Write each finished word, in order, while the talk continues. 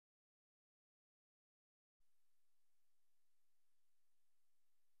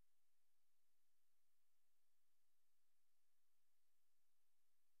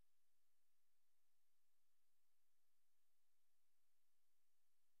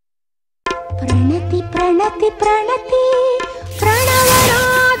ప్రణతి ప్రణతి ప్రణతి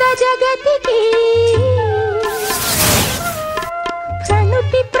ప్రణవనాద జగతికి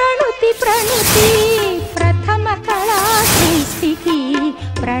ప్రణుతి ప్రణుతి ప్రణుతి ప్రథమ కళా సృష్టికి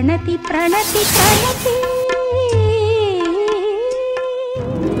ప్రణతి ప్రణతి ప్రణతి.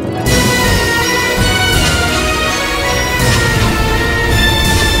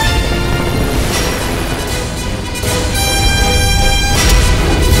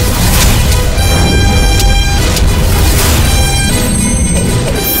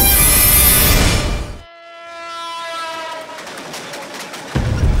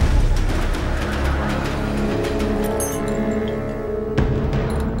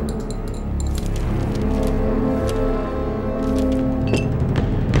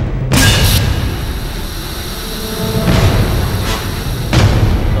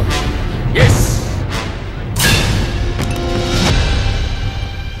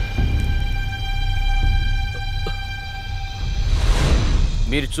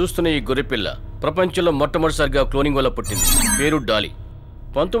 మీరు చూస్తున్న ఈ గొర్రెపిల్ల ప్రపంచంలో మొట్టమొదటిసారిగా క్లోనింగ్ వల్ల పుట్టింది. పేరు డాలీ.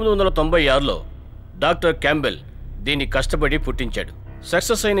 1996లో డాక్టర్ క్యాంబెల్ దీన్ని కష్టపడి పుట్టించాడు.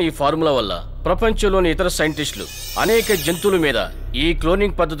 సక్సెస్ అయిన ఈ ఫార్ములా వల్ల ప్రపంచంలోని ఇతర సైంటిస్టులు అనేక జంతువుల మీద ఈ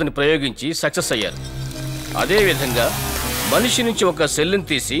క్లోనింగ్ పద్ధతిని ప్రయోగించి సక్సెస్ అయ్యారు. అదేవిధంగా మనిషి నుంచి ఒక సెల్ని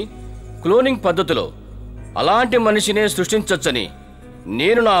తీసి క్లోనింగ్ పద్ధతిలో అలాంటి మనిషినే సృష్టించవచ్చని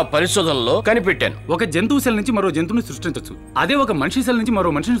నేను నా పరిశోధనలో కనిపెట్టాను. ఒక జంతువు సెల్ నుంచి మరో జంతువుని సృష్టించవచ్చు. అదే ఒక మనిషి సెల్ నుంచి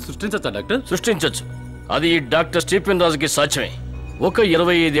మరో మనిషిని సృష్టించచ్చా డాక్టర్? సృష్టించవచ్చు. అది డాక్టర్ స్టీఫెన్ రాజుకి సాధ్యమే. ఒక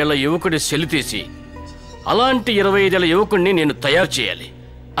 25 ఏళ్ల యువకుడి సెల్ తీసి అలాంటి 25 ఏళ్ల యువకుడిని నేను తయారు చేయాలి.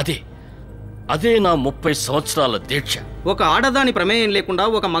 అదే నా 30 సంవత్సరాల దీక్ష. ఒక ఆడదాని ప్రమేయం లేకుండా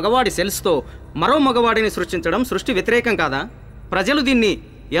ఒక మగవాడి సెల్స్తో మరో మగవాడిని సృష్టించడం సృష్టి వ్యతిరేకం కాదా? ప్రజలు దీన్ని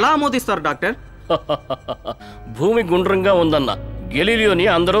ఎలా ఆమోదిస్తారు డాక్టర్? భూమి గుండ్రంగా ఉందన్న గెలీలియోని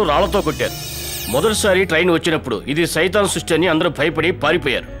అందరూ రాళ్లతో కొట్టారు. మొదటిసారి ట్రైన్ వచ్చినప్పుడు ఇది సైతాన్ సృష్టి అని అందరూ భయపడి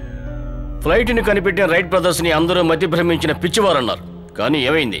పారిపోయారు. ఫ్లైట్ని కనిపెట్టిన రైట్ బ్రదర్స్ని అందరూ మధ్య భ్రమించిన పిచ్చివారన్నారు. కానీ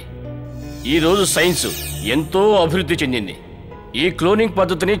ఏమైంది? ఈరోజు సైన్స్ ఎంతో అభివృద్ధి చెందింది. ఈ క్లోనింగ్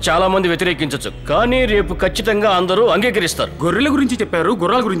పద్ధతిని చాలా మంది వ్యతిరేకించవచ్చు, కానీ రేపు ఖచ్చితంగా అందరూ అంగీకరిస్తారు. గొర్రెల గురించి చెప్పారు,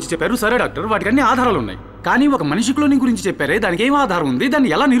 గుర్రాల గురించి చెప్పారు. సరే డాక్టర్, వాటికి అన్ని ఆధారాలు ఉన్నాయి. కానీ ఒక మనిషి క్లోనింగ్ గురించి చెప్పారే, దానికి ఏం ఆధారం ఉంది?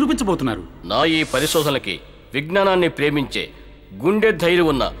 దాన్ని ఎలా నిరూపించబోతున్నారు? నా ఈ పరిశోధనకి విజ్ఞానాన్ని ప్రేమించే గుండె ధైర్యం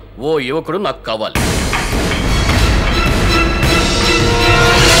ఉన్న ఓ యువకుడు నాకు కావాలి.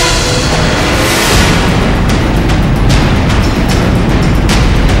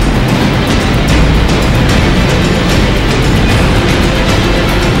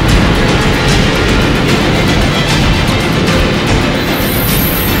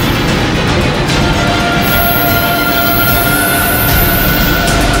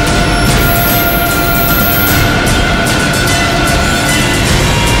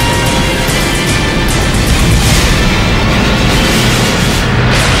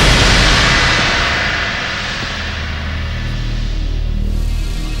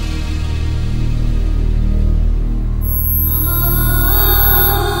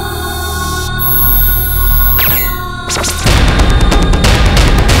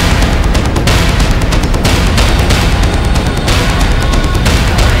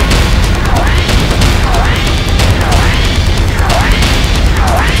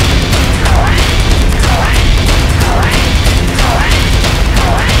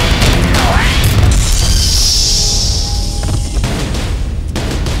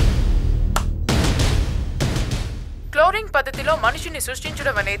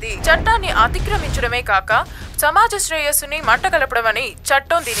 సృష్టించడం అనేది చట్టాన్ని అతిక్రమించడమే కాక సమాజ శ్రేయస్సుని మంటగలపడమని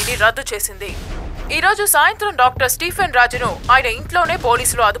చట్టం దీనిని రద్దు చేసింది. ఈ రోజు సాయంత్రం డాక్టర్ స్టీఫెన్ రాజును ఆయన ఇంట్లోనే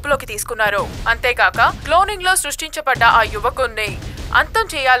పోలీసులు అదుపులోకి తీసుకున్నారు. అంతేకాక క్లోనింగ్ లో సృష్టించబడ్డ ఆ యువకుణ్ణి అంతం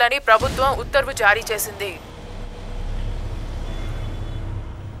చేయాలని ప్రభుత్వం ఉత్తర్వు జారీ చేసింది.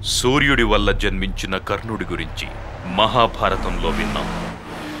 సూర్యుడి వల్ల జన్మించిన కర్ణుడి గురించి మహాభారతంలో విన్నాం.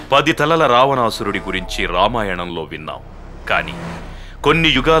 10 తలల రావణాసురుడి గురించి రామాయణంలో విన్నాం. కానీ కొన్ని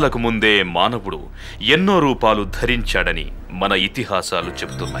యుగాలకు ముందే మానవుడు ఎన్నో రూపాలు ధరించాడని మన ఇతిహాసాలు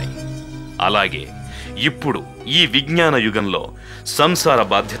చెబుతున్నాయి. అలాగే ఇప్పుడు ఈ విజ్ఞాన యుగంలో సంసార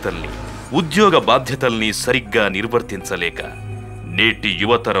బాధ్యతల్ని, ఉద్యోగ బాధ్యతల్ని సరిగ్గా నిర్వర్తించలేక నేటి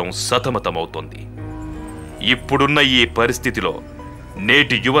యువతరం సతమతమవుతోంది. ఇప్పుడున్న ఈ పరిస్థితిలో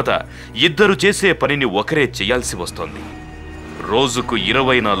నేటి యువత ఇద్దరు చేసే పనిని ఒకరే చేయాల్సి వస్తోంది. రోజుకు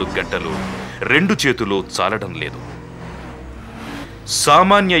 24 గంటలు 2 చేతులు చాలడం లేదు.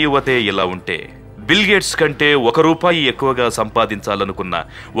 సామాన్య యువతే ఇలా ఉంటే బిల్ గేట్స్ కంటే ₹1 ఎక్కువగా సంపాదించాలనుకున్న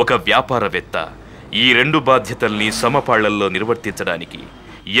ఒక వ్యాపారవేత్త ఈ 2 బాధ్యతల్ని సమపాళ్లల్లో నిర్వర్తించడానికి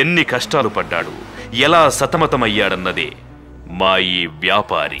ఎన్ని కష్టాలు పడ్డాడు, ఎలా సతమతమయ్యాడన్నదే మా ఈ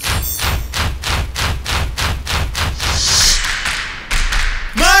వ్యాపారి.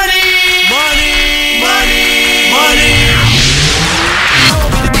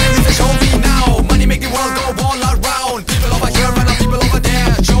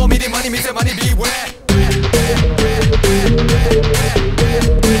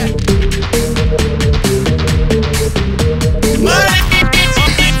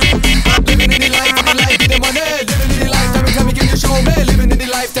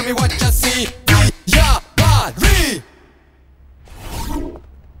 life, tell me what you see. Vyapari.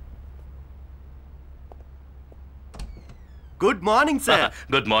 Good morning sir.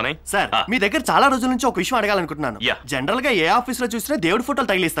 Good morning sir. మీ దగ్గర చాలా రోజుల నుంచి ఒక విషయం అడగాలనుకుంటున్నాను. జనరల్ గా ఏ ఆఫీస్ లో చూసినా దేవుడి ఫోటోలు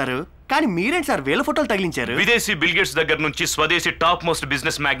తగిలిస్తారు, కానీ మీరేంటి సార్ వేల ఫోటోలు తగిలించారు? విదేశీ బిల్గేట్స్ దగ్గర నుంచి స్వదేశీ టాప్ మోస్ట్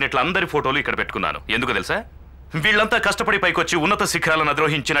బిజినెస్ మ్యాగ్నెట్ల అందరి ఫోటోలు ఇక్కడ పెట్టుకున్నాను. ఎందుకు తెలుసా? వీళ్ళంతా కష్టపడి పైకొచ్చి ఉన్నత శిఖరాలను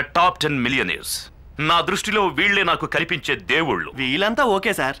అధిరోహించిన టాప్ 10 మిలియనీర్స్. నా దృష్టిలో వీళ్లే నాకు కనిపించే దేవుళ్ళు. వీళ్ళంతా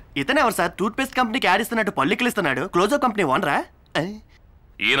okay sir. ఇతనెవరు sir? Tooth paste కంపెనీకి యాడ్ ఇస్తున్నట్టు పళ్ళికిలిస్తున్నాడు. క్లోజో కంపెనీ ఓనరా?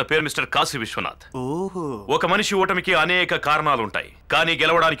 ఈయన పేరు మిస్టర్ కాశీ విశ్వనాథ్. ఓహో. ఒక మనిషి ఓటమికి అనేక కారణాలు ఉంటాయి, కానీ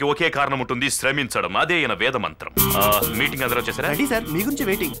గెలవడానికి ఒకే కారణం ఉంటుంది, శ్రమించడం. అదే ఈయన వేద మంత్రం. మీటింగ్ అందరూ వచ్చేసారా? రెడీ సార్, మీ గురించి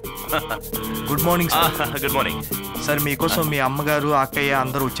waiting. Good morning. Good morning sir. మీకోసం మీ అమ్మగారు అక్కయ్య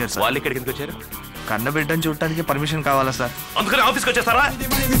అందరూ వచ్చారు సార్. వాళ్ళు ఇక్కడికి ఎందుకు వచ్చారు? కన్న బిడ్డను చూడటానికి పర్మిషన్ కావాలా సార్? అందుకని ఆఫీస్కి వచ్చేస్తారా?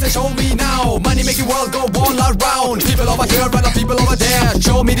 Show me now, money make the world go all around. People over here, brother, people over there.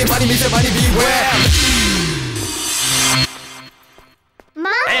 Show me the money, me say money beware.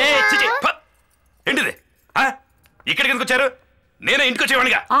 ఏంటిది? ఇక్కడికి ఎందుకు వచ్చారు? నేనే ఇంటికి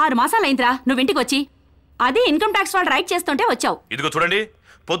వచ్చేవాడిగా. 6 మాసాలైందిరా నువ్వు ఇంటికి వచ్చి. అదే ఇన్కమ్ ట్యాక్స్ వాళ్ళు రైట్ చేస్తుంటే వచ్చావు. ఇదిగో చూడండి,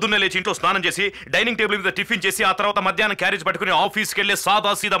 పొద్దున్నే లేచి ఇంట్లో స్నానం చేసి డైనింగ్ టేబుల్ మీద టిఫిన్ చేసి ఆ తర్వాత మధ్యాహ్నం క్యారేజ్ పట్టుకుని ఆఫీస్కి వెళ్లే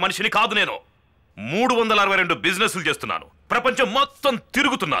సాదా సీదా మనిషిని కాదు నేను. 362 బిజినెస్లు చేస్తున్నాను, ప్రపంచం మొత్తం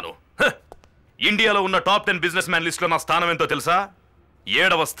తిరుగుతున్నాను. ఇండియాలో ఉన్న టాప్ 10 బిజినెస్ మ్యాన్ లిస్ట్ లో నా స్థానం ఎంతో తెలుసా?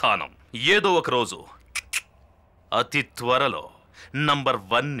 7వ స్థానం. ఏదో ఒక రోజు అతి త్వరలో నంబర్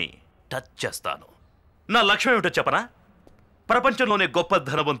 1ని టచ్ చేస్తాను. నా లక్ష్యం ఏమిటో చెప్పనా? ప్రపంచంలోనే గొప్ప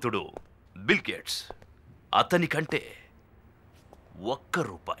ధనవంతుడు బిల్ గేట్స్. అతని కంటే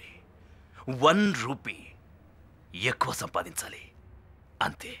 ₹1 ఎక్కువ సంపాదించాలి,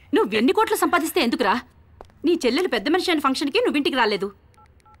 అంతే. నువ్వు ఎన్ని కోట్లు సంపాదిస్తే ఎందుకురా? నీ చెల్లెలు పెద్ద మనిషి అయిన ఫంక్షన్కి నువ్వు ఇంటికి రాలేదు.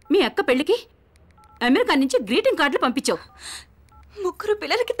 మీ అక్క పెళ్లికి అమెరికా నుంచి గ్రీటింగ్ కార్డులు పంపించావు. 3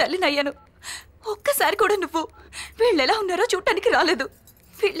 పిల్లలకి తల్లినయ్యాను. ఒక్కసారి కూడా నువ్వు వీళ్ళు ఎలా ఉన్నారో చూడటానికి రాలేదు.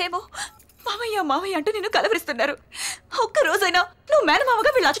 వీళ్ళేమో మామయ్య మామయ్య అంటూ నిన్ను కలవరిస్తున్నారు. ఒక్క రోజైనా నువ్వు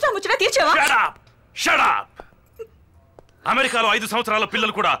మేనమామగా వీళ్ళు అచ్చటా ముచ్చటా తీర్చావా? అమెరికాలో 5 సంవత్సరాల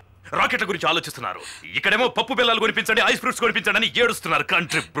పిల్లలు కూడా రాకెట్ల గురించి ఆలోచిస్తున్నారు. ఇక్కడేమో పప్పు బెల్లాలు కొనిపించండి, ఐస్ ఫ్రూట్స్ కొనిపించండి అని ఏడుస్తున్నారు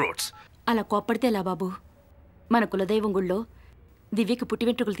కంట్రీ బ్రోడ్స్. అలా కోప్పడితే ఎలా బాబు? మన కులదైవం గుళ్ళో దివ్యకి పుట్టి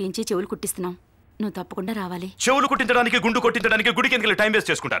వెంట్రుకలు తీయించి చెవులు కుట్టిస్తున్నాం. నువ్వు తప్పకుండా రావాలి. చెవులు కుట్టించడానికి, గుండు కొట్టించడానికి గుడికి ఎందుకు టైం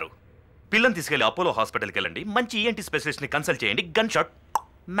వేస్ట్ చేసుకుంటారు? పిల్లని తీసుకెళ్లి అపోలో హాస్పిటల్కి వెళ్ళండి, మంచి ఈఎన్టీ స్పెషలిస్ట్ ని కన్సల్ట్ చేయండి, gun shot,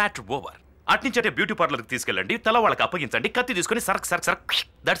 matter over. అట్నుంచే beauty పార్లర్కి తీసుకెళ్ళండి, తల వాళ్ళకి అప్పగించండి, కత్తి తీసుకుని సరక్ సరక్ సరక్,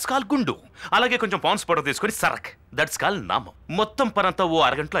 దట్స్ కాల్ గుండు. అలాగే కొంచెం పాన్స్ పౌడర్ తీసుకుని సరక్, దట్స్ కాల్ నామం. మొత్తం పనంతా ఓ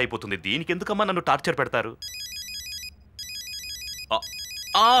అరగంటలో అయిపోతుంది. దీనికి ఎందుకమ్మా నన్ను టార్చర్ పెడతారు?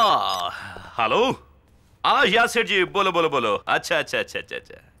 హలో, యా సేట్జీ, బోలో బోలో బోలో. అచ్చా అచ్చా అచ్చా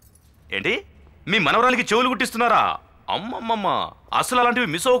అచ్చా. ఏంటి, మీ మనవరాలకి చెవులు కుట్టిస్తున్నారా? అమ్మమ్మమ్మ, అసలు అలాంటివి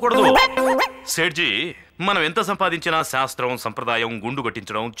మిస్ అవ్వకూడదు. సేట్జీ, మనం ఎంత సంపాదించినా శాస్త్రం, సంప్రదాయం, గుండు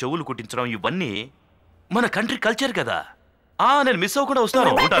కొట్టించడం, చెవులు కుట్టించడం ఇవన్నీ మన కంట్రీ కల్చర్ కదా. నేను మిస్ అవ్వకుండా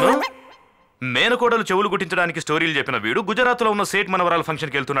వస్తాను, ఉంటాను. మేనకోడలు చెవులు కుట్టించడానికి స్టోరీలు చెప్పిన వీడు గుజరాత్లో ఉన్న సేట్ మనవరాల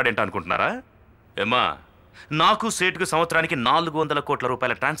ఫంక్షన్కి వెళ్తున్నాడేంట అనుకుంటున్నారా? ఏమ్మా, నాకు సేటుకు సంవత్సరానికి 400 కోట్ల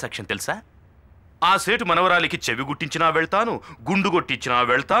రూపాయల ట్రాన్సాక్షన్ తెలుసా? ఆ సేటు మనవరాలికి చెవి గుట్టించినా వెళ్తాను, గుండు కొట్టించినా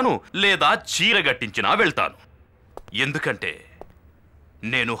వెళ్తాను, లేదా చీర గట్టించినా వెళ్తాను. ఎందుకంటే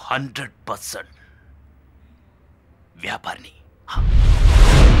నేను 100% వ్యాపారిని.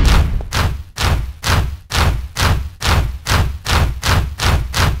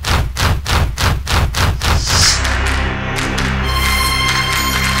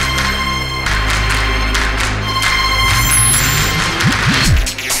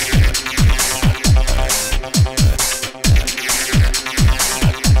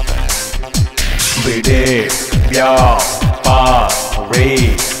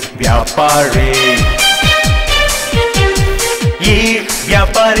 వ్యాపారి ఈ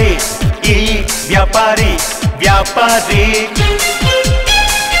వ్యాపారి ఈ వ్యాపారి వ్యాపారి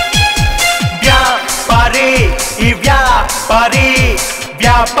వ్యాపారి ఈ వ్యాపారి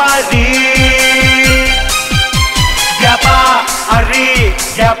వ్యాపారి వ్యాపారి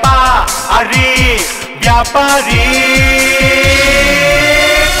వ్యాపారి వ్యాపారి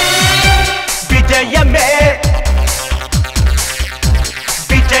విజయమే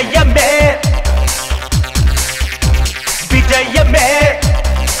విజయమే విజయమే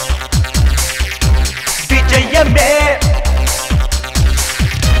విజయమే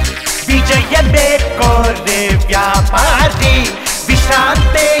విజయమే కోరే వ్యాపారి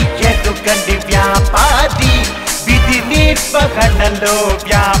విశ్రాంతి ఎదుగండి వ్యాపారి విధి నిర్వహణలో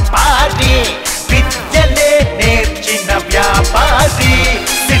వ్యాపారి విద్యలే నేర్చిన వ్యాపారి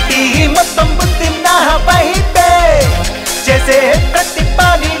సిటీ మొత్తం బుద్ధిన్న వైపే చేసే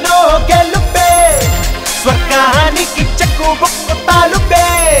ప్రతిపాదన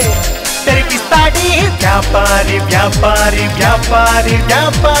వ్యాపారి వ్యాపారి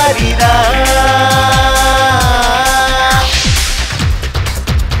వ్యాపారిరా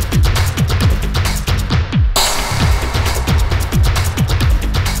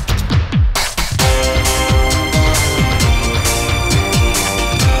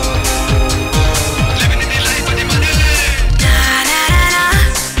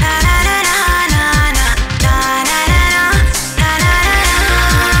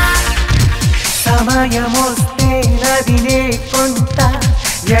సమయమొస్తే నదినే కొంట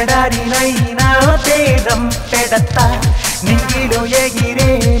ఎడారినైనా పేదం పెడతా నింగిలో ఎగిరే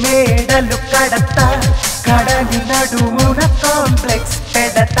మేడలు కడతా కడలి నడుమున కాంప్లెక్స్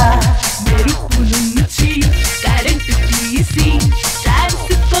పెడతా మెరుపు నుంచి కరెంటు తీసి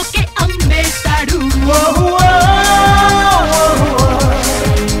ట్రాన్స్కోకే అమ్మేస్తాడు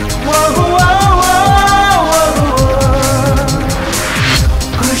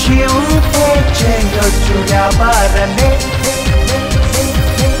కృషి ఉంటే చేయొచ్చు వ్యాపారమే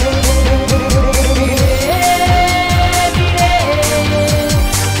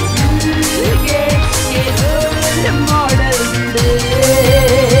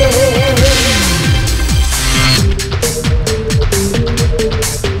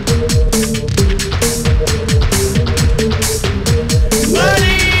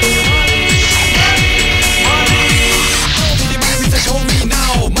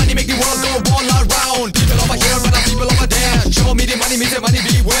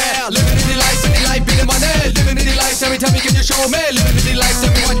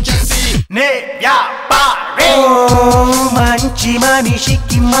మంచి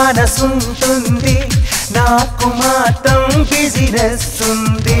మనిషికి మనసుంటుంది నాకు మాత్రం బిజినెస్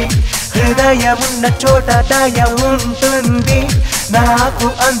ఉంది హృదయమున్న చోట దయ ఉంటుంది నాకు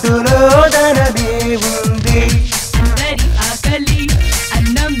అందులో ధనమే ఉంది ఆకలి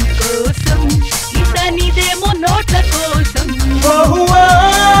అన్నం కోసం ఇతనిదేమో నోట్ల కోసం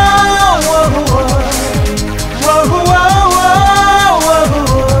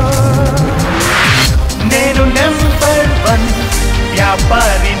నేను నెంబర్ 1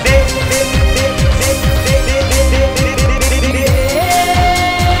 వ్యాపారినే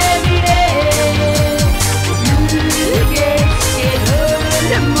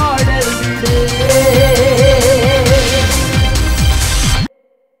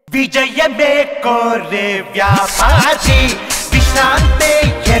విజయమే కోరే వ్యాపారి విశ్రాంతే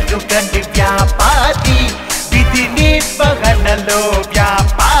ఎరుగని వ్యాపారి విధి నిర్వహణలో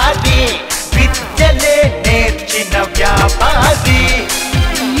వ్యాపారి విద్యలే నేర్చిన వ్యాపారి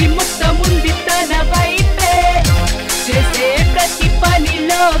ఈ మొత్తముంది తన వైపే చేసే ప్రతి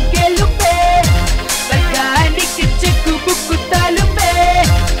పనిలో గెలుపే వర్గానికి చెక్కు బుక్కు తలుపే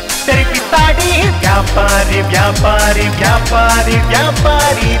తెరిపితాడి వ్యాపారి వ్యాపారి వ్యాపారి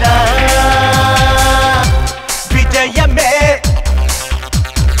వ్యాపారిరా విజయమే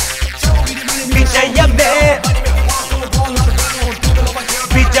విజయమే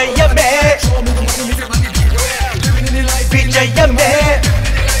విజయమే విజయమే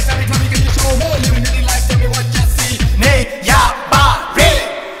నే వ్యాపారి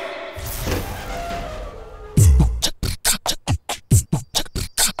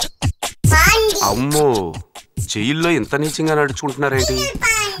అమ్మో జైల్లో ఇంత నీచంగా నడుచుకుంటున్నారేంటి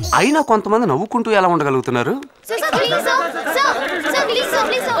అయినా కొంతమంది నవ్వుకుంటూ ఎలా ఉండగలుగుతున్నారు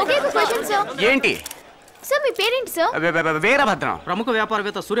ఏంటి సార్ మీ పేరెంట్ సార్ వీరభద్రం ప్రముఖ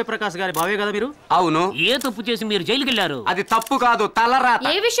వ్యాపారవేత్త సూర్యప్రకాష్ గారి బావే కదా మీరు అవును ఏ తప్పు చేసి మీరు జైలుకి వెళ్ళారు అది తప్పు కాదు తలరాత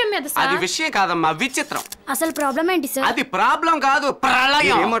ఏ విషయం మీద సార్ అది విషయం కాదమ్మా విచిత్రం అసలు ప్రాబ్లం ఏంటి సార్ అది ప్రాబ్లం కాదు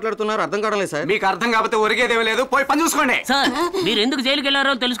ప్రళయం ఏం మాట్లాడుతున్నారు అర్థం కావట్లేదు సార్ మీకు అర్థం కాకపోతే ఒరిగేదేమీ లేదు పోయి పని చూసుకోండి సార్ మీరు ఎందుకు జైలుకి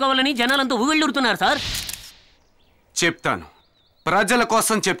వెళ్ళారో తెలుసుకోవాలని జనాలంతా ఊళ్ళుడుతున్నారు సార్ చెప్తాను ప్రజల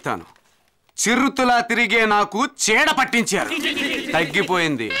కోసం చెప్తాను చిరుతులా తిరిగే నాకు చీడ పట్టించారు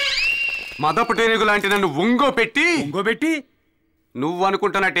తగ్గిపోయింది మదపు టేనుగు లాంటి నన్ను ఒంగోబెట్టి నువ్వు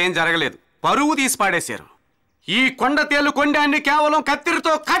అనుకుంటున్నట్టేం జరగలేదు పరువు తీసి పాడేశారు ఈ కొండ తేలు కొండాన్ని కేవలం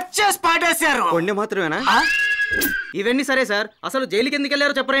కత్తిరితో కట్ చేసి పాడేశారు కొండ మాత్రమేనా ఇవన్నీ సరే సార్ అసలు జైలుకి ఎందుకు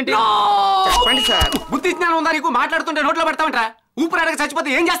వెళ్ళారో చెప్పరేంటి చెప్పండి సార్ బుద్ధి జ్ఞానం ఉందా నీకు మాట్లాడుతుంటే నోట్లో పెడతామంటా ఊపిరాడక చచ్చిపోతే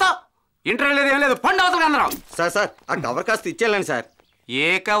ఏం చేస్తావు ఇంటర్వ్యూ లేదు ఏం లేదు పండు అవుతుంది అందరం సార్ ఆ కవర్ కాస్త ఇచ్చేయాలండి సార్ ఏ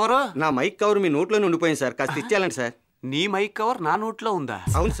కవరు నా మైక్ కవర్ మీ నోట్లోనే ఉండిపోయింది సార్ కాస్త ఇచ్చేయాలండి సార్ నీ మైక్ కవర్ నా నోట్లో ఉందా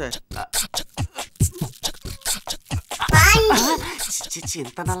అవును సార్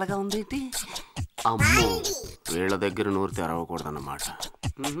ఇంత నల్లగా ఉందేంటి అమ్మో వీళ్ళ దగ్గర నోరు తెరవకూడదన్నమాట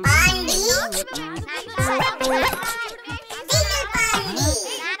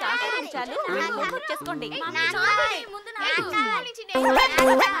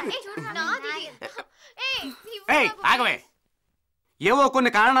ఆగవే ఏవో కొన్ని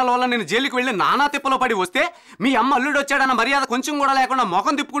కారణాల వల్ల నేను జైలుకి వెళ్ళి నానా తిప్పలో పడి వస్తే మీ అమ్మ అల్లుడు వచ్చాడన్న మర్యాద కొంచెం కూడా లేకుండా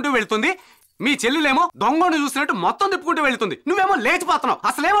ముఖం తిప్పుకుంటూ వెళ్తుంది. మీ చెల్లెలేమో దొంగను చూసినట్టు మొత్తం తిప్పుకుంటూ వెళ్తుంది. నువ్వేమో లేచిపోతున్నావు.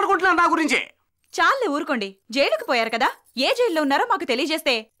 అసలేమనుకుంటున్నావు నా గురించి? చాలే ఊరుకోండి. జైలుకు పోయారు కదా, ఏ జైల్లో ఉన్నారో మాకు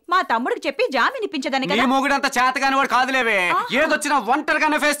తెలియజేస్తే మా తమ్ముడికి చెప్పి జామీన్ ఇప్పించదని కదా. నీ మొగుడంత చేతగాని వాడు కాదులేవే. ఏదొచ్చినా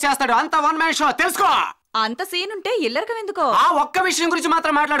ఒంటరిగానే ఫేస్ చేస్తాడు. అంత వన్ మ్యాన్ షో తెలుసుకో. అంత సీన్ ఉంటే ఇల్లరకం ఎందుకో? ఆ ఒక్క విషయం గురించి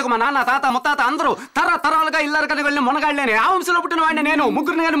మాత్రం మాట్లాడుకో. మా నాన్న తాత ముత్తాత అందరూ తరతరాలుగా ఇల్లరకని వెళ్ళి మునగాళ్ళని ఆ వంశంలో పుట్టిన వాడిని నేను.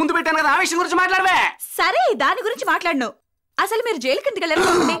 ముగ్గురిని కానీ ముందు పెట్టాను కదా, ఆ విషయం గురించి మాట్లాడవే. సరే, దాని గురించి మాట్లాడను. అసలు మీరు జైలు కిందకి వెళ్ళారు.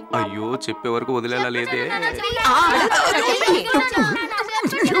 అయ్యో, చెప్పే వరకు వదిలేలా లేదే.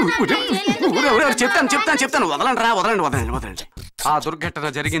 చెప్తాను. వదలండి. ఆ దుర్ఘటన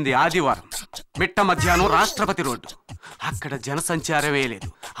జరిగింది ఆదివారం మిట్ట మధ్యాహ్నం రాష్ట్రపతి రోడ్డు. అక్కడ జనసంచారమే లేదు.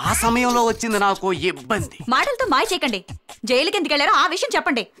 ఆ సమయంలో వచ్చింది నాకు ఇబ్బంది. మాటలతో మాయ చేయకండి. జైలుకి ఎందుకు వెళ్ళారో ఆ విషయం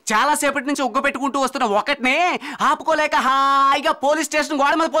చెప్పండి. చాలా సేపటి నుంచి ఉగ్గు పెట్టుకుంటూ వస్తున్న ఒకటినే ఆపుకోలేక హాయిగా పోలీస్ స్టేషన్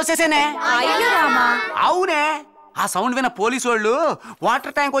గోడ మీద పోసేసేనే. అవునే. ఆ సౌండ్ విన్న పోలీసు వాళ్ళు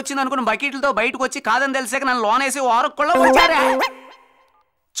వాటర్ ట్యాంక్ వచ్చింది అనుకుని బకెట్లతో బయటకు వచ్చి కాదని తెలిసాక నన్ను లోనేసి వారొక్కళ్ళో వచ్చారా.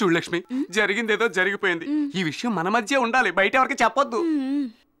 చూడు లక్ష్మి, జరిగిందేదో జరిగిపోయింది. ఈ విషయం మన మధ్య ఉండాలి, బయట ఎవరికి చెప్పొద్దు.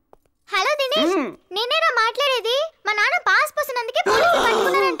 హలో దినేష్, నేనేరా మాట్లాడేది. మా నాన్న పాస్ పోసినందుకే పోలీసులు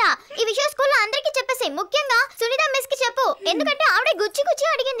పట్టుకున్నారంట. ఈ విషయం స్కూల్లో అందరికీ చెప్పేసి, ముఖ్యంగా సునీత మిస్ కి చెప్పు. ఎందుకంటే ఆవిడ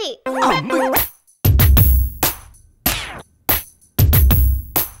గుచ్చి అడిగింది.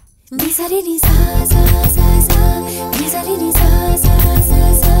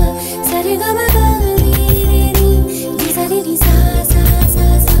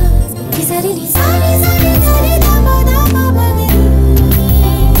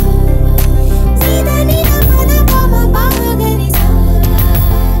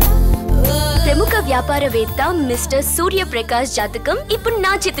 ప్రముఖ వ్యాపారవేత్త మిస్టర్ సూర్య ప్రకాష్ జాతకం ఇప్పుడు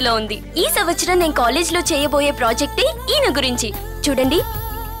నా చేతిలో ఉంది. ఈ సంవత్సరం నేను కాలేజ్ లో చేయబోయే ప్రాజెక్టే ఈయన గురించి. చూడండి,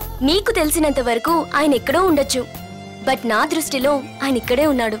 మీకు తెలిసినంత వరకు ఆయన ఎక్కడో ఉండొచ్చు, బట్ నా దృష్టిలో ఆయన ఇక్కడే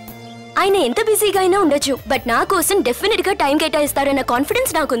ఉన్నాడు. ఆయన ఎంత బిజీగా అయినా ఉండొచ్చు, బట్ నా కోసం డెఫినెట్ గా టైం కేటాయిస్తారన్న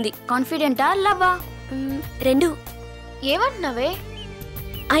కాన్ఫిడెన్స్ నాకుంది. కాన్ఫిడెంటా లవ్వా? రెండు. ఏమంటున్నావే?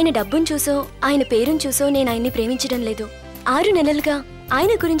 ఆయన డబ్బును చూసో ఆయన పేరును చూసో నేను ఆయన్ని ప్రేమించడం లేదు. 6 నెలలుగా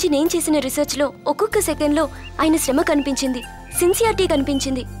ఆయన గురించి నేను చేసిన రీసెర్చ్ లో ఒక్కొక్క సెకండ్ లో ఆయన శ్రమ కనిపించింది, సిన్సియారిటీ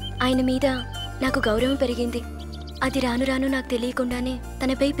కనిపించింది. ఆయన మీద నాకు గౌరవం పెరిగింది. అది రాను రాను నాకు తెలియకుండానే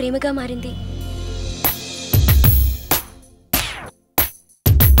తనపై ప్రేమగా మారింది.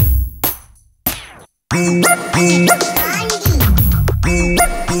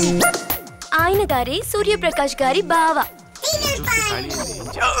 ఆయన గారి సూర్యప్రకాష్ గారి బావ.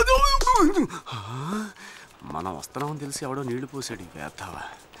 మనం వస్తున్నామని తెలిసి ఎవడో నీళ్లు పోసాడు.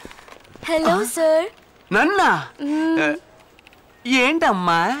 Hello sir. నన్నా?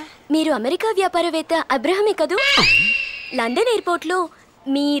 ఏంటమ్మా? మీరు అమెరికా వ్యాపారవేత్త అబ్రహమే కదూ? లండన్ ఎయిర్పోర్ట్ లో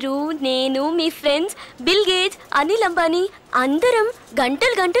మీరు, నేను, మీ friends bill gates, Anil Ambani అందరం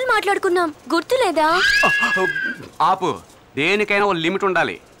గంటలు మాట్లాడుకున్నాం. గుర్తులేదా? ఆపు. దేనికైనా ఓ లిమిట్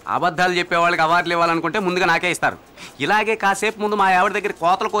ఉండాలి. అబద్ధాలు చెప్పేవాళ్ళకి అవార్డులు ఇవ్వాలనుకుంటే ముందుగా నాకే ఇస్తారు. ఇలాగే కాసేపు ముందు మా ఆవిడ దగ్గర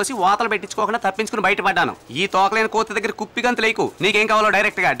కోతలు కోసి ఓతలు పెట్టించుకోకుండా తప్పించుకుని బయటపడ్డాను. ఈ తోకలేని కోత దగ్గర కుప్పిగంత లేకు. నీకేం కావాలో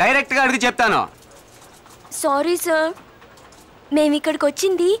డైరెక్ట్ గా అడిగి చెప్తాను. సారీ సార్, మేము ఇక్కడికి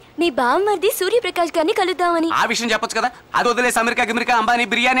వచ్చింది మీ బావమరిది సూర్యప్రకాష్ గారిని కలుద్దామని. ఆ విషయం చెప్పొచ్చు కదా. అది వదిలేసి అమెరికా అంబానీ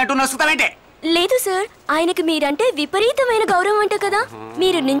బిర్యానీ అంటూ నచ్చుతావేంటే? లేదు సార్, ఆయనకి మీరంటే విపరీతమైన గౌరవం అంట కదా.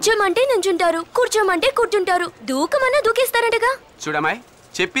 మీరు నించోమంటే నుంచుంటారు, కూర్చోమంటే కూర్చుంటారు, దూకమన్నా దూకేస్తారంటగా. చూడమ్మాయి,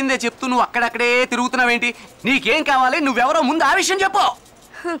 చెప్పిందే చెప్తూ నువ్వు అక్కడక్కడే తిరుగుతున్నావేంటి? నీకేం కావాలి? నువ్వెవరో ముందు ఆ విషయం చెప్పు.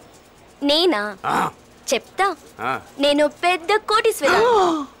 నేనా? చెప్తా. నేను పెద్ద కోటీశ్వర.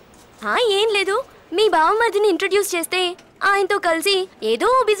 ఏం లేదు, మీ బావమరిదిని ఇంట్రొడ్యూస్ చేస్తే ఆయనతో కలిసి ఏదో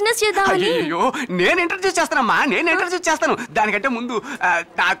బిజినెస్ చేద్దామని. అయ్యో, నేను ఇంట్రొడ్యూస్ చేస్తానమ్మా, నేను ఇంట్రొడ్యూస్ చేస్తాను. దానికంటే ముందు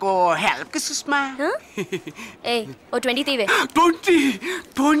నాకు హెల్ప్ కి సుష్మా. ఓ 20 తీవే.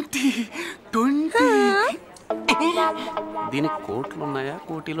 20 దీనికి కోట్లు ఉన్నాయా,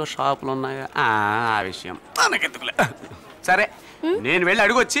 కోటిలో షాపులు ఉన్నాయా? ఆ విషయం మనకెందుకులే. సరే, నేను వెళ్ళి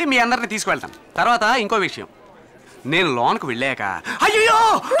అడుగొచ్చి మీ అందరిని తీసుకువెళ్తాను. తర్వాత ఇంకో విషయం, నేను లోన్కు వెళ్ళాక అయ్యో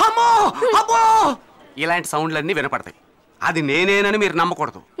అమ్మో అబ్బో ఇలాంటి సౌండ్లన్నీ వినపడతాయి. అది నేనేనని మీరు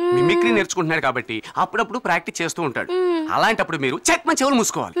నమ్మకూడదు. మిమిక్రీ నేర్చుకుంటున్నాడు కాబట్టి అప్పుడప్పుడు ప్రాక్టీస్ చేస్తూ ఉంటాడు. అలాంటప్పుడు మీరు చెక్మ చెవులు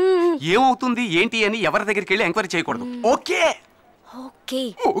మూసుకోవాలి. ఏమవుతుంది ఏంటి అని ఎవరి దగ్గరికి వెళ్ళి ఎంక్వైరీ చేయకూడదు. ఓకే? ఓకే.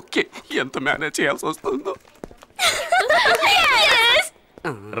 ఓకే. ఎంత మేనేజ్ చేయాల్సి వస్తుందో.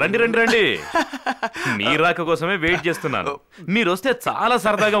 రండి. మీ రాక కోసమే వెయిట్ చేస్తున్నాను. మీరు వస్తే చాలా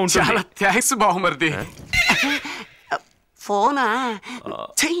సరదాగా ఉంటుంది. చాలా థ్యాంక్స్ బావమరిది. ఫోనా?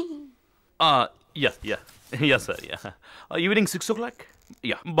 Yeah sir. Evening 6 o'clock.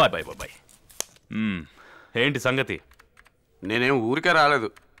 Yeah, bye. ఏంటి సంగతి? నేనేం ఊరికే రాలేదు,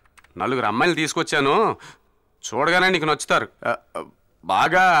 నలుగురు అమ్మాయిలు తీసుకొచ్చాను. చూడగానే నీకు నచ్చుతారు.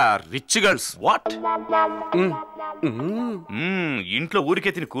 బాగా రిచ్ గర్ల్స్. వాట్? ఇంట్లో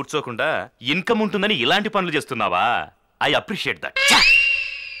ఊరికే తిని కూర్చోకుండా ఇన్కమ్ ఉంటుందని ఇలాంటి పనులు చేస్తున్నావా? I appreciate that.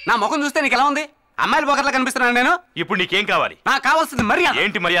 నా ముఖం చూస్తే నీకు ఎలా ఉంది? అమ్మాయిల పోకర్లా కనిపిస్తున్నాను నేను. ఇప్పుడు నీకేం కావాలి? నాకు కావాల్సింది మర్యాద.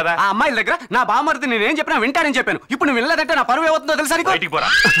 ఏంటి మర్యాద? ఆ అమ్మాయిల దగ్గర నా బామర్ది నేనేం చెప్పినా వింటానని చెప్పాను. ఇప్పుడు నువ్వు వెళ్ళలేదంటే నా పరువు ఏమవుతుందో తెలుసా నీకు? బయటికి పోరా.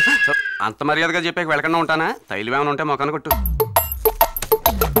 అంత మర్యాదగా చెప్పాక వెళ్ళకుండా ఉంటానా? తైలు ఏమైనా ఉంటే మొక్కను కొట్టు.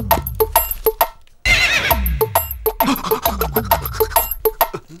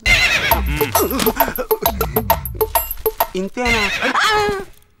 ఇంతేనా?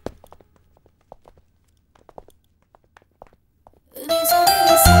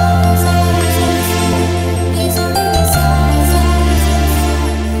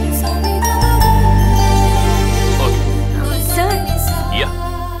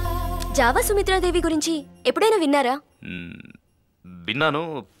 జావా సుమిత్రాదేవి గురించి ఎప్పుడైనా విన్నారా? విన్నాను,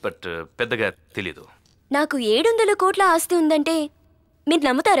 బట్ పెద్దగా తెలీదు. నాకు 700 కోట్ల ఆస్తి ఉందంటే మీరు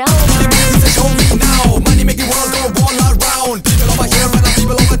నమ్ముతారా?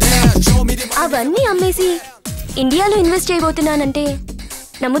 అవన్నీ అమ్మేసి ఇండియాలో ఇన్వెస్ట్ చేయబోతున్నానంటే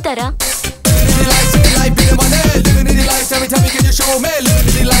నమ్ముతారా?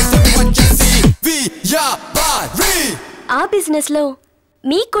 ఆ బిజినెస్ లో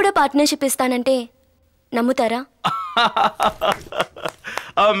మీకు కూడా పార్ట్నర్షిప్ ఇస్తానంటే నమ్ముతారా?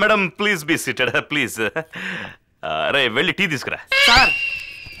 Madam please be cited please. రే వెళ్ళి టీ తీసుకురా. సార్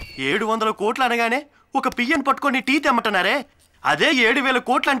 700 కోట్లు అనగానే ఒక పియ్యను పట్టుకొని టీ తెమ్మటన్నారే, అదే 7,000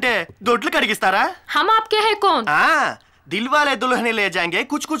 కోట్లు అంటే దొడ్లు కడిగిస్తారా? హమ్ ఆప్కే హై కౌన్? దిల్వాలే దుల్హనే లే జాంగే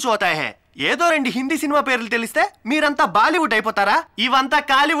కుచ్ కుచ్ హోతా హై. ఏదో 2 హిందీ సినిమా పేర్లు తెలిస్తే మీరంతా బాలీవుడ్ అయిపోతారా? ఇవంతా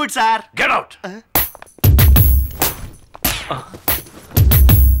కాలీవుడ్ సార్. Get out.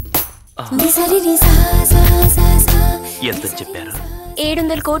 ఎంత చెప్పారు?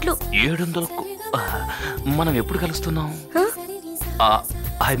 700 కోట్లు. 700 మనం ఎప్పుడు కలుస్తున్నాం?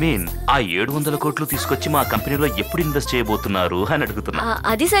 ఐ మీన్ ఆ 700 కోట్లు తీసుకొచ్చి మా కంపెనీలో ఎప్పుడు ఇన్వెస్ట్ చేయబోతున్నారు అని అడుగుతున్నా.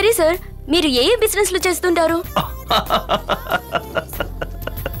 అది సరే సార్, మీరు ఏ బిజినెస్ లో చేస్తుంటారు?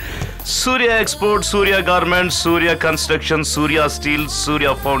 సూర్య ఎక్స్పోర్ట్, సూర్య గార్మెంట్స్, సూర్య కన్స్ట్రక్షన్, సూర్య స్టీల్,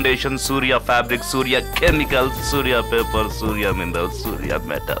 సూర్య ఫౌండేషన్, సూర్య ఫ్యాబ్రిక్, సూర్య కెమికల్స్, సూర్య పేపర్, సూర్య మినరల్స్, సూర్య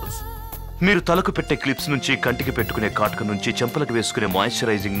మెటల్స్. మీరు తలకు పెట్టే క్లిప్స్ నుంచి, కంటికి పెట్టుకునే కాటుక నుంచి, చెంపలకు వేసుకునే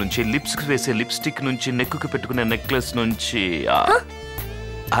మాయిశ్చరైజింగ్ నుంచి, లిప్స్ కి వేసే లిప్స్టిక్ నుంచి, నెక్కుకి పెట్టుకునే నెక్లెస్ నుంచి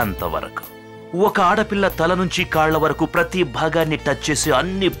అంతవరకు ఒక ఆడపిల్ల తల నుంచి కాళ్ల వరకు ప్రతి భాగాన్ని టచ్ చేసే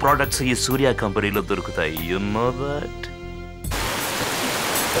అన్ని ప్రోడక్ట్స్ ఈ సూర్య కంపెనీలో దొరుకుతాయి. You know that?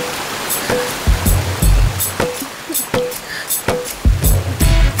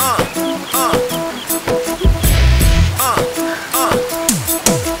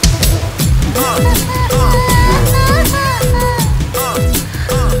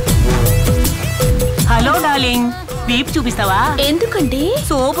 Hello darling, వీపు చూపిస్తావా? ఎందుకండి?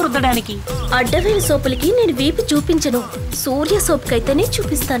 సోపు రుద్దడానికి. అడ్డవేలు సోపులకి నేను వీపు చూపించను, సూర్య సోపుకైతేనే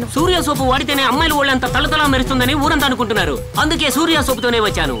చూపిస్తాను. సూర్య సోపు వాడితేనే అమ్మాయిలు ఒళ్ళంతా తలతలా మెరుస్తుందని ఊరంతా అనుకుంటున్నారు. అందుకే సూర్య సోపుతోనే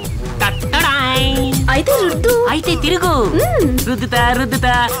వచ్చాను. అయితే రుద్దు. అయితే తిరుగు. రుద్దుతా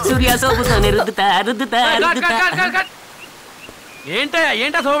రుద్దుతా సూర్య సోపుతోనే రుద్దుతా రుద్దుతా రుద్దుతా.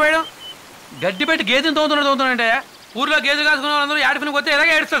 ఏంటా సోపేయడం? గడ్డి పెట్టి గేదెని తోముతున్నాడంటే ఊర్లో గేదె కాసుకున్న వాళ్ళందరూ ఏడుపుని కొత్తే ఎలాగ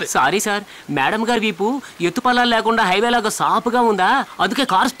ఏడుస్తుంది. సారీ సార్, మేడం గారి వీపు ఎత్తుపల్లాలు లేకుండా హైవే లాగా సాపుగా ఉందా, అందుకే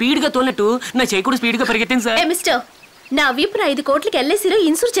కార్ స్పీడ్ గా తోలినట్టు నా చేయి కూడా స్పీడ్ గా పరిగెత్తింది సార్. మిస్టర్, నా వీపును 5 కోట్లకి ఎల్ఐసిలో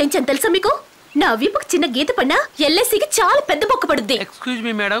ఇన్సూర్ చేయించాను తెలుసా మీకు? నా వీపుకి చిన్న గీత పడినా ఎల్ఐసికి చాలా పెద్ద బొక్క పడుద్ది. ఎక్స్క్యూజ్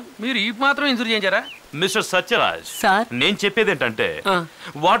మీ మేడం, మీరు ఈ మాత్రం ఇన్సూర్ చేయించారా? మిస్టర్ సత్యరాజ్ సార్, నేను చెప్పేది ఏంటంటే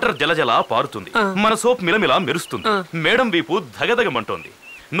వాటర్ జలజల పారుతుంది, మన సోప్ మిలమిలా మెరుస్తుంది, మేడం వీపు ధగధగమంటోంది.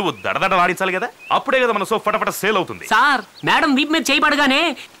 నువ్వు దడదడ ఆడించాలి కదా, అప్పుడే కదా మన సోప్ ఫటఫట సేల్ అవుతుంది. సార్, మేడం వీపు మీద చేయి పడగానే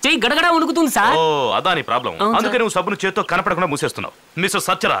చేయి గడగడ వణుకుతుంది సార్. ఓ అదాని ప్రాబ్లం, అందుకే నువ్వు సబ్బును చేత్తో కనపడకుండా మూసేస్తున్నావు. మిస్టర్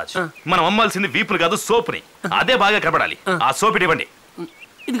సత్యరాజ్, మనం అమ్మాల్సింది వీపును కాదు సోపుని, అదే బాగా కనపడాలి. ఆ సోప్ ఇవ్వండి.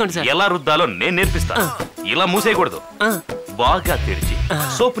 ఎలా రుద్దాలో నేను నేర్పిస్తా. ఇలా మూసేయకూడదు, బాగా తెరిచి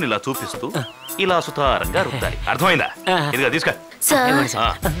సోపుని ఇలా చూపిస్తూ ఇలా సుతారంగా రుద్దాలి. అర్థమైందా? ఇదిగా తీసుకో.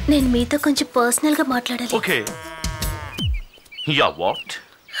 నేను మీతో కొంచెం పర్సనల్ గా మాట్లాడాలి. Okay. Yeah what?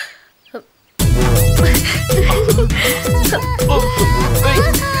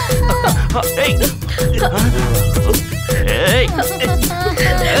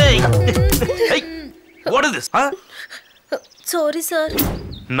 What is this? Sorry sir.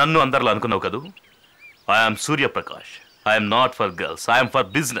 నన్ను అందరిలో అనుకున్నావు కదూ? I'm Surya Prakash. I'm not for girls, I'm for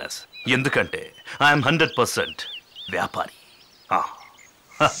business. ఎందుకంటే ఐఎమ్ 100% వ్యాపారి.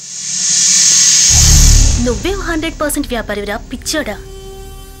 నువ్వే 100% వ్యాపారివిరా పిచ్చోడా.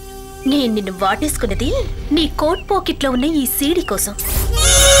 నేను నిన్ను వాటేసుకున్నది నీ కోట్ పాకెట్లో ఉన్న ఈ సీడీ కోసం.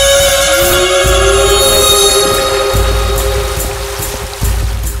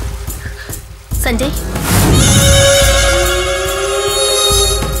 సంజయ్,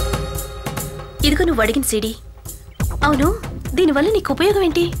 ఇదిగో నువ్వు అడిగిన సీడీ. అవును, దీనివల్ల నీకు ఉపయోగం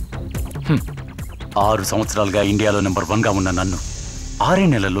ఏంటి? 6 సంవత్సరాలుగా ఇండియాలో నెంబర్ 1గా ఉన్న నన్ను 6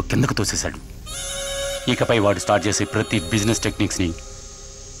 నెలల్లో కిందకు తోసేశాడు. ఇకపై వాడు స్టార్ట్ చేసే ప్రతి బిజినెస్ టెక్నిక్స్ని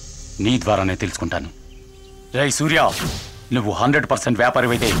నీ ద్వారానే తెలుసుకుంటాను. రే సూర్య, నువ్వు 100%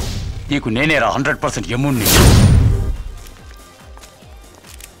 వ్యాపారమైతే నీకు నేనేరా 100% యముణ్ణి.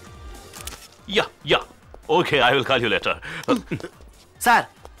 Yeah okay, I will call you later. Sir,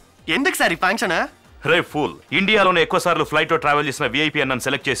 ఎందుకు సార్ ఈ ఫంక్షన్? రే ఫూల్, ఇండియాలోనే ఎక్కువ సార్లు ఫ్లైట్ లో ట్రావెల్ చేసిన విఐపి అన్నను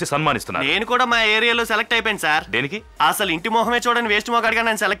సెలెక్ట్ చేసి సన్మానిస్తున్నారు. నేను కూడా మా ఏరియాలో సెలెక్ట్ అయిపోయింది సార్. దేనికి? అసలు ఇంటి మొహమే చూడని వేస్ట్ మొగాడిగా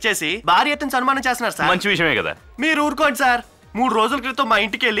నన్ను సెలెక్ట్ చేసి భారీ ఎత్తున సన్మానం చేస్తున్నారు సార్. మంచి విషయమే కదా. మీరు ఊరుకోండి సార్. 3 రోజుల క్రితం మా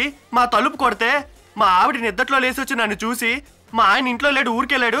ఇంటికి వెళ్ళి మా తలుపు కొడితే మా ఆవిడ నిద్దట్లో లేసి వచ్చి నన్ను చూసి మా ఆయన ఇంట్లో లేడు,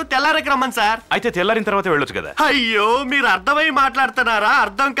 ఊరికెళ్ళాడు, తెల్లారికి రమ్మని సార్. అయితే తెల్లారిన తర్వాత వెళ్ళొచ్చు కదా. అయ్యో, మీరు అర్థమై మాట్లాడుతున్నారా?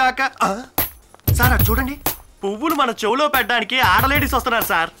 అర్థం కాక. సార్ అది చూడండి, పువ్వులు మన చెవులో పెట్టడానికి ఆడలేడీస్ వస్తున్నారు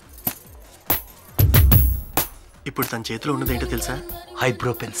సార్. ఇప్పుడు తన చేతిలో ఉన్నది ఏంటో తెలుసా?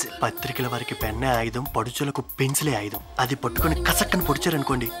 Eyebrow pencil. పత్రికల వారికి పెన్నే ఆయుధం, పడుచులకు పెన్సిలే ఆయుధం. అది పట్టుకొని కసక్కని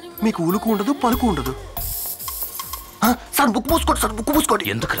పొడిచారనుకోండి, మీకు ఉలుకు ఉండదు, పలుకు ఉండదు. సార్ బుక్ మూసుకోండి సార్, బుక్ మూసుకోండి.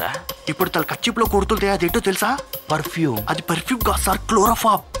 ఎందుకురా? ఇప్పుడు తన కచ్చిప్లో కొడుతుంటే అదేంటో తెలుసా? పర్ఫ్యూమ్. అది పర్ఫ్యూమ్ కాదు సార్,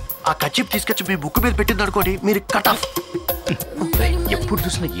 క్లోరోఫామ్. ఆ కచ్చిప్ తీసుకొచ్చి మీ బుక్ మీద పెట్టింది అనుకోండి, మీరు కట్ ఆఫ్. ఎప్పుడు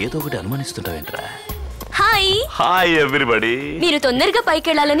చూసినా ఏదో ఒకటి అనుమానిస్తుంటావేంట్రా? Hi hi everybody. మీరు తొందరగా పైకి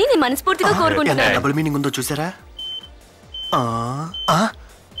వెళ్ళాలని నేను మనస్ఫూర్తిగా కోరుకుంటున్నాను. డబుల్ మీనింగ్ ఉందో చూసారా?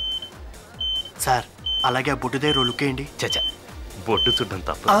 సార్, అలాగే ఆ బొడ్డు దగ్గర లుక్కేయండి. చచ్చా, బొడ్డు చూడడం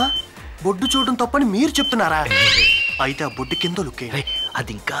తప్ప. బొడ్డు చూడడం తప్పని మీరు చెప్తున్నారా? అయితే ఆ బొడ్డు కింద లుక్కేయండి.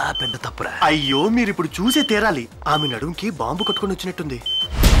 అది ఇంకా పెద్ద తప్పురా. అయ్యో, మీరు ఇప్పుడు చూసే తీరాలి. ఆమె నడుంకి బాంబు కట్టుకొని వచ్చినట్టుంది.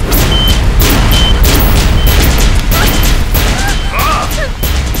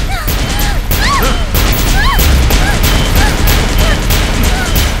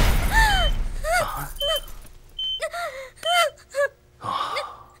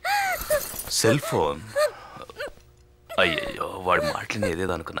 Cell phone. అయ్యయ్యో, వాడు మాటలు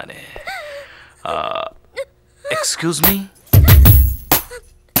ఏదేదో అనుకున్నానే. Excuse me.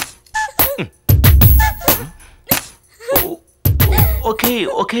 Okay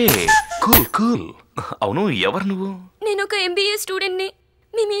okay, cool cool. అవును, ఎవరు నువ్వు? నేను ఒక MBA స్టూడెంట్ని.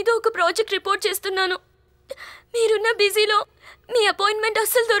 మీ మీద ఒక ప్రాజెక్ట్ రిపోర్ట్ చేస్తున్నాను. మీరున్న బిజీలో మీ అపాయింట్మెంట్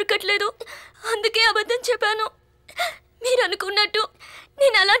అస్సలు దొరకట్లేదు, అందుకే అబద్ధం చెప్పాను. మీరు అనుకున్నట్టు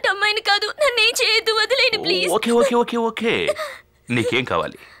నేను అలాంటి అమ్మాయిని కాదు. నన్ను ఏం చేయొద్దు, వదిలేండి please. Okay okay okay okay, నీకేం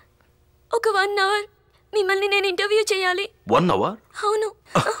కావాలి? ఒక 1 అవర్ మిమ్మల్ని నేను ఇంటర్వ్యూ చేయాలి. 1 అవర్? అవును.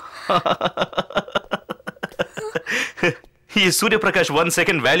 ఈ సూర్యప్రకాష్ 1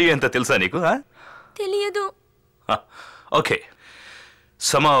 సెకండ్ వాల్యూ ఎంత తెలుసా నీకు? తెలియదు. ఓకే,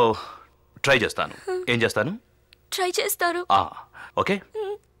 సమౌ ట్రై చేస్తాను. ఏం చేస్తాను? ట్రై చేస్తారు. ఓకే,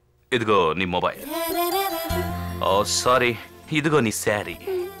 ఇదిగో నీ మొబైల్. ఓ సారీ, ఇదిగో నీ శారీ.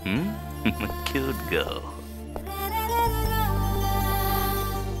 Cute girl.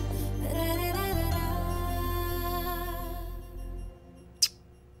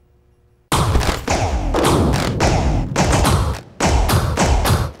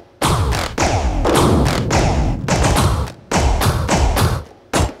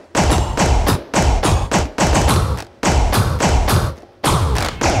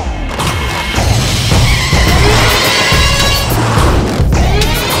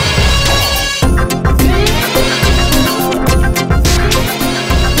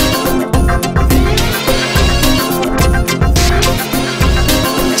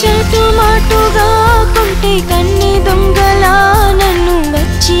 కన్ని దొంగలా నన్ను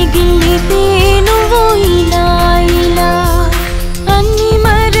వచ్చి గిల్లితే నువ్వు ఇలా ఇలా అన్ని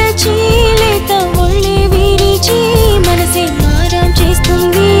మరచి లేత ఒళ్ళి విరిచి మనసే మారం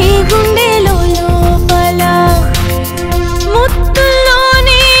చేస్తుంది గుండెలో లోపల. ముత్తుల్లో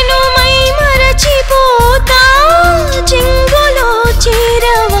నేను మై మరచిపోతా, చెంగులో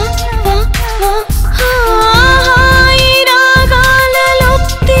చేరవా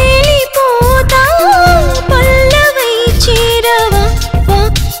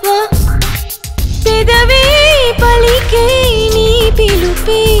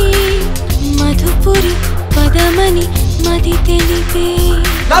మధుపురి పదమని మది తెలిపే.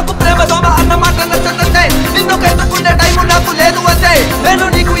 నాకు ప్రేమ దోమ అన్న మాట నచ్చదంటే, నిన్ను కట్టుకునే టైము నాకు లేదు అంతే, నేను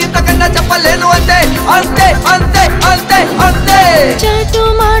నీకు ఇంతకన్నా చెప్పలేను అంతే, అంతే అంతే అంతే అంతే. చాటు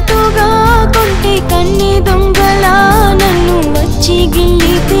మాటుగా కొంటే కన్ని దొంగలా నన్ను వచ్చి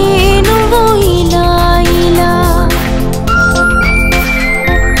గిల్లితే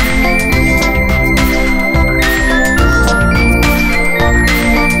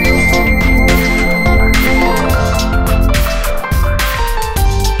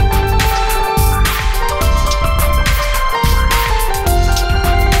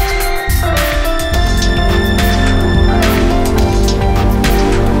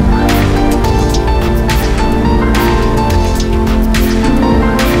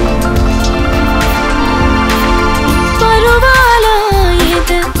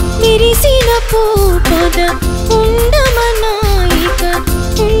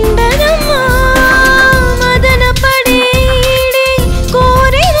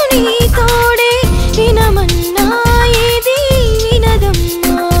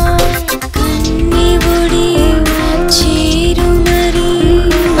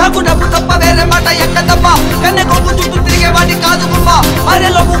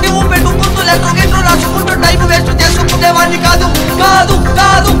ఊగి ఊపెట్టు ముందు లెటర్ గిట్లు రాసుకుంటూ టైం వేస్ట్ చేసుకునేవాడిని కాదు కాదు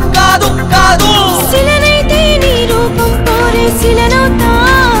కాదు కాదు కాదు. శిలనైతే నీ రూపం కోరే శిలనవుతా,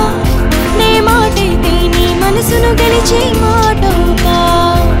 నే మాటైతే నీ మనసును గెలిచే మాటవుతా,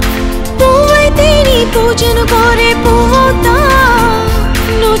 పువ్వైతే నీ పూజను కోరే పువ్వుతా,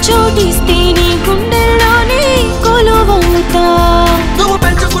 నువ్వు చోటిస్తే నీ గుండెల్లోనే కొలువవుతా. నువ్వు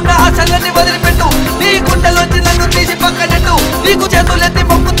పెంచుకున్న ఆశలన్నీ వదిలిపెట్టు, నీ గుండెలోంచి నన్ను తీసి పక్కనట్టు, నీకు చేతులెత్తి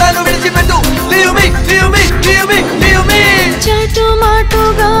మొక్కుతాను విడిచిపెట్టు. Leave me leave me leave me leave me. చాటు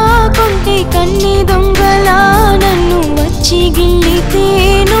మాటుగా కొంటే కన్ని దొంగలా నన్ను వచ్చి గిల్లితే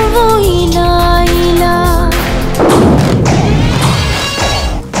నువ్వు ఇలా ఇలా.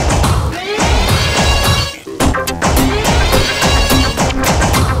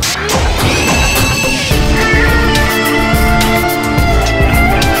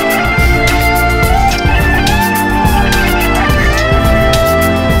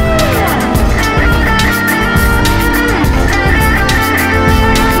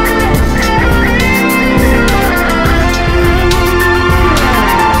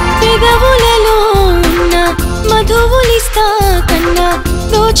 పెదవులలో ఉన్న మధువులిస్తా కన్నా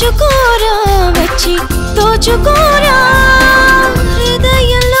దోచుకోరా వచ్చి దోచుకోరా,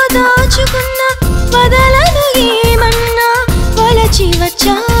 హృదయంలో దాచుకున్న వదలను ఏమన్నా వలచి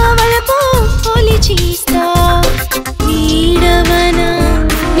వచ్చా వలపు ఒలిచిస్తా. నీడవనా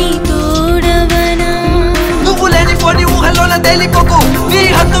నీ తోడవనా, నువ్వు లేని పోని ఊహల్లోన తేలిపోకు, నీ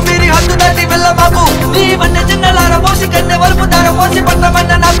హద్దు మీరి హద్దు దాటి వెళ్ళబాకు, నీ వన్నె చిన్నలార పోసి కన్నె వలుపు దార పోసి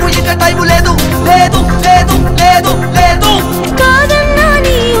పట్టమన్న నాకు ఇక టైము లేదు లేదు లేదు లేదు లేదు. కాదన్నా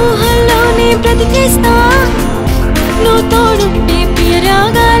నీ ఊహల్లోనే బ్రతికేస్తా, నువ్వు తోడుంటే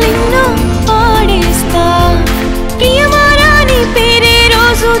ప్రియరాగాలెన్నో పాడేస్తా, ప్రియమారా నీ పేరే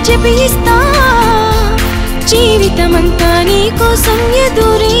రోజు జపిస్తా, జీవితమంతా నీ కోసం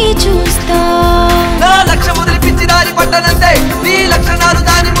ఎదురే చూస్తా. నా లక్ష్యం వదిలిపించి దారి పట్టనంతే, నీ లక్షణాలు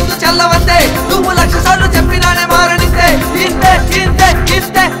దాని ముందు చల్లవంతే, నువ్వు లక్ష సార్లు చెప్పినానే మారనితే, ఇంతే ఇంతే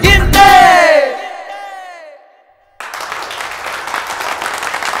ఇంతే ఇంతే.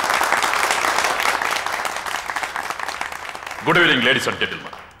 Good evening ladies and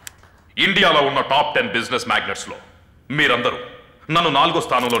gentlemen. ఇండియాలో ఉన్న టాప్ 10 బిజినెస్ మ్యాగ్నెట్స్ లో మీరందరూ నన్ను 4వ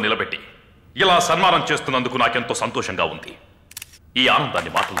స్థానంలో నిలబెట్టి ఇలా సన్మానం చేస్తున్నందుకు నాకెంతో సంతోషంగా ఉంది. ఈ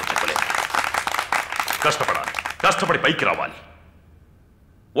ఆనందాన్ని మాటల్లో చెప్పలేదు. కష్టపడాలి, కష్టపడి పైకి రావాలి.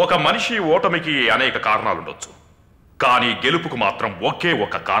 ఒక మనిషి ఓటమికి అనేక కారణాలుండొచ్చు, కానీ గెలుపుకు మాత్రం ఒకే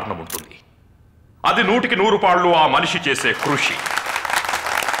ఒక కారణం ఉంటుంది. అది 100కి 100 పాళ్ళు ఆ మనిషి చేసే కృషి.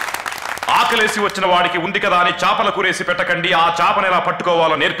 ఆకలేసి వచ్చిన వాడికి ఉంది కదా అని చేపల కూరేసి పెట్టకండి, ఆ చేపను ఎలా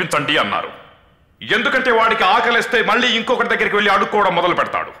పట్టుకోవాలో నేర్పించండి అన్నారు. ఎందుకంటే వాడికి ఆకలిస్తే మళ్ళీ ఇంకొకటి దగ్గరికి వెళ్ళి అడుక్కోవడం మొదలు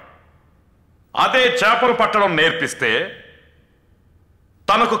పెడతాడు. అదే చేపలు పట్టడం నేర్పిస్తే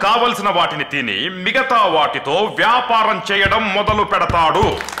తనకు కావలసిన వాటిని తిని మిగతా వాటితో వ్యాపారం చేయడం మొదలు పెడతాడు.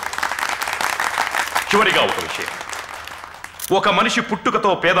 చివరిగా ఒక విషయం, ఒక మనిషి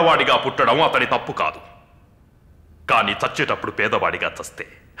పుట్టుకతో పేదవాడిగా పుట్టడం అతడి తప్పు కాదు, కానీ చచ్చేటప్పుడు పేదవాడిగా చస్తే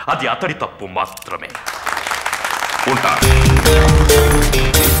అది అతడి తప్పు మాత్రమే. ఉంటా.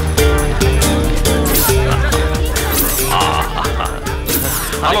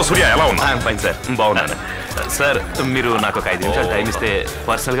 హలో సూర్య, ఎలా ఉన్నా? Fine sir. బాగున్నాను సార్. మీరు నాకు ఒక 5 నిమిషాలు టైం ఇస్తే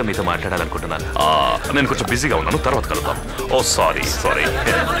పర్సనల్గా మీతో మాట్లాడాలనుకుంటున్నాను. నేను కొంచెం బిజీగా ఉన్నాను, తర్వాత కలుద్దాం. ఓ సారీ సారీ.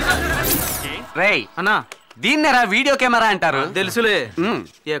 రేయ్ అన్నా, దీన్నేరా వీడియో కెమెరా అంటారు. తెలుసులే.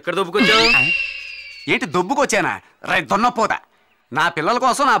 ఎక్కడ దొబ్బుకొచ్చావు? ఏంటి దొబ్బుకొచ్చానా? రై దొన్నపోతా. నా పిల్లల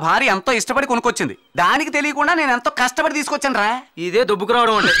కోసం నా భార్య ఎంతో ఇష్టపడి కొనుక్కొచ్చింది, దానికి తెలియకుండా నేను ఎంతో కష్టపడి తీసుకొచ్చాను రా. ఇదే దొబ్బుకు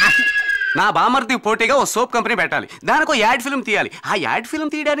రావడం అంటే. నా బామర్ది పోటీగా ఓ సోప్ కంపెనీ పెట్టాలి, దానికి యాడ్ ఫిల్మ్ తీయాలి. ఆ యాడ్ ఫిల్మ్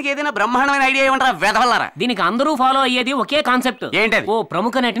తీయడానికి ఏదైనా బ్రహ్మాండమైన ఐడియా ఏమంటారా వెదవల్లారా? దీనికి అందరూ ఫాలో అయ్యేది ఒకే కాన్సెప్ట్. ఏంటది? ఓ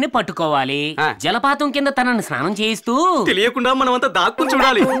ప్రముఖ నటిని పట్టుకోవాలి, జలపాతం కింద తనని స్నానం చేయిస్తూ తెలియకుండా మనమంతా దాక్కుని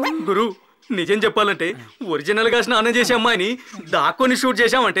చూడాలి. గురు, నిజం చెప్పాలంటే ఒరిజినల్ గా స్నానం చేసే అమ్మాయిని దాక్కుని షూట్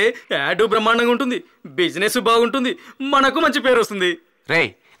చేశామంటే యాడ్ బ్రహ్మాండంగా ఉంటుంది, బిజినెస్ బాగుంటుంది, మనకు మంచి పేరు వస్తుంది.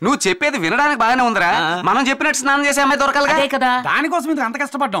 రేయ్, నువ్వు చెప్పేది వినడానికి బాగానే ఉందిరా, మనం చెప్పినట్టు స్నానం చేసే అమ్మాయి దొరకాలి కదా. దానికోసం ఇది అంత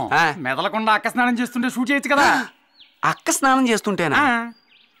కష్టపడ్డాం. మెదలకుండా అక్క స్నానం చేస్తుంటే షూట్ చేయొచ్చు కదా. అక్క స్నానం చేస్తుంటేనా?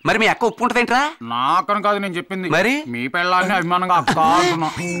 మరి మీ అక్క ఒప్పు ఉంటదేంట్రా? నాకను కాదు నేను చెప్పింది, మరి మీ పెళ్ళాన్ని అభిమానంగా అక్క అంటున్నా.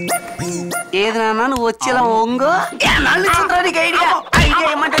 ఏది నాన్న నువ్వు వచ్చేలా ఒంగో.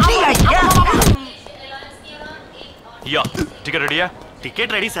 టికెట్ రెడీయా?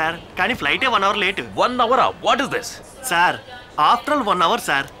 టికెట్ రెడీ సార్, కానీ ఫ్లైటే 1 అవర్ లేట్. 1 అవరా? What is this? Sir, after all 1 hour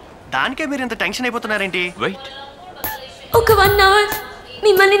sir, దానికే మీరు ఇంత టెన్షన్ అయిపోతున్నారేంటి? వెయిట్. ఒక 1 అవర్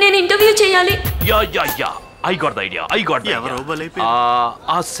మిమ్మల్ని నేను ఇంటర్వ్యూ చేయాలి. Yeah yeah yeah, I got the idea.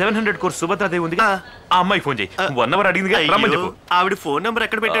 ఆ 700 కోర్స్ సుభద్రాదేవి ఉంది, ఆ అమ్మాయి ఫోన్ చేయి. 1 అవర్ అడిగింది, రమ్మని చెప్పు. ఆవిడ ఫోన్ నెంబర్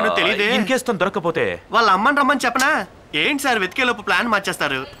ఎక్కడ పెట్టానో తెలియదే. ఇన్ కేస్ తను దొరకపోతే వాళ్ళ అమ్మని రమ్మని చెప్పనా? ఏంటి సార్ వెతికేలోపు ప్లాన్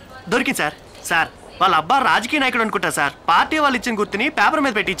మార్చేస్తారు. దొరికింది సార్. సార్ వాళ్ళ అబ్బా రాజకీయ నాయకుడు అనుకుంటా సార్. పార్టీ వాళ్ళు ఇచ్చిన గుర్తుని పేపర్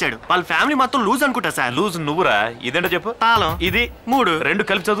మీద పెట్టించాడు. వాళ్ళ ఫ్యామిలీ మొత్తం లూజ్ అనుకుంటా సార్. లూజ్ నువ్వురా? ఇదేంటో చెప్పు. తాళం ఇది 3. 2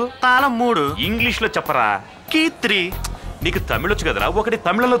 కలిపి చదువు. తాళం 3. ఇంగ్లీష్ లో చెప్పరా. కీ 3. నీకు తమిళ్ వచ్చు కదరా, ఒకటి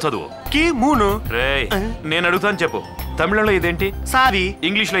తమిళంలో చదువు. కీ 3. రేయ్ నేను అడుగుతాను చెప్పు. తమిళంలో ఇదేంటి? సావి.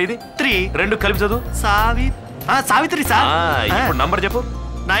 ఇంగ్లీష్ లో ఇది 3. 2 కలిపి చదువు. సావిత్రి సార్. ఇప్పుడు నంబర్ చెప్పు.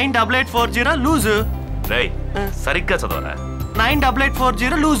 98840 లూజ్. రేయ్ సరిగ్గా చదవరా.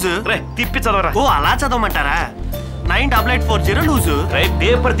 98840 లూజ్. రే తిప్పి చదవరా. ఓ అలా చదవమంటారా? 98840 లూజ్. రే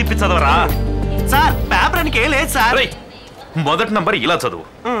పేపర్ తిప్పి చదవరా. సార్ పేపర్ అని లేదు సార్. మొదటి నంబర్ ఇలా చదువు,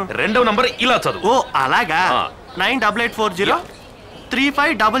 రెండవ నంబర్ ఇలా చదువు. ఓ అలాగా. 98840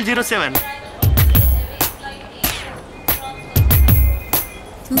 35007.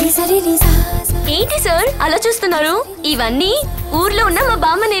 ఏంటి సార్ అలా చూస్తున్నారు? ఇవన్నీ ఊర్లో ఉన్న మా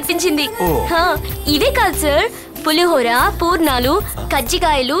బామ్మ నేర్పించింది. ఇవే కాదు సార్, పులిహోర, పూర్ణాలు,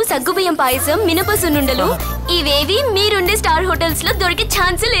 కజ్జికాయలు, సగ్గుబియ్యం పాయసం, మినప సున్నుండలు ఇవేవి మీరుండే స్టార్ హోటల్స్ లో దొరికే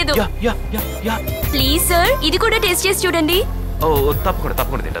ఛాన్స్ లేదు. ప్లీజ్ సార్ ఇది కూడా టేస్ట్ చేసి చూడండి. ఓ తప్పకుండా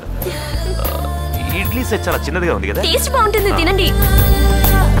తప్పకుండా తింటారు. ఇడ్లీ సెట్ చాలా చిన్నదిగా ఉంది కదా. టేస్ట్ బాగుంటుంది, తినండి.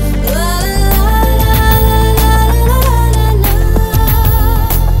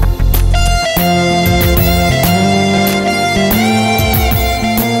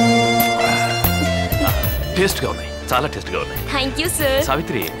 టేస్ట్ గా ఉన్నాయి, చాలా టేస్ట్ గా ఉన్నాయి. Thank you sir.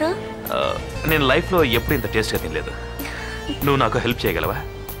 సావిత్రి నేను లైఫ్ లో ఎప్పుడు ఇంత టేస్ట్ గా తినలేదు. నువ్వు నాకు హెల్ప్ చేయగలవా?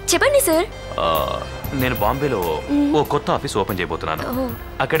 చెప్పండి సార్. నేను బాంబేలో ఓ కొత్త ఆఫీస్ ఓపెన్ చేయబోతున్నాను.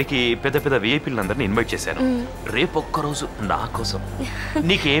 అక్కడికి పెద్ద పెద్ద విఐపీలందరినీ ఇన్వైట్ చేశాను. రేపు ఒక్కరోజు నా కోసం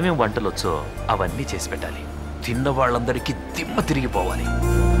నీకేమేం వంటలు వచ్చో అవన్నీ చేసి పెట్టాలి. తిన్న వాళ్ళందరికీ దిమ్మ తిరిగిపోవాలి.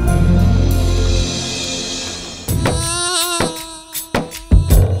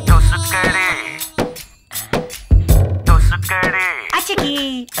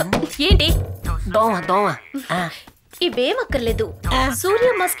 ఏంటి దోమ దోమ ఇవేమక్కర్లేదు. సూర్య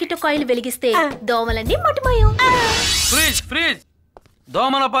మస్కిటో కాయిల్ వెలిగిస్తే దోమలన్నీ మటుమాయం. ఫ్రిజ్ ఫ్రిజ్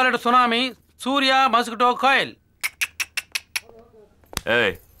దోమల పాలెట సునామీ సూర్య మస్కిటో కాయిల్.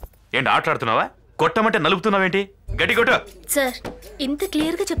 ఏంటి ఆటలాడుతున్నావా? కొట్టమంటే నలుపుతున్నావేంటి? గట్టి కొట్టు. సార్ ఇంత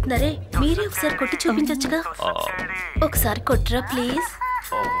క్లియర్ గా చెప్తున్నారే, మీరే ఒకసారి కొట్టి చూపించొచ్చుగా. ఒకసారి కొట్టరా ప్లీజ్.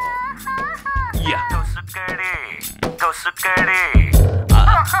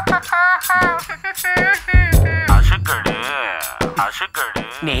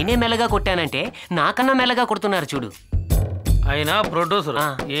 నేనే మెల్లగా కొట్టానంటే నాకన్నా మెల్లగా కొడుతున్నారు చూడు. అయినా ప్రొడ్యూసర్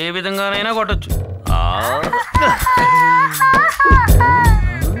ఏ విధంగానైనా కొట్టొచ్చు.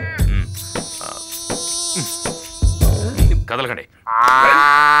 కదలకండి.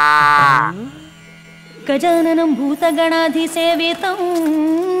 గజాననం భూతగణాధిసేవితం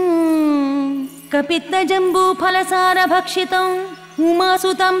కపిత్త జంబూ ఫలసార భక్షితం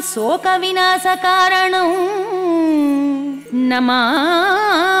ఉమాసుతం శోక వినాశ కారణం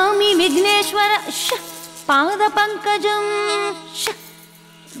నమామి విఘ్నేశ్వర పాద పంకజం.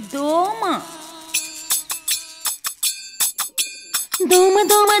 దోమ దోమ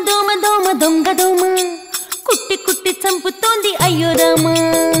దోమ దోమ దోమ దొంగ దోమ కుట్టి కుట్టి చంపుతోంది అయ్యో రామా.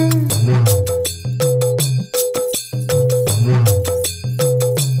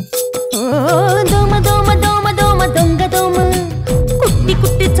 దోమ దోమ దోమ దోమ దొంగ దోమ కుట్టి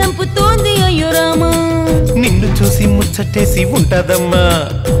కుట్టి చంపుతోంది అయ్యో రామా. నిన్ను చూసి ముచ్చటేసి ఉంటదమ్మా,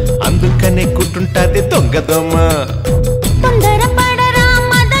 అందుకనే కుట్టుంటాది దొంగ దోమ. తొందర పడరా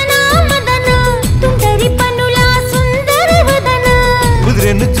మదన మదన తుంటరి పనుల సుందర వదన.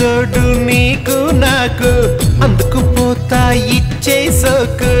 కుదిరెను జోడు నీకు నాకు, అందుకు పోతా ఇచ్చే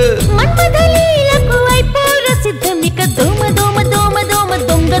సోకు. మన్మథలీలకు అయిపోర సిద్ధమిక. దోమ దోమ దోమ దోమ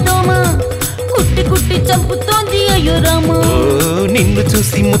దొంగ దోమ కుట్టి కుట్టి చంపుతోంది అయ్యో రామా. నిన్ను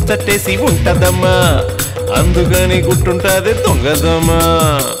చూసి ముచ్చటేసి ఉంటదమ్మా, అందుకని గుట్టుంటాది దొంగ దోమ.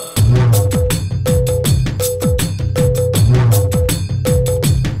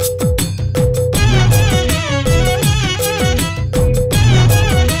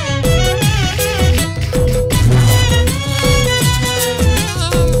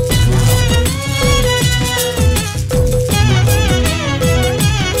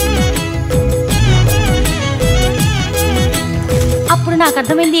 అప్పుడు నాకు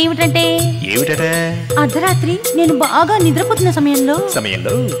అర్థమైంది ఏమిటంటే, ఏమిటట అర్ధరాత్రి నేను బాగా నిద్రపోతున్న సమయంలో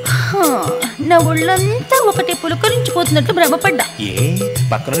నా ఒళ్ళంతా ఒకటి పులకరించిపోతున్నట్లు భ్రమపడ్డా. ఏ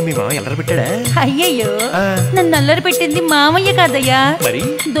పక్కన మీ మామ ఎల్లర పెట్టాడా? అయ్యయ్యో, నన్ను అల్లరి పెట్టింది మామయ్య కాదయ్యా, మరి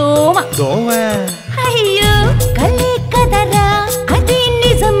దోమ. అయ్యో కలే కదరా అది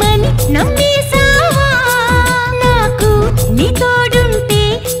నిజమని నమ్మేసావా? నాకు నీ తోడుంటే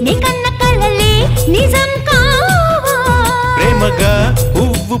నీ కన్న కలలే నిజం కావా? ప్రేమగా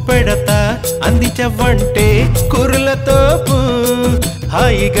పువ్వు పెడతా అందించవంటే కురులతో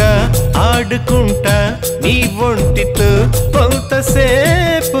హాయిగా ఆడుకుంటా నీ ఒంటితో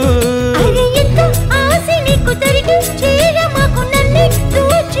కొంతసేపు.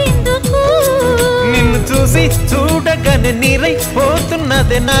 నిన్ను చూసి చూడగానే నీరై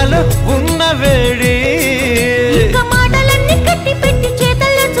పోతున్నదే నాలో ఉన్న వేడి. మాటలన్నీ కట్టి పెట్టి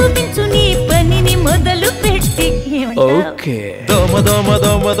చేతల్లో చూపించు నీ పనిని మొదలు పెట్టి. ఓకే దోమ దోమ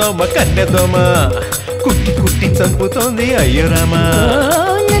దోమ దోమ కన్నె దోమ కుట్టి కుట్టి చంపుతోంది అయ్యరామా.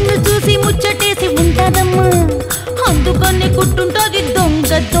 నన్ను చూసి ముచ్చటేసి ఉంటాదమ్మా, అందుకని కుట్టుంటది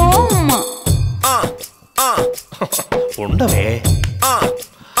దొంగ దోమ. ఉండవే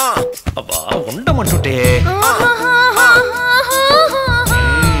అబ్బా ఉండమంటుంటే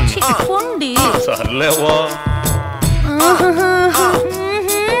చిక్కండి సర్లేవా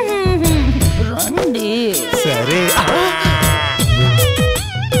రండి. సరే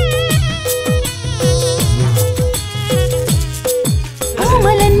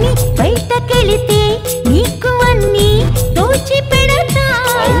కోమలన్నీ బయటకెళితే నీకు అన్ని దోచి పెడతా.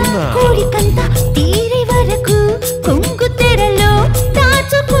 కోరికంతా తీరే వరకు కొంగు తెరలో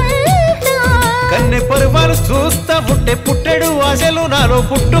దాచుకుంటా. కన్నె పరువాలు చూస్తా ఉంటే పుట్టెడు ఆశలు నాలో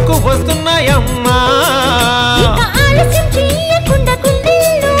పుట్టుకు వస్తున్నాయమ్మా. ఆలస్యం చెయ్యకుండా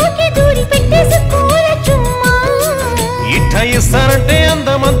కుండెల్లోకి దూరి పెట్టేసుకోర చుమ్మా. ఇట్ట ఇస్తానంటే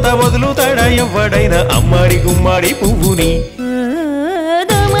అందమంతా వదులుతాడా ఎవడైనా అమ్మాడి గుమ్మాడి పువ్వుని.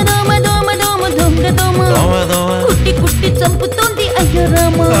 దోమ దోమ దోమ దోమ దొంగ దోమ కుట్టి కుట్టి చంపుతోంది అయ్యో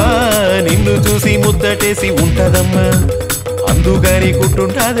రామా. నిన్ను చూసి ముద్దటేసి ఉంటదమ్మా, అందుకని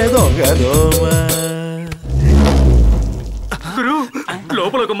కుట్టుంటాదే దొంగ దోమ. గురు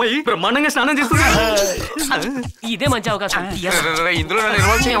లోపల ఒక అమ్మాయి బ్రహ్మాండంగా స్నానం చేస్తుంది. ఇదే మంచి అవకాశం.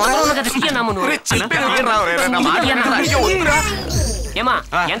 ఏమా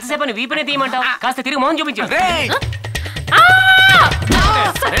ఎంతసేపు అని వీపునే తీయమంటావు? కాస్త తిరిగి మౌన్ చూపించు.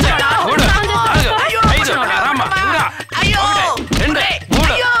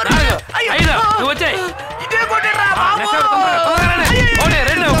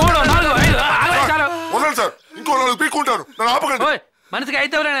 మనిషికి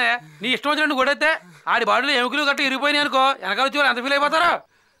అయితే నీ ఇష్టం వచ్చినట్టు కొడితే ఆడి బాడీలో ఎముకలు గట్ట ఇరిగిపోయినాయి అనుకో, వెనకాల వచ్చి ఎంత ఫీల్ అయిపోతారో.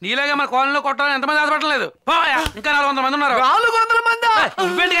 నీలాగా మన కాలనీలో కొట్టాలని ఎంతమంది ఆశపడలేదు. ఇంకా 400 మంది ఉన్నారు. 400 మంది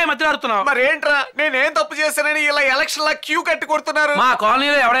నువ్వేంటిగా మధ్య ఆడుతున్నావు? మరేంట్రా నేనేం తప్పు చేస్తానని ఇలా ఎలక్షన్ లా క్యూ కట్టి కొడుతున్నారు? మా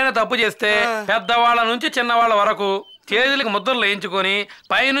కాలనీలో ఎవడైనా తప్పు చేస్తే పెద్దవాళ్ళ నుంచి చిన్నవాళ్ళ వరకు చేతులకు ముద్రలు వేయించుకొని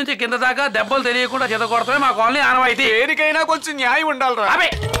పై నుంచి కింద దాకా దెబ్బలు తెలియకుండా చేత కొడతామే మా కాలనీ ఆనవాయితీ. దేనికైనా కొంచెం న్యాయం ఉండాలిరా.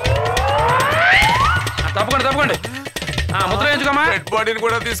 తప్పకుండా తప్పకుండా ముద్ర వేయించుకోమా. డెడ్ బాడీని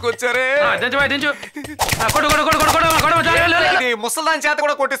కూడా తీసుకొచ్చారే. ముసల్దాని చేత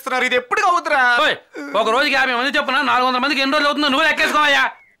కూడా కొట్టిస్తున్నారు. ఇది ఎప్పుడు అవుతురా? ఒక రోజుకి 50 మంది చెప్పున 400 మందికి ఎన్ని రోజులు అవుతుందో నువ్వు లెక్కేసుకోవయ్యా.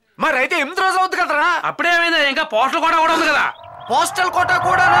 మరి అయితే 8 రోజులు అవుతుంది కదరా? అప్పుడేమైందా? ఇంకా పోస్టల్ కోట కూడా ఉంది కదా. పోస్టల్ కోట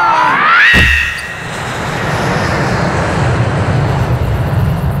కూడా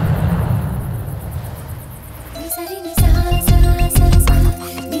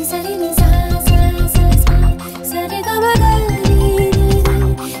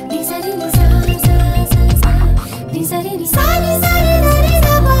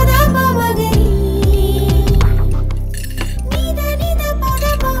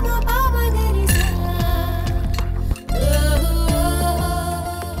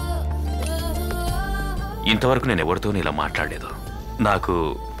ఇంతవరకు నేను ఎవరితోనూ ఇలా మాట్లాడలేదు. నాకు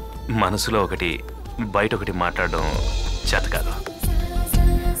మనసులో ఒకటి బయట ఒకటి మాట్లాడడం చేత కాదు.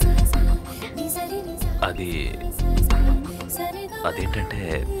 అదేంటంటే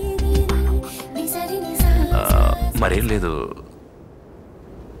మరేం లేదు,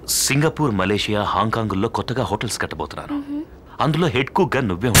 సింగపూర్, మలేషియా, హాంకాంగ్లో కొత్తగా హోటల్స్ కట్టబోతున్నాను. అందులో హెడ్ కుక్గా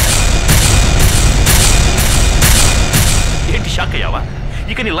నువ్వే ఉంటావు. ఏంటి షాక్ అయ్యావా?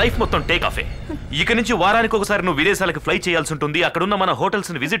 ఇక నీ లైఫ్ మొత్తం టేక్ ఆఫే. ఇక నుంచి వారానికి ఒకసారి నువ్వు విదేశాలకు ఫ్లై చేయాల్సి ఉంటుంది. అక్కడున్న మన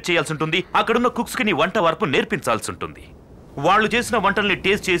హోటల్స్ ని విజిట్ చేయాల్సి ఉంటుంది. అక్కడున్న కుక్స్ కి నీ వంట వరపు నేర్పించాల్సి ఉంటుంది. వాళ్ళు చేసిన వంటల్ని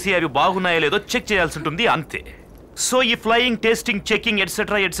టేస్ట్ చేసి అవి బాగున్నాయో లేదో చెక్ చేయాల్సి ఉంటుంది, అంతే. సో ఈ flying, tasting, checking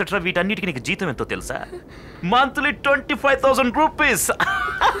etcetera etcetera వీటన్నిటికి నీకు జీతం ఎంతో తెలుసా? Monthly 25,000 rupees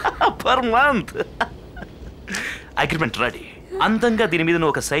per month. Agreement ready. అందంగా దీని మీద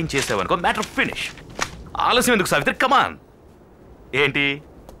నువ్వు ఒక సైన్ చేసావనుకో మ్యాటర్ ఫినిష్. ఆలస్యం ఎందుకు సావిత్రి, కమాన్. ఏంటి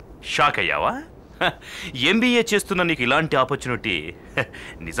షాక్ అయ్యావా? ఎంబీఏ చేస్తున్న నీకు ఇలాంటి ఆపర్చునిటీ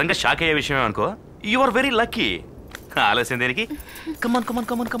నిజంగా షాక్ అయ్యే విషయమే అనుకో. You are very lucky. ఆలస్యం దేనికి? కమాన్ కమాన్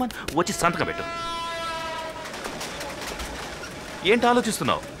కమాన్ కమాన్, వచ్చి సంతకం పెట్టు. ఏంటి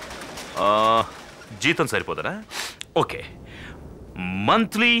ఆలోచిస్తున్నావు? జీతం సరిపోదరా? Okay,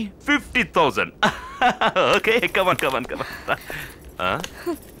 monthly 50,000. ఓకే, కమాన్ కమాన్ కమాన్.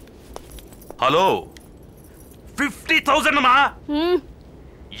 హలో, 50,000 అమ్మా.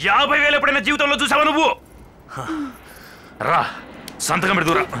 50,000 ఎప్పుడైనా జీవితంలో చూసావా నువ్వు? రా, సంతకం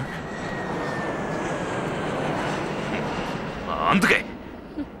పెడుతురా. అందుకే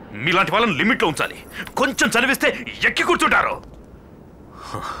మీలాంటి వాళ్ళని లిమిట్లో ఉంచాలి. కొంచెం చదివిస్తే ఎక్కి కూర్చుంటారు.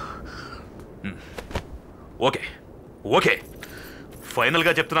 ఓకే ఓకే, ఫైనల్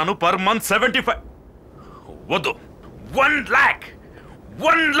గా చెప్తున్నాను, పర్ మంత్ 75. వద్దు, 1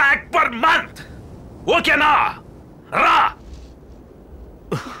 lakh పర్ మంత్. ఓకేనా? రా.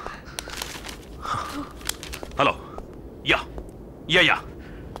 Hello, yeah yeah yeah,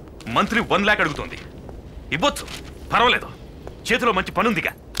 monthly 1 lakh అడుగుతుంది. ఇవ్వచ్చు, పర్వాలేదు, చేతిలో మంచి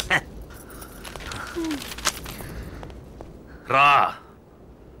పనుందిగా. రా.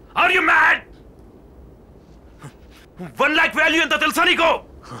 Are you mad? 1 lakh value ఎంత తెలుసా నీకు?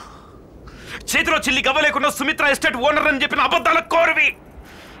 చేతిలో చిల్లి గవ్వ లేకుండా సుమిత్ర ఎస్టేట్ ఓనర్ అని చెప్పిన అబద్ధాల కోరివి.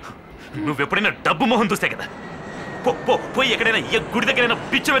 నువ్వెప్పుడైనా డబ్బు మొహం చూస్తే కదా. పోయి ఎక్కడైనా ఏ గుడి దగ్గరైనా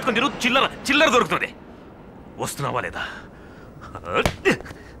పిచ్చ పెట్టుకుని తిరుగు, చిల్లర దొరుకుతుంది. వస్తున్నావా లేదా?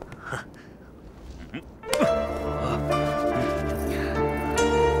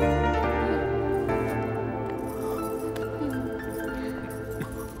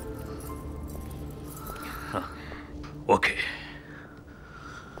 ఓకే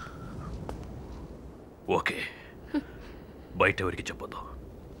ఓకే, బయట ఎవరికి చెప్పొద్దు.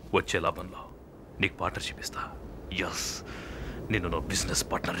 వచ్చే లాభంలో నీకు పార్ట్నర్షిప్ ఇస్తా. ఎస్, నిన్ను నా బిజినెస్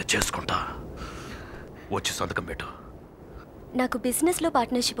పార్ట్నర్ చేసుకుంటా. వచ్చి సంతకం పెట్టు. నాకు బిజినెస్ లో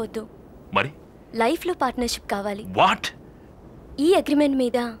పార్ట్నర్షిప్ వద్దు, మరి లైఫ్ లో పార్ట్నర్షిప్ కావాలి. వాట్? ఈ అగ్రిమెంట్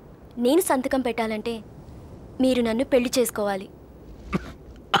మీద నేను సంతకం పెట్టాలంటే మీరు నన్ను పెళ్లి చేసుకోవాలి.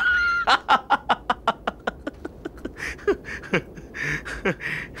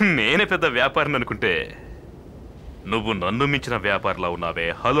 నేనే పెద్ద వ్యాపారిని అనుకుంటే నువ్వు నన్ను మించిన వ్యాపారిలా ఉన్నావే.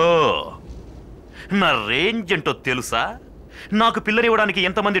 హలో, నా రేంజ్ ఏంటో తెలుసా? నాకు పిల్లనివ్వడానికి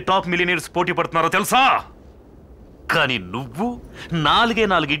ఎంతమంది టాప్ మిలియనీర్స్ పోటీ పడుతున్నారో తెలుసా? కానీ నువ్వు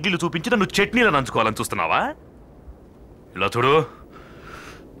 4 ఇడ్లీలు చూపించి నన్ను చట్నీలను నంచుకోవాలని చూస్తున్నావా? ఇలా చూడు,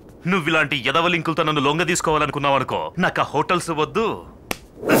 నువ్వు ఇలాంటి ఎదవ లింకులతో నన్ను లొంగ తీసుకోవాలనుకున్నావు అనుకో, నాకు ఆ హోటల్స్ వద్దు,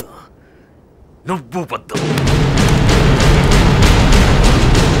 నువ్వు వద్దు.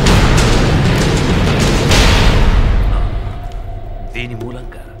 దీని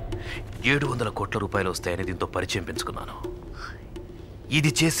మూలంగా 700 కోట్ల రూపాయలు వస్తాయని దీంతో పరిచయం పెంచుకున్నాను. ఇది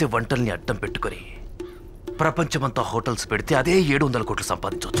చేసే వంటల్ని అడ్డం పెట్టుకొని ప్రపంచమంతా హోటల్స్ పెడితే అదే 700 కోట్లు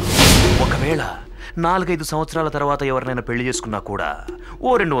సంపాదించవచ్చు. ఒకవేళ 4-5 సంవత్సరాల తర్వాత ఎవరినైనా పెళ్లి చేసుకున్నా కూడా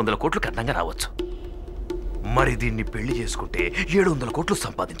ఓ 200 కోట్లు కన్నంగా రావచ్చు. మరి దీన్ని పెళ్లి చేసుకుంటే 700 కోట్లు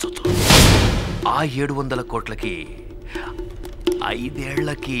సంపాదించవచ్చు. ఆ 700 కోట్లకి 5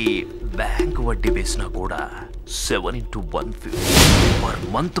 ఏళ్లకి బ్యాంకు వడ్డీ వేసినా కూడా 7 into 150 పర్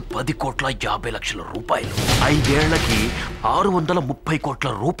మంత్ 10 కోట్ల 50 లక్షల రూపాయలు. 5 ఏళ్లకి 630 కోట్ల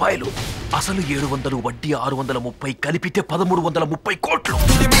రూపాయలు. అసలు 700 వడ్డీ 630 కలిపితే 1330 కోట్లు.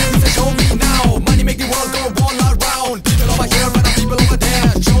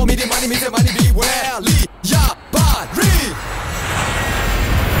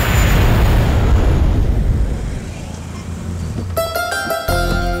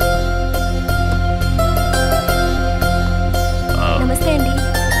 నమస్తే అండి.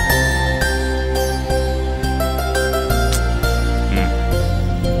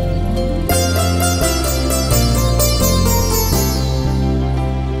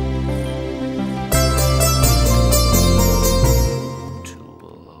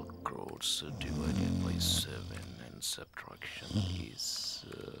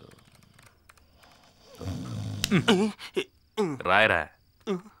 రాయరా.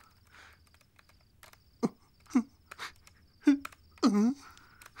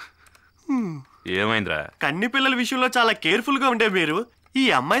 ఏమైందిరా? కన్ని పిల్లల విషయంలో చాలా కేర్ఫుల్ గా ఉండే మీరు ఈ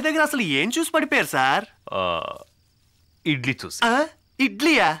అమ్మాయి దగ్గర అసలు ఏం చూసి పడిపోయారు సార్? ఇడ్లీ చూసి.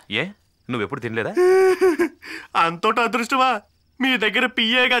 ఇడ్లీయా? ఏ, నువ్వెప్పుడు తినలేదా? అంతోట అదృష్టమా? మీ దగ్గర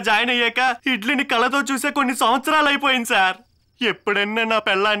పిఏగా జాయిన్ అయ్యాక ఇడ్లీని కళ్ళతో చూసే కొన్ని సంవత్సరాలు అయిపోయింది సార్. ఎప్పుడన్నా నా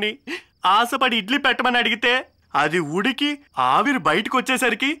పెళ్ళాన్ని ఆశపడి ఇడ్లీ పెట్టమని అడిగితే అది ఉడికి ఆవిరి బయటకు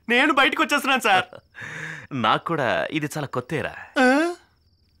వచ్చేసరికి నేను బయటకు వచ్చేస్తున్నాను సార్. నాకు కూడా ఇది చాలా కొత్తేరా.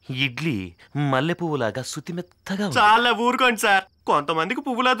 ఇడ్లీ మల్లె పువ్వులాగా సుతిమెత్తగా ఉంది. చాలా ఊరుకోండి సార్, కొంతమందికి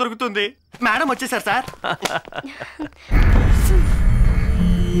పువ్వులా దొరుకుతుంది. మేడం వచ్చేసారు సార్.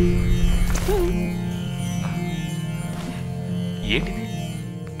 ఏంటిది?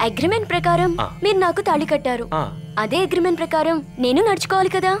 అగ్రిమెంట్ ప్రకారం మీరు నాకు తాళి కట్టారు. అదే అగ్రిమెంట్ ప్రకారం నేను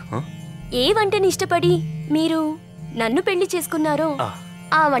నడుచుకోవాలి కదా. ఏ వంటని ఇష్టపడి మీరు నన్ను పెళ్లి చేసుకున్నారో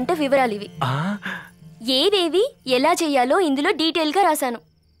ఆ వంట వివరాలు ఇవి. ఏవేవి ఎలా చేయాలో ఇందులో డీటెయిల్ గా రాశాను.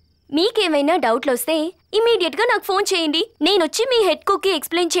 మీకేమైనా డౌట్లు వస్తే ఇమీడియట్ గా నాకు ఫోన్ చేయండి. నేను వచ్చి మీ హెడ్ కుక్ కి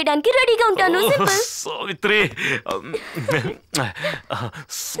ఎక్స్ప్లెయిన్ చేయడానికి రెడీగా ఉంటాను. సావిత్రి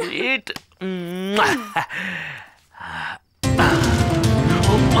స్వీట్.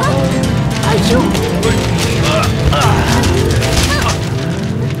 అయ్యో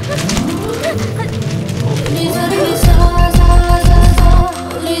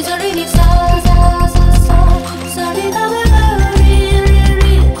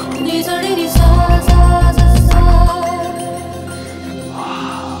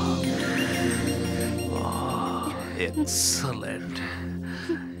ఎక్సలెంట్.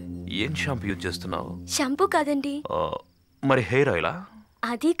 ఏం షాంపూ యూజ్ చేస్తున్నావు? షాంపూ కాదండి. మరి హెయిర్ ఆయిలా?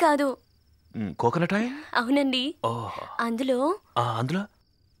 అది కాదు. Coconut oil? అవునండి. అందులో అందులో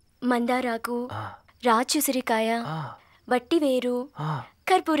మందారాకు, రాచుసిరికాయ, వట్టివేరు,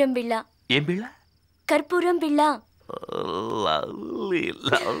 కర్పూరం బిళ్ళ. ఏం బిళ్ళ? కర్పూరం బిళ్ళ. Lovely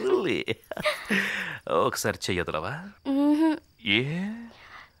lovely. ఒకసారి చెయ్యదులవా? ఏ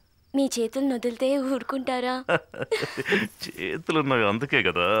మీ చేతులు వదిలితే ఊరుకుంటారా? చేతులున్నవి అందుకే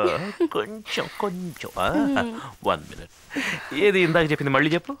కదా. కొంచెం కొంచెం 1 minute. ఏది ఇందాక చెప్పింది మళ్ళీ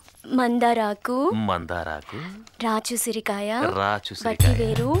చెప్పు. మందారాకు, రాచుసిరికాయ,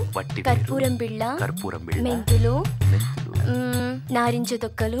 వట్టివేరు, కర్పూరం బిళ్ళ, మెంతులు, నారింజ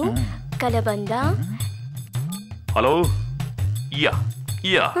తొక్కలు, కలబంద. Hello, yeah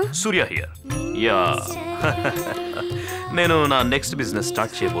Surya here. Yeah నేను నా నెక్స్ట్ బిజినెస్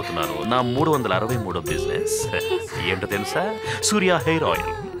స్టార్ట్ చేయబోతున్నాను. నా 363వ బిజినెస్. ఏంటో తెలుసా? సూర్య హెయిర్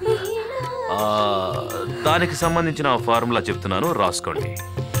ఆయిల్. దానికి సంబంధించిన ఫార్ములా చెప్తున్నాను, రాసుకోండి.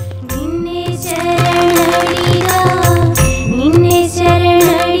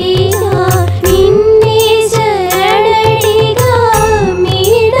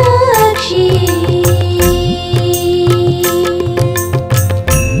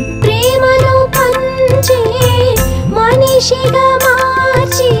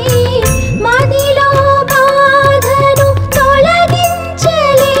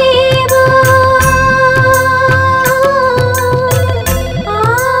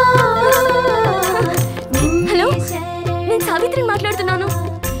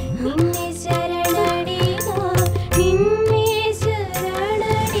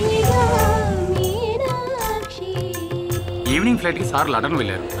 ఈవినింగ్ ఫ్లైట్కి సార్ లండన్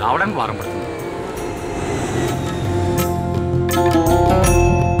వెళ్ళారు. రావడానికి వారం పడుతుంది.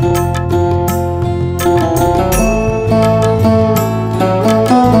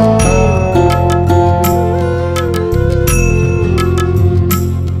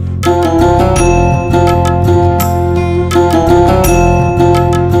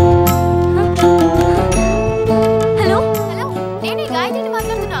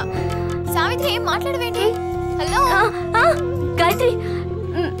 గాయత్రి,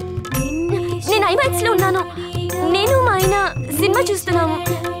 నేను ఐమాక్స్ లో ఉన్నాను. నేను మా ఆయన సినిమా చూస్తున్నాము.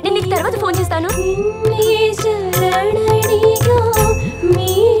 నేను నీకు తర్వాత ఫోన్ చేస్తాను.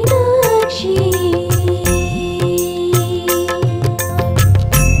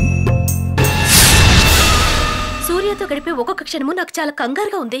 సూర్యతో గడిపే ఒక్కొక్క క్షణము నాకు చాలా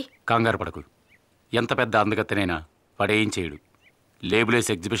కంగారుగా ఉంది. కంగారు పడకు. ఎంత పెద్ద అందగత్తెనైనా వాడేం చేయడు. లేబులేసి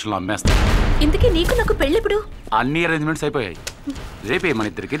ఎగ్జిబిషన్లో అమ్మేస్తాడు. ఇంతకీ నీకు నాకు పెళ్ళెప్పుడు? అన్ని అరేంజ్మెంట్స్ అయిపోయాయి. రేపే మన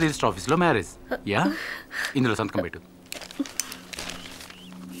ఇద్దరికి రిజిస్టర్ ఆఫీస్లో మ్యారేజ్. యా, ఇందులో సంతకం పెట్టు.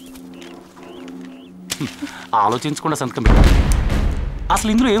 ఆలోచించకుండా సంతకం పెట్టు. అసలు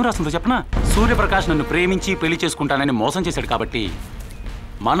ఇందులో ఏం రాస్తుందో చెప్పనా? సూర్యప్రకాష్ నన్ను ప్రేమించి పెళ్లి చేసుకుంటానని మోసం చేశాడు కాబట్టి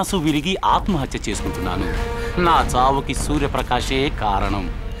మనసు విరిగి ఆత్మహత్య చేసుకుంటున్నాను. నా చావుకి సూర్యప్రకాశే కారణం.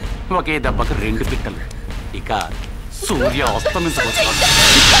 ఒకే దెబ్బకు 2 పిట్టలు. ఇక సూర్య అస్తమించబోతున్నాడు.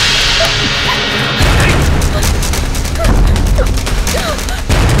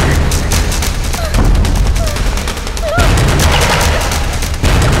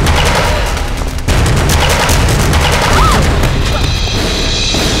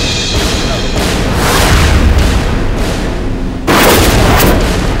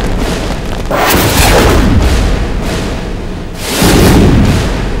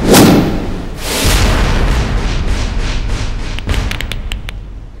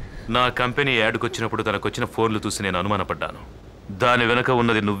 నా కంపెనీ యాడ్కి వచ్చినప్పుడు తనకొచ్చిన ఫోన్లు చూసి నేను అనుమానపడ్డాను. దాని వెనుక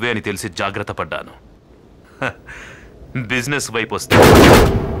ఉన్నది నువ్వే అని తెలిసి జాగ్రత్త పడ్డాను. బిజినెస్ వైపు వస్తే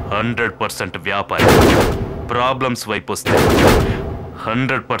 100% వ్యాపారి, ప్రాబ్లమ్స్ వైపు వస్తే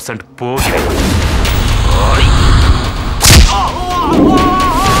 100% పోగి.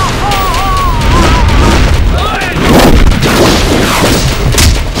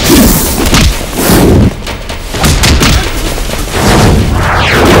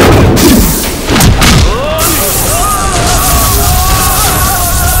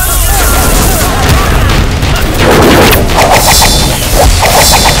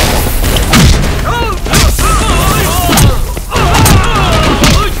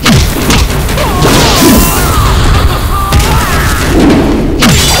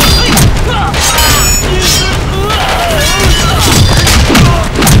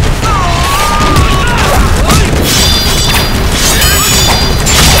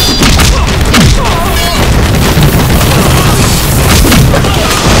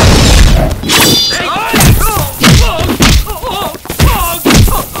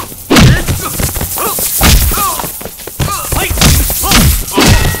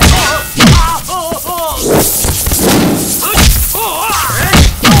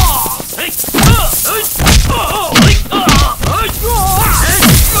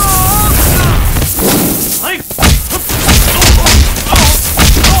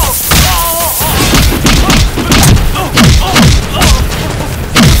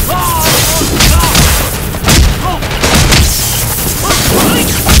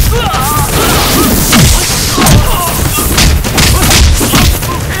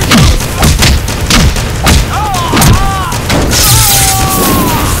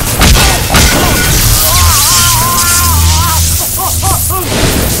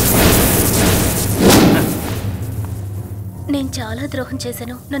 ద్రోహం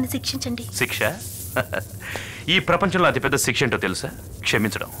చేశాను, నన్ను శిక్షించండి. శిక్ష? ఈ ప్రపంచంలో అతిపెద్ద శిక్ష ఏంటో తెలుసా?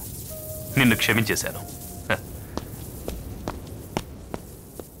 క్షమించడం. నిన్ను క్షమించేశాను.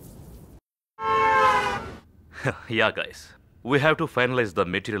 Yeah guys, we have to finalize the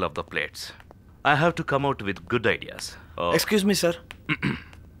material of the plates. I have to come out with good ideas. Excuse me sir.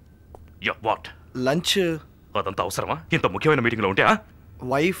 Yeah, what? Lunch. అదంతా అవసరమా ఇంత ముఖ్యమైన మీటింగ్లో ఉంటే?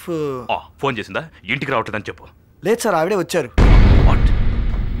 వైఫ్ ఫోన్ చేసిందా? ఇంటికి రావట్లేదని చెప్పు. లేదు సార్, ఆవిడే వచ్చారు.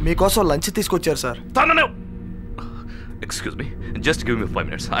 మీకోసం లంచ్ తీసుకొచ్చారు sir. Excuse me, just give me 5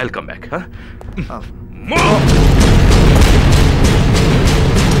 minutes. I will come back.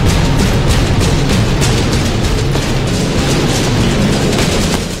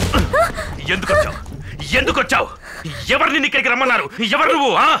 ఎందుకు వచ్చావు? ఎవరు నిన్ను ఇక్కడికి రమ్మన్నారు? ఎవరు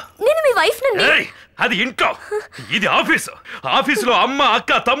నువ్వు? నేను మీ వైఫ్ నండి. అది ఇంట్లో, ఇది ఆఫీసు. ఆఫీసులో అమ్మ,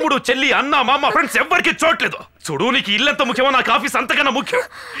 అక్క, తమ్ముడు, చెల్లి, అన్న, మామ, ఫ్రెండ్స్ ఎవరికి చూడలేదు. చూడు, నీకు ఇల్లంత ముఖ్యమో నాకు ఆఫీస్ అంతకన్నా ముఖ్యం.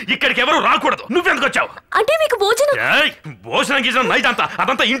 ఇక్కడికి ఎవరు రాకూడదు. నువ్వెందుకు వచ్చావు? అంటే మీకు భోజనం భోజనం గీజనం నైట్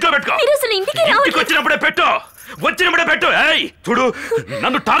అదంతా ఇంట్లో పెట్టుకో. ఇంటికి వచ్చినప్పుడే పెట్టు. చూడు,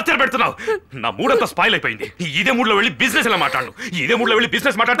 నన్ను టార్చర్ పెడుతున్నావు. నా మూడంతా స్పాయిల్ అయిపోయింది. ఇదే మూడ్లో వెళ్ళి బిజినెస్ ఎలా మాట్లాడు. ఇదే మూడ్లో వెళ్ళి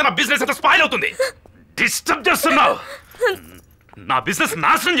బిజినెస్ మాట్లాడితే నా బిజినెస్ అంతా స్పాయిల్ అవుతుంది. డిస్టర్బ్ చేస్తున్నావు. నా బిజినెస్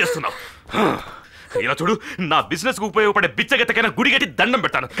నాశనం చేస్తున్నావు. ఇలా చూడు, నా బిజినెస్ కు ఉపయోగపడే బిచ్చగెత్తకైనా గుడి కట్టి దండం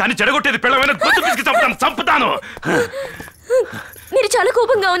పెడతాను, కానీ చెడగొట్టేది పిల్లమైన గొంతు పిసికి చంపుతాను. మీరు చాలా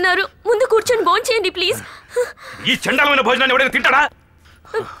కోపంగా ఉన్నారు. ముందు కూర్చొని భోజనం చేయండి ప్లీజ్. ఈ చండాలమైన భోజనాన్ని ఎవరైనా తింటాడా?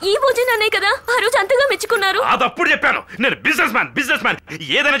 ఈ భోజనాన్నే కదా ఆ రోజు అంతగా మెచ్చుకున్నారు. అది అప్పుడు చెప్పాను. నేను బిజినెస్ మ్యాన్.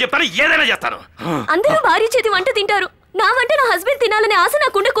 ఏదైనా చెప్తాను, ఏదైనా చేస్తాను. అందరూ భార్య చేతి వంట తింటారు. నా వంట నా హస్బెండ్ తినాలనే ఆశ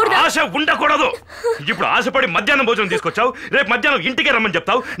నాకు ఉండకూడదు. ఆశ ఉండకూడదు. ఇప్పుడు ఆశపడి మధ్యాహ్నం భోజనం తీసుకొచ్చావు, రేపు మధ్యాహ్నం ఇంటికి రమ్మని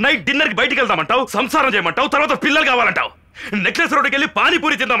చెప్తావు, నైట్ డిన్నర్ కి బయటికి వెళ్దామంటావు, సంసారం చేయమంటావు, తర్వాత పిల్లలు కావాలంటావు, నెక్లెస్ రోడ్డుకి వెళ్ళి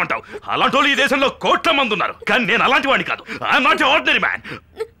పానీపూరి తిందామంటావు. అలాంటి వాళ్ళు ఈ దేశంలో కోట్ల మంది ఉన్నారు, కానీ నేను అలాంటి వాడిని కాదు. I'm not ordinary man.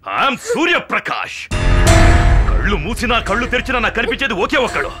 I'm సూర్య ప్రకాష్. కళ్ళు మూసినా కళ్ళు తెరిచినా నాకు కనిపించేది ఒకే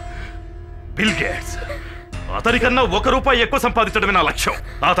ఒక్కడు, బిల్ గేట్స్. అతనికన్నా ₹1 ఎక్కువ సంపాదించడమే నా లక్ష్యం.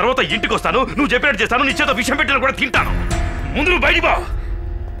 ఆ తర్వాత ఇంటికి వస్తాను, నువ్వు చెప్పినట్టు చేస్తాను, నీ చేత విషయం పెట్టిన కూడా తింటాను. ముందు నువ్వు బయటికి పో.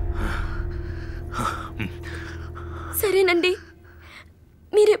 సరేనండి,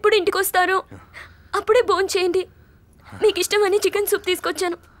 మీరెప్పుడు ఇంటికి వస్తారో అప్పుడే భోజనం చేయండి. మీకు ఇష్టమని చికెన్ సూప్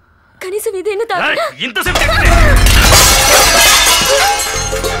తీసుకొచ్చాను, కనీసం ఇదైనా తాగండి. ఇంతసేపు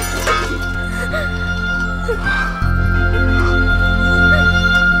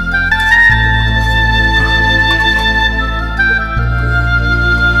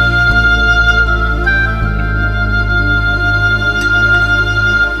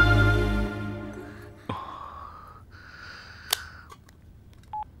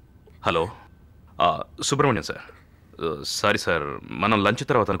hello, Subrahmanyam sir. Sorry sir, మనం లంచ్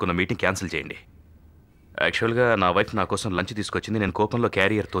తర్వాత అనుకున్న మీటింగ్ క్యాన్సిల్ చేయండి. యాక్చువల్గా నా వైఫ్ నా కోసం లంచ్ తీసుకొచ్చింది. నేను కోపంలో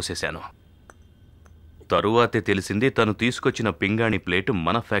క్యారియర్ తోసేశాను. తరువాతే తెలిసింది తను తీసుకొచ్చిన పింగాణి ప్లేట్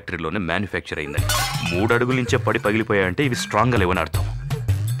మన ఫ్యాక్టరీలోనే మ్యానుఫ్యాక్చర్ అయిందని. 3 అడుగుల నుంచే పగిలిపోయాయంటే ఇవి స్ట్రాంగ్గా లేవని అర్థం.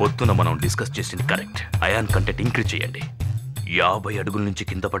 పొద్దున మనం డిస్కస్ చేసింది కరెక్ట్. అయాన్ కంటెంట్ ఇంక్రీజ్ చేయండి. 50 అడుగుల నుంచి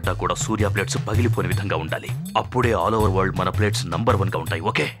కింద పడ్డా కూడా సూర్య ప్లేట్స్ పగిలిపోయిన విధంగా ఉండాలి. అప్పుడే ఆల్ ఓవర్ వరల్డ్ మన ప్లేట్స్ నంబర్ 1 గా ఉంటాయి.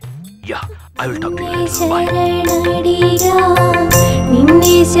 Okay, yeah, I will talk to you.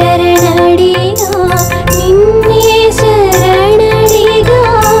 నిన్నే శరణడిగా నిన్నే శరణడిగా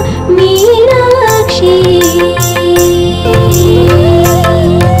మీనాక్షి.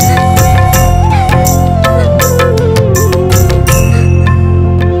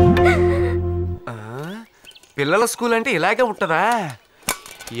 పిల్లల స్కూల్ అంటే ఇలాగే ఉంటుందా?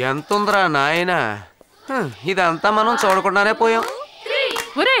 ఎంత ఉందిరా నాయనా. ఇదంతా మనం చూడకుండానే పోయాం.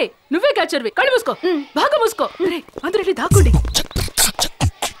 ఒరే నువ్వే క్యాచర్వి, కళ్ళు మూసుకో, బాగా మూసుకో. అందరూ దాక్కోండి.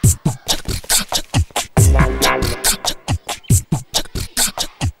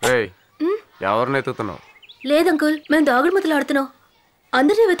 ఎవరిని ఎత్తుతున్నావు? లేదంకుల్, మేము దాగుడు మొదలు ఆడుతున్నాం.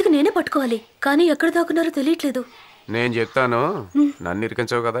 అందరినీ వెతికి నేనే పట్టుకోవాలి, కానీ ఎక్కడ దాక్కున్నారో తెలియట్లేదు. నేను చెప్తాను, నన్ను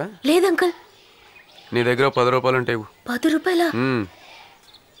ఇరికించవు కదా. లేదంకుల్. నీ దగ్గర 10 రూపాయలు ఉంటే ఇవ్వు. 10 రూపాయలా?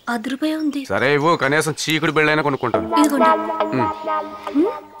 10 రూపాయ ఉంది. సరే ఇవ్వు, కనీసం చీకుడు బిళ్ళైనా కొనుక్కుంటాను.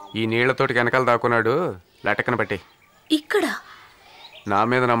 ఈ నీళ్లతోటి వెనకాల దాక్కున్నాడు, లటకన పట్టి. ఇక్కడ నా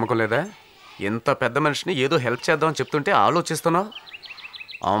మీద నమ్మకం లేదా? ఎంత పెద్ద మనిషిని ఏదో హెల్ప్ చేద్దామని చెప్తుంటే ఆలోచిస్తున్నావు.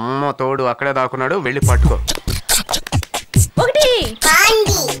 అమ్మ తోడు అక్కడే దాక్కున్నాడు, వెళ్ళి పట్టుకో. 1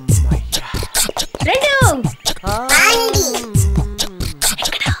 2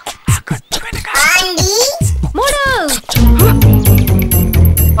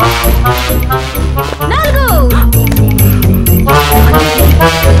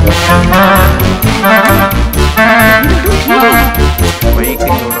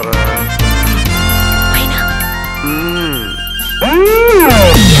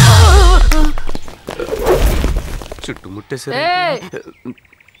 చుట్టుముట్టేసరి.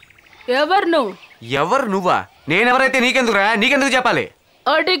 ఎవరు నువ్వా? నేనెవరైతే నీకెందుకురా? నీకెందుకు చెప్పాలి?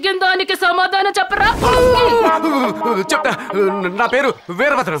 అడిగిన దానికి సమాధానం చెప్పరా? చెప్తా. నా పేరు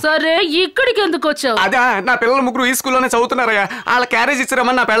వీరభద్రం. సరే, ఇక్కడికి ఎందుకు వచ్చావు? అదే, నా పిల్లలు 3 ఈ స్కూల్లోనే చదువుతున్నారయ్యా. వాళ్ళ క్యారేజ్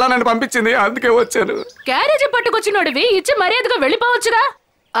ఇచ్చిరమ్మని నా పిల్ల నన్ను పంపించింది, అందుకే వచ్చాను. క్యారేజీ పట్టుకొచ్చినోడివి ఇచ్చి మర్యాదగా వెళ్ళిపోవచ్చుగా.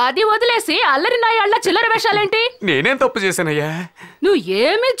 అది వదిలేసి అల్లరి నాయాళ్ళ చిల్లర వేషాలేంటి? నేనేం తప్పు చేశానయ్యా? నువ్వు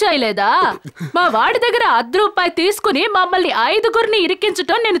ఏమీ చేయలేదా? మా వాడి దగ్గర 1 రూపాయి తీసుకుని మమ్మల్ని 5గురిని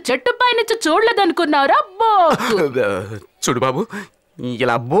ఇరికించటం నేను చెట్టుపై నుంచి చూడలేదనుకున్నారా? చూడు బాబు,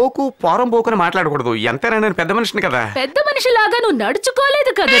 ఇలా బోకు పోరం బోకుని మాట్లాడకూడదు. ఎంతైనా నేను పెద్ద మనిషిని కదా. పెద్ద మనిషిలాగా నువ్వు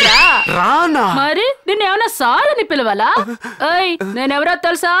నడుచుకోలేదు కదరా. రానా? మరి నిన్నేమన్నా సారని పిలవాలా? నేనెవరో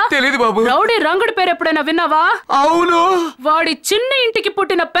తెలుసా? తెలీదు బాబు. రౌడీ రంగుడి పేరు ఎప్పుడైనా విన్నావా? అవును. వాడి చిన్న ఇంటికి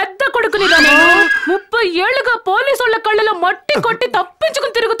పుట్టిన పెద్ద కొడుకునిరా నేను. 30 ఏళ్లుగా పోలీసుల కళ్ళలో మట్టి కొట్టి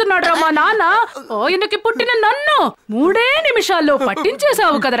తప్పించుకుని తిరుగుతున్నాడు రా మా నాన్న. ఆయనకి పుట్టిన నన్ను 3 నిమిషాల్లో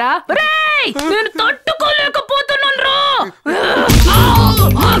పట్టించేశావు కదరా. నేను తట్టుకోలేకపోతున్నాను రా.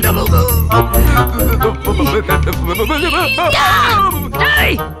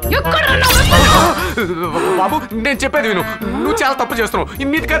 బాబు, నేను చెప్పేది విను. నువ్వు చాలా తప్పు చేస్తున్నావు.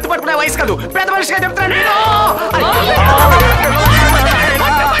 ఇన్నిటి కత్తి పట్టుకునే వయసు కాదు, పెద్ద మనిషిగా చెప్తున్నాను.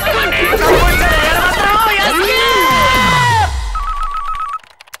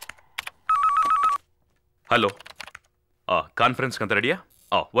 హలో, కాన్ఫరెన్స్ కంత రెడీయా?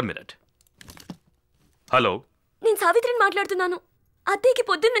 1 minute. హలో, నేను సావిత్రిని మాట్లాడుతున్నాను. అత్తయ్యకి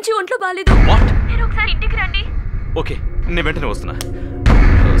పొద్దున్న నుంచి ఒంట్లో బాలేదు. మీరు ఒకసారి ఇంటికి రండి. ఓకే, నేను వెంటనే వస్తున్నా.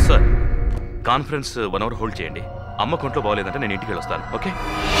 సార్, కాన్ఫరెన్స్ 1 hour హోల్డ్ చేయండి. అమ్మ కొంట్లో బాగోలేదంటే నేను ఇంటికి వెళ్ళొస్తాను. ఓకే?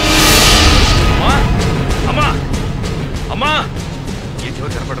 అమ్మా, అమ్మా, ఏంటి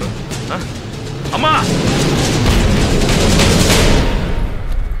ఎవరు కనపడరు? అమ్మా,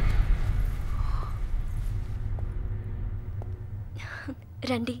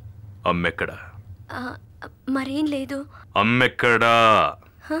 రండి. అమ్మెక్కడా? మరేం లేదు. అమ్మెక్కడా?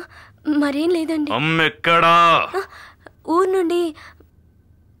 మరేం లేదండి. అమ్మెక్కడా? ఊరు నుండి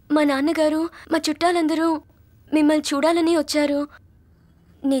మా నాన్నగారు, మా చుట్టాలందరూ మిమ్మల్ని చూడాలని వచ్చారు.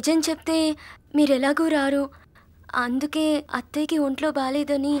 నిజం చెప్తే మీరెలాగూ రారు. అందుకే అత్తయ్యకి ఒంట్లో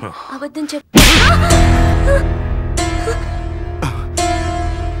బాలేదని అబద్ధం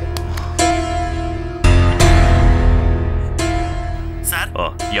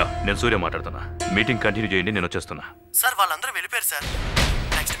నేను సూర్య మాట్లాడుతున్నా. మీటింగ్ కంటిన్యూ చేయండి, నేను వచ్చేస్తున్నా. సార్, వాళ్ళందరూ వెళ్ళిపోయారు సార్.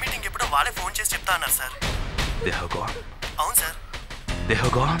 నెక్స్ట్ మీటింగ్ ఎప్పుడో వాళ్ళే ఫోన్ చేసి చెప్తా అన్నారు సార్. They have gone. అవును సార్. They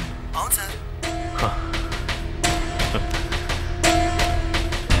have gone. అవును సార్.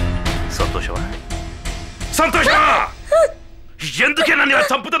 సంతోషమా? సంతోషమా? ఎందుకే నన్ను ఇలా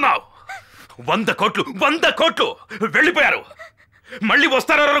చంపుతున్నావు? 100 కోట్లు 100 కోట్లు వెళ్ళిపోయారు. మళ్ళీ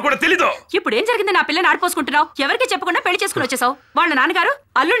వస్తారో కూడా తెలీదు. ఇప్పుడు ఏం జరిగింది? నా పిల్లని ఆడిపోసుకుంటున్నావు. ఎవరికి చెప్పకుండా పెళ్లి చేసుకుని వచ్చేసావు. వాళ్ళ నాన్నగారు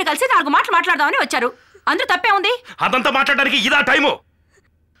అల్లుడిని కలిసి 4 మాటలు మాట్లాడదామని వచ్చారు. అందరూ తప్పే ఉంది. అదంతా మాట్లాడడానికి ఇదా టైము?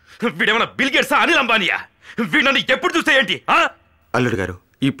 వీడేమన్నా బిల్ గేట్సా, అనిల్ అంబానీయా? వీడని ఎప్పుడు చూస్తే ఏంటి? అల్లుడు గారు,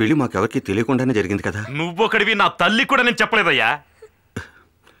 ఈ పెళ్లి మాకెవరికి తెలియకుండానే జరిగింది కదా. నువ్వొకడివి, నా తల్లి కూడా నేను చెప్పలేదయ్యా.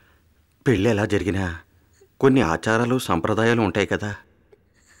 పెళ్ళి ఎలా జరిగినా కొన్ని ఆచారాలు సంప్రదాయాలు ఉంటాయి కదా.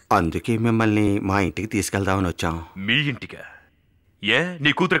 అందుకే మిమ్మల్ని మా ఇంటికి తీసుకెళ్దామని వచ్చాం. మీ ఇంటికా? ఏ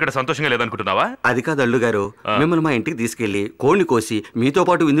నీ కూతురు ఇక్కడ సంతోషంగా లేదనుకుంటున్నావా? అది కాదు అల్లుడు గారు, మిమ్మల్ని మా ఇంటికి తీసుకెళ్లి కోడిని కోసి మీతో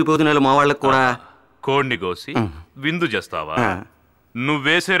పాటు విందు భోజనాలు మా వాళ్ళకు కూడా. కోడిని కోసి విందు చేస్తావా?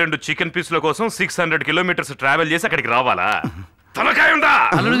 నువ్వేసే 2 చికెన్ పీసుల కోసం 600 కిలోమీటర్స్ ట్రావెల్ చేసి అక్కడికి రావాలా? తలకాయ ఉందా?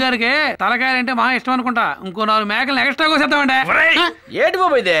 అల్లుడు గారికి తలకాయలంటే మా ఇష్టం అనుకుంటా. ఇంకో 4 మేకలు ఎక్స్ట్రా కోసేద్దామంటే. ఏంటి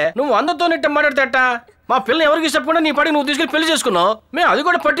బాబు ఇదే? నువ్వు అందరితో నెట్ట మాట్లాడతాట. మా పిల్లని ఎవరికి చెప్పకుండా నీ పడి నువ్వు తీసుకెళ్లి పెళ్లి చేసుకున్నావు. మేము అది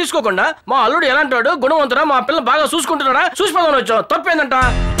కూడా పట్టించుకోకుండా మా అల్లుడు ఎలాంటాడు, గుణవంతుడా, మా పిల్లని బాగా చూసుకుంటున్నాడా, చూసిపోదామని వచ్చావు. తప్పేందంట?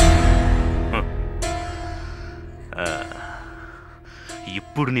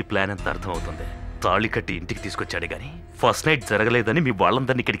 ఇప్పుడు నీ ప్లాన్ ఎంత అర్థం అవుతుంది. తాళి కట్టి ఇంటికి తీసుకొచ్చాడు గాని ఫస్ట్ నైట్ జరగలేదని మీ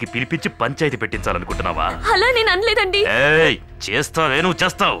వాళ్ళందరినీ ఇక్కడికి పిలిపించి పంచాయతీ పెట్టించాలనుకుంటున్నావా? అలా నేను అనలేదండి. చేస్తావే, నువ్వు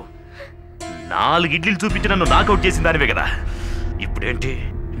చేస్తావు. 4 ఇడ్లీలు చూపించి నన్ను నాకౌట్ చేసిన దానివే కదా. ఇప్పుడేంటి?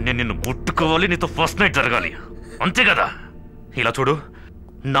 నేను నిన్ను ముట్టుకోవాలి, నీతో ఫస్ట్ నైట్ జరగాలి, అంతే కదా? ఇలా చూడు,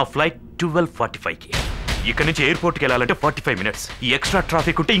 నా ఫ్లైట్ 12:45కి. ఇక్కడ నుంచి ఎయిర్పోర్ట్కి వెళ్ళాలంటే 45 మినిట్స్. ఎక్స్ట్రా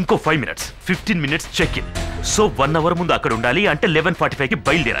ట్రాఫిక్ ఉంటే ఇంకో 5 minutes, 15 minutes check in. So 1 hour ముందు అక్కడ ఉండాలి. అంటే 11:45కి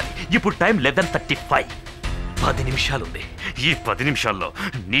బయలుదేరాలి. ఇప్పుడు టైం 11:35. 10 నిమిషాలు ఉంది. ఈ 10 నిమిషాల్లో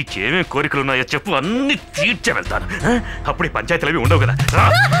నీకేమేం కోరికలు ఉన్నాయో చెప్పు, అన్ని తీర్చే వెళ్తాను. అప్పుడు ఈ పంచాయతీలు అవి ఉండవు కదా.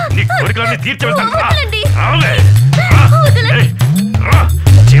 నీ కోరికలన్నీ తీర్చే వెళ్తాను.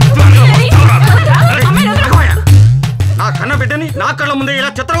 నా కన్న బిడ్డని నా కళ్ళ ముందే ఇలా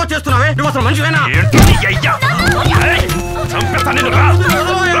చిత్రంగా చేస్తున్నావే, నువ్వు అసలు మనిషివేనా?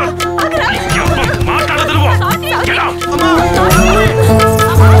 మాట్లాడదు.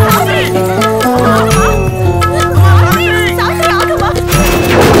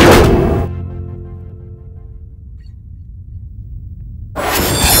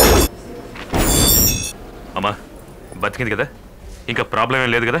 అమ్మా బతికింది కదా, ఇంకా ప్రాబ్లం ఏం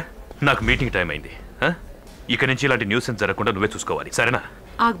లేదు కదా. నాకు మీటింగ్ టైం అయింది. ఇక నుంచి ఇలాంటి న్యూసెన్స్ జరగకుండా నువ్వే చూసుకోవాలి, సరేనా?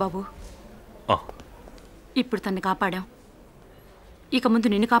 ఆగు బాబు, ఇప్పుడు తన్ని కాపాడాం. ఇక ముందు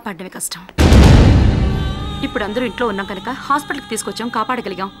నిన్ను కాపాడడమే కష్టం. ఇప్పుడు అందరూ ఇంట్లో ఉన్నాం కనుక హాస్పిటల్కి తీసుకొచ్చాం,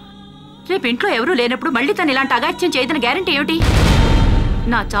 కాపాడగలిగాం. రేపు ఇంట్లో ఎవరూ లేనప్పుడు మళ్ళీ తను ఇలాంటి అగాత్యం చేయదని గ్యారంటీ ఏమిటి?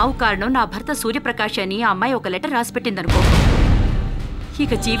 నా చావు కారణం నా భర్త సూర్యప్రకాష్ అని ఆ అమ్మాయి ఒక లెటర్ రాసి పెట్టిందనుకో,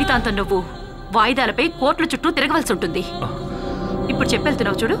 ఇక జీవితాంతం నువ్వు వాయిదాలపై కోర్టుల చుట్టూ తిరగవలసి ఉంటుంది. ఇప్పుడు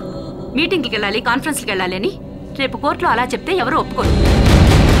చెప్పెళ్తున్నావు చూడు, మీటింగ్కి వెళ్ళాలి, కాన్ఫరెన్స్కి వెళ్ళాలి అని. రేపు కోర్టులో అలా చెప్తే ఎవరు ఒప్పుకోరు.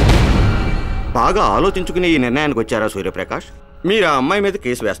 బాగా ఆలోచించుకునే ఈ నిర్ణయానికి వచ్చారా సూర్యప్రకాష్? మీరు ఆ అమ్మాయి మీద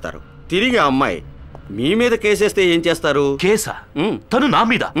కేసు వేస్తారు, తిరిగి ఆ అమ్మాయి మీ మీద కేసేస్తే ఏం చేస్తారు? కేసా? తను నా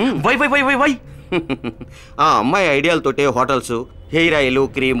మీద? Why why why why why? ఆ అమ్మాయి ఐడియాలతోటే హోటల్స్, హెయిర్ ఆయిల్,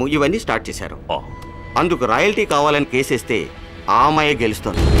 క్రీము ఇవన్నీ స్టార్ట్ చేశారు. అందుకు రాయల్టీ కావాలని కేసేస్తే ఆ అమ్మాయి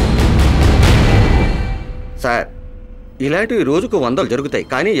గెలుస్తుంది. సార్, ఇలాంటివి రోజుకు 100 జరుగుతాయి,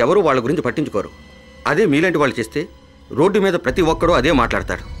 కానీ ఎవరు వాళ్ళ గురించి పట్టించుకోరు. అదే మీలాంటి వాళ్ళు చేస్తే రోడ్డు మీద ప్రతి ఒక్కడూ అదే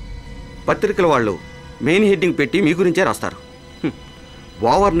మాట్లాడతాడు. పత్రికల వాళ్ళు మెయిన్ హెడ్డింగ్ పెట్టి మీ గురించే రాస్తారు.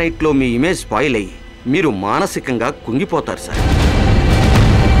 ఓవర్ నైట్లో మీ ఇమేజ్ స్పాయిల్ అయ్యి మీరు మానసికంగా కుంగిపోతారు సార్.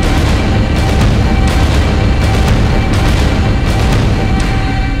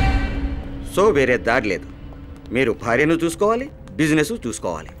 సో వేరే దారి లేదు. మీరు భార్యను చూసుకోవాలి, బిజినెస్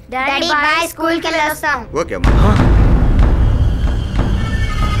చూసుకోవాలి. ఓకే అమ్మా.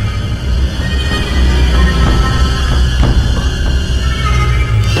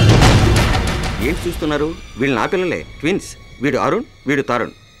 ఏంటి చూస్తున్నారు? వీళ్ళు నా పిల్లలే, ట్విన్స్. వీడు అరుణ్, వీడు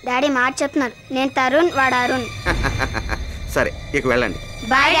తరుణ్. డాడీ మాట చెప్తున్నారు, నేను తరుణ్, వాడు అరుణ్. సరే, ఇక వెళ్ళండి.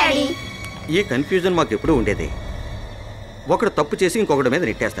 Bye daddy. ఈ కన్ఫ్యూజన్ మాకు ఎప్పుడూ ఉండేది. ఒకడు తప్పు చేసి ఇంకొకటి మీద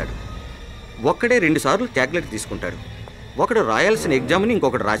నెట్టేస్తాడు. ఒక్కడే 2 సార్లు చాక్లెట్ తీసుకుంటాడు. ఒకడు రాయాల్సిన ఎగ్జామ్ని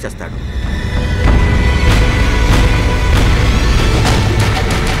ఇంకొకటి రాసేస్తాడు.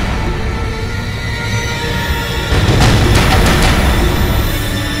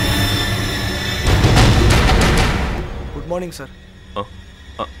 Good morning sir.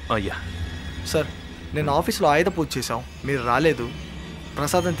 అయ్యా సార్, నేను ఆఫీస్లో ఆయుధ పూజ చేశాం, మీరు రాలేదు.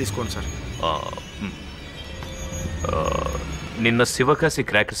 ప్రసాదం తీసుకోండి సార్. నిన్న శివకాశి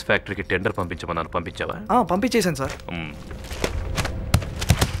క్రాకర్స్ ఫ్యాక్టరీకి టెండర్ పంపించమన్నాను, పంపించావా? పంపించేశాను సార్.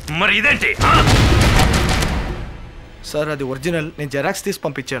 మరి ఇదేంటి సార్? అది ఒరిజినల్, నేను జెరాక్స్ తీసి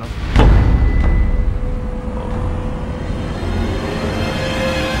పంపించాను.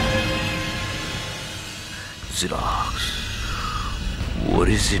 Xerox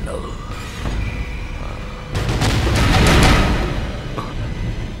original.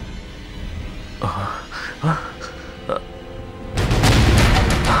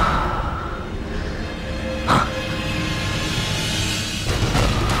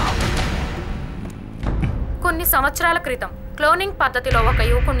 కొన్ని సంవత్సరాల క్రితం క్లోనింగ్ పద్ధతిలో ఒక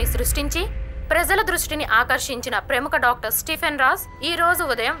యువకుణ్ణి సృష్టించి ప్రజల దృష్టిని ఆకర్షించిన ప్రముఖ డాక్టర్ స్టీఫెన్ రాస్ ఈ రోజు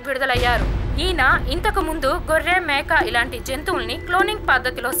ఉదయం విడుదలయ్యారు. ఈయన ఇంతకు ముందు గొర్రె, మేక ఇలాంటి జంతువుల్ని క్లోనింగ్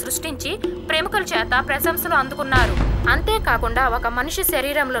పద్ధతిలో సృష్టించి ప్రముఖుల చేత ప్రశంసలు అందుకున్నారు. అంతేకాకుండా ఒక మనిషి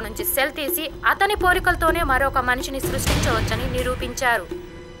శరీరంలో నుంచి సెల్ తీసి అతని పోలికలతోనే మరొక మనిషిని సృష్టించవచ్చని నిరూపించారు.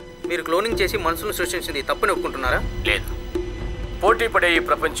 మీరు క్లోనింగ్ చేసి మనుషులను సృష్టించింది తప్పని ఒప్పుకుంటున్నారా? లేదు. పోటీ పడే ఈ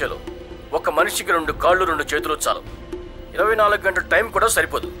ప్రపంచంలో ఒక మనిషికి 2 కాళ్ళు 2 చేతులు చాలు. 24 గంటల టైం కూడా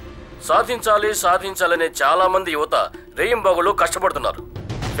సరిపోదు. సాధించాలనే చాలా మంది యువత రేయింబాగులు కష్టపడుతున్నారు.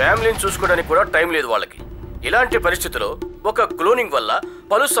 ఫ్యామిలీని చూసుకోవడానికి కూడా టైం లేదు వాళ్ళకి. ఇలాంటి పరిస్థితుల్లో ఒక క్లోనింగ్ వల్ల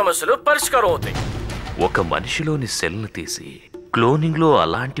పలు సమస్యలు పరిష్కారం అవుతాయి. ఒక మనిషిలోని సెల్ను తీసి క్లోనింగ్లో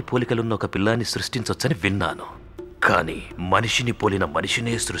అలాంటి పోలికలున్న ఒక పిల్లాన్ని సృష్టించొచ్చని విన్నాను. కానీ మనిషిని పోలిన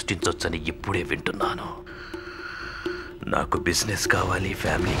మనిషినే సృష్టించొచ్చని ఇప్పుడే వింటున్నాను. నాకు బిజినెస్ కావాలి,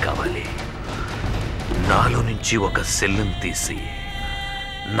 ఫ్యామిలీ కావాలి. నాలో నుంచి ఒక సెల్ను తీసి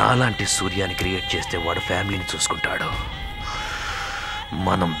నాలాంటి సూర్యాన్ని క్రియేట్ చేస్తే వాడు ఫ్యామిలీని చూసుకుంటాడు.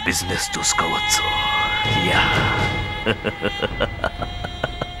 మనం బిజినెస్ చూసుకోవచ్చు. యా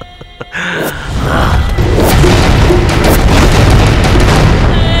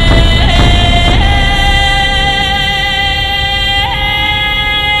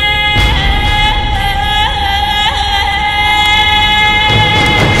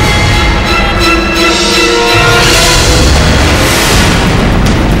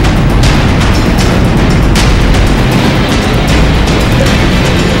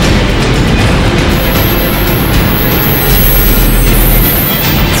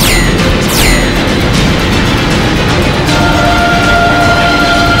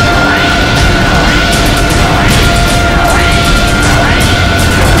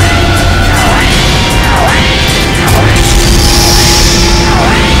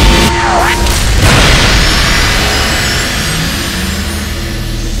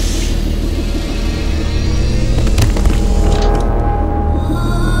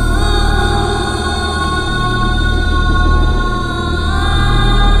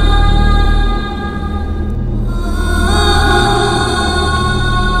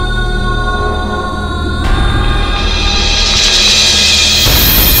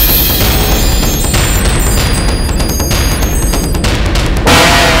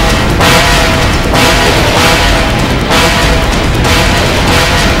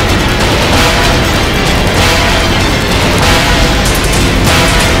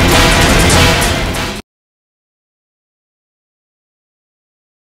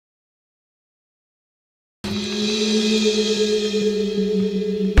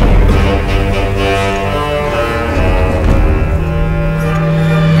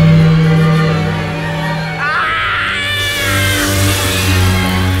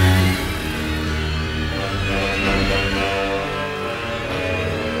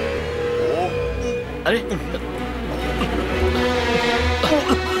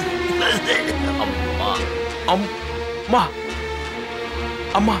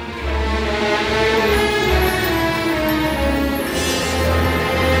అమ్మా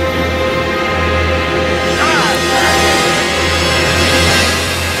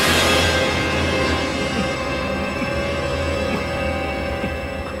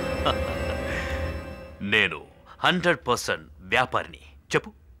నేను 100% వ్యాపారిని. చెప్పు.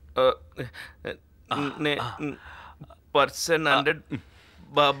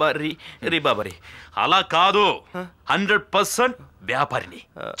 బాబారి బాబారి అలా కాదు. 100% వ్యాపారిని.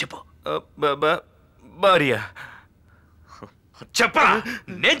 చెప్పు. భార్య చెప్పరా?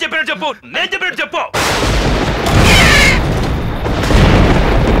 నేను చెప్పినట్టు చెప్పు. నేను చెప్పినట్టు చెప్పు.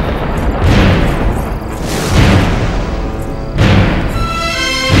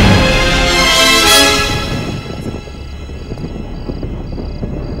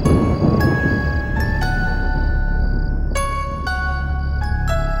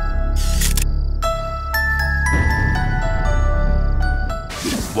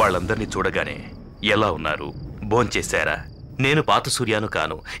 వాళ్ళందరినీ చూడగానే ఎలా ఉన్నారు, భోంచేశారా, నేను పాత సూర్యాను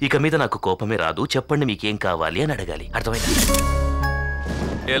కాను, ఇక మీద నాకు కోపమే రాదు, చెప్పండి మీకేం కావాలి అని అడగాలి. అర్థమైందా?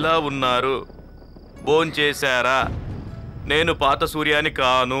 ఎలా ఉన్నారు, భోంచేశారా, నేను పాత సూర్యాని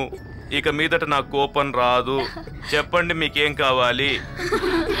కాను, ఇక మీదట నాకు కోపం రాదు, చెప్పండి మీకేం కావాలి.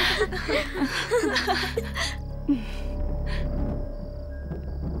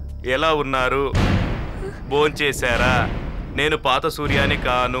 ఎలా ఉన్నారు, భోంచేశారా? నేను పాత సూర్యాని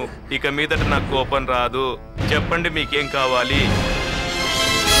కాను. ఇక మీదట నాకు కోపం రాదు. చెప్పండి మీకేం కావాలి?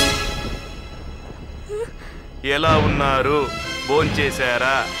 ఎలా ఉన్నారు?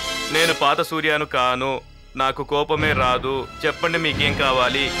 భోంచేశారా? నేను పాత సూర్యాను కాను. నాకు కోపమే రాదు. చెప్పండి మీకేం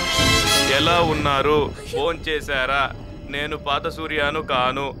కావాలి? ఎలా ఉన్నారు? భోంచేశారా? నేను పాత సూర్యాను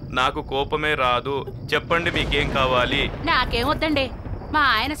కాను. నాకు కోపమే రాదు. చెప్పండి మీకేం కావాలి? నాకేం వద్దండి. మా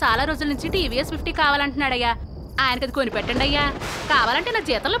ఆయన చాలా రోజుల నుంచి టీవీఎస్ 50 కావాలంటున్నాడయ్యా. ఆయనకి అది కొని పెట్టండి అయ్యా. కావాలంటే నా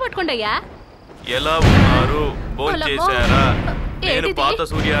జీతంలో పట్టుకోండి అయ్యా. ఎలా ఉన్నారు? భోంచేశారా? నేను పాత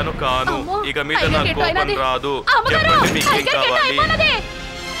సూర్యాను కాను. ఇక మీద నాకు కోపం రాదు. చెప్పండి మీకేం కావాలి?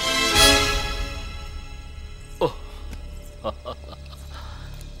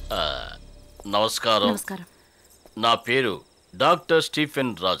 నమస్కారం. నా పేరు డాక్టర్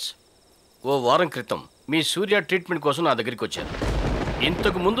స్టీఫెన్ రాజ్. ఓ వారం క్రితం మీ సూర్య ట్రీట్మెంట్ కోసం నా దగ్గరికి వచ్చారు.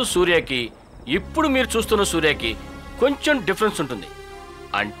 ఇంతకు ముందు సూర్యకి ఇప్పుడు మీరు చూస్తున్న సూర్యకి కొంచెం డిఫరెన్స్ ఉంటుంది.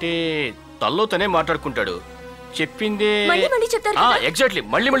 అంటే తనలో తనే మాట్లాడుకుంటాడు. చెప్పిందే ఎగ్జాక్ట్లీ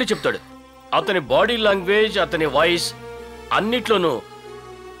మళ్ళీ చెప్తాడు. అతని బాడీ లాంగ్వేజ్, అతని వాయిస్ అన్నిట్లోనూ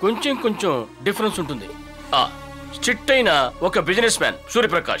కొంచెం డిఫరెన్స్ ఉంటుంది. స్ట్రిక్ట్ అయిన ఒక బిజినెస్ మ్యాన్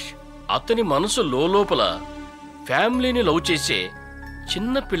సూర్యప్రకాష్. అతని మనసు లోపల ఫ్యామిలీని లవ్ చేసే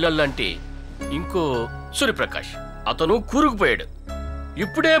చిన్న పిల్లల్లాంటి ఇంకో సూర్యప్రకాష్. అతను కూరుకుపోయాడు.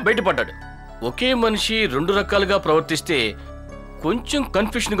 ఇప్పుడే బయటపడ్డాడు. ఒకే మనిషి రెండు రకాలుగా ప్రవర్తిస్తే కొంచెం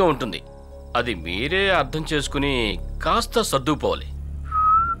కన్ఫ్యూషన్గా ఉంటుంది. అది మీరే అర్థం చేసుకుని కాస్త సర్దుకుపోవాలి.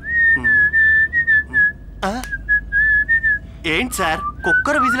 ఏంటి సార్,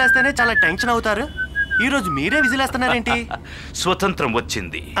 కుక్కర్ విజిలేస్తేనే చాలా టెన్షన్ అవుతారు. ఈరోజు మీరే విజిలేస్తున్నారేంటి? స్వతంత్రం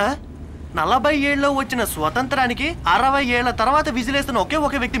వచ్చింది. 40 ఏళ్ళలో వచ్చిన స్వతంత్రానికి 60 ఏళ్ల తర్వాత విజిలేస్తున్న ఒకే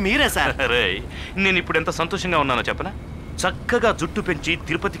ఒక వ్యక్తి మీరే సార్. నేను ఇప్పుడు ఎంత సంతోషంగా ఉన్నానో చెప్పనా? చక్కగా జుట్టు పెంచి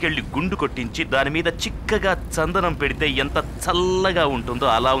తిరుపతికి వెళ్ళి గుండు కొట్టించి దాని మీద చిక్కగా చందనం పెడితే ఎంత చల్లగా ఉంటుందో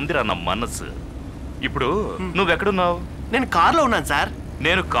అలా ఉందిరా నా మనసు. ఇప్పుడు నువ్వెక్కడున్నావు? నేను కార్లో ఉన్నాను సార్.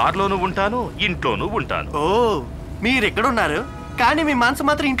 నేను కార్లోనూ ఉంటాను, ఇంట్లోనూ ఉంటాను. ఓ, మీరెక్కడున్నారు కానీ మీ మనసు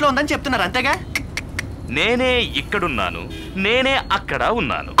మాత్రం ఇంట్లో ఉందని చెప్తున్నారు అంతేగా? నేనే ఇక్కడున్నాను, నేనే అక్కడ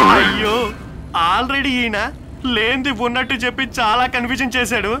ఉన్నాను. అయ్యో, ఆల్రెడీ ఈయన లేంది ఉన్నట్టు చెప్పి చాలా కన్ఫ్యూజన్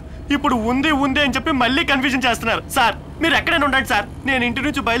చేశాడు. ఇప్పుడు ఉంది అని చెప్పి మళ్ళీ కన్ఫ్యూజన్ చేస్తున్నారు. సార్ మీరు ఎక్కడైనా ఉండండి సార్. నేను ఇంటి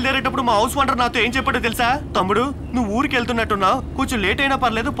నుంచి బయలుదేరేటప్పుడు మా హౌస్ ఓనర్ నాతో ఏం చెప్పాడో తెలుసా? తమ్ముడు, నువ్వు ఊరికి వెళ్తున్నట్టున్నావు, కొంచెం లేట్ అయినా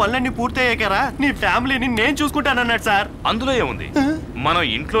పర్లేదు, పనులన్నీ పూర్తయ్యాకరా నీ ఫ్యామిలీని నేను చూసుకుంటానన్నాడు సార్. అందులో ఏముంది? మనం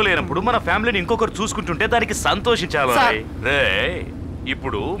ఇంట్లో లేనప్పుడు మన ఫ్యామిలీని ఇంకొకరు చూసుకుంటుంటే దానికి సంతోషించాలి.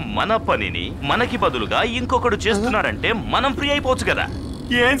 ఇప్పుడు మన పనిని మనకి బదులుగా ఇంకొకడు చేస్తున్నాడంటే మనం ఫ్రీ అయిపోవచ్చు కదా.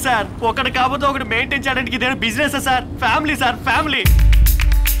 ఏం సార్, ఒకటి కాకపోతే ఒకటి మెయింటైన్ చేయడానికి ఇదే business sir. Family sir, family.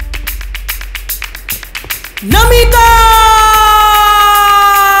 Namita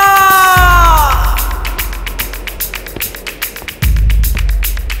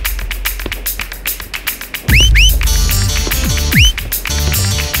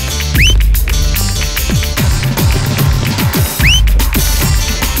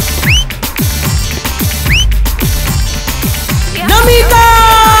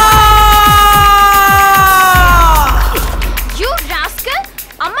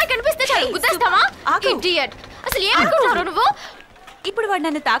ఇప్పుడు వాడు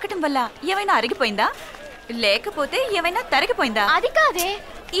నన్ను తాకటం వల్ల ఏమైనా అరిగిపోయిందా, లేకపోతే ఏమైనా తరిగిపోయిందా? అది కాదే.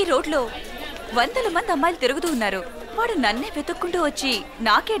 ఈ రోడ్లో 100 మంది అమ్మాయిలు తిరుగుతూ ఉన్నారు. వాడు నన్నే వెతుక్కుంటూ వచ్చి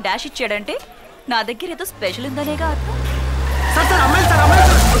నాకే డాష్ ఇచ్చాడంటే నా దగ్గర ఏదో స్పెషల్ ఉందనేగా అర్థం.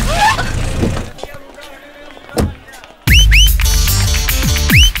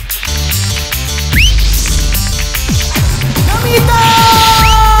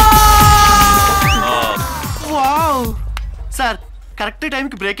 సార్ కరెక్ట్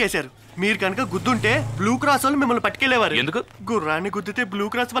టైంకి బ్రేక్ వేశారు. మీరు కనుక గుద్దుంటే బ్లూ క్రాస్ వాళ్ళు మిమ్మల్ని పట్టుకెళ్లేవారు. ఎందుకు? గుర్రాన్ని గుద్దితే బ్లూ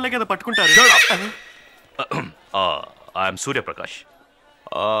క్రాస్ వల్లే కదా పట్టుకుంటారు. ఐఎమ్ సూర్యప్రకాష్.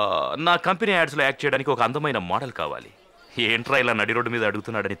 నా కంపెనీ యాడ్స్లో యాక్ట్ చేయడానికి ఒక అందమైన మోడల్ కావాలి. ఏంట్రా ఇలా నడి రోడ్డు మీద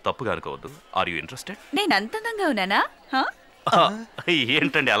అడుగుతున్నాడని తప్పుగా అనుకోవద్దు. Are you interested? నేను అంత అందంగా ఉన్నానా?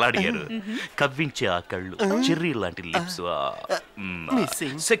 ఏంటండి అలా అడిగారు? కవ్వించే ఆ కళ్ళు, చెర్రీ లాంటి లిప్స్,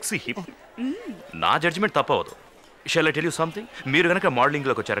 సెక్సీ హిప్. నా judgement తప్పవదు. Shall I tell you something? మీరు కనుక మోడలింగ్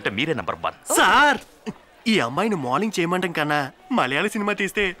లోకి వచ్చారంటే మీరే నంబర్ 1. సార్ ఈ అమ్మాయిని మోడలింగ్ చేయమంటాం కన్నా మలయాళ సినిమా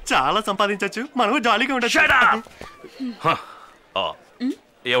తీస్తే చాలా సంపాదించవచ్చు. మనం జాలీగా ఉండొచ్చు.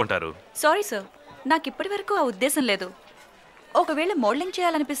 ఏమంటారు? సారీ సార్, నాకు ఇప్పటి వరకు ఆ ఉద్దేశం లేదు. ఒకవేళ మోడలింగ్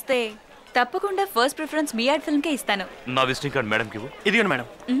చేయాలనిపిస్తే తప్పకుండా ఫస్ట్ ప్రిఫరెన్స్ మీ యాడ్ ఫిల్మ్ కే ఇస్తాను. నా విజిటింగ్ కార్డ్ మేడం కి ఇవ్వు. ఇదిగోండి మేడం.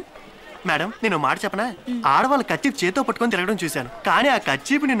 మేడం నేను మాట చెప్పనా? ఆడవాళ్ళ కచ్చీపు చేతో పట్టుకొని తిరగడం చూశాను, కానీ ఆ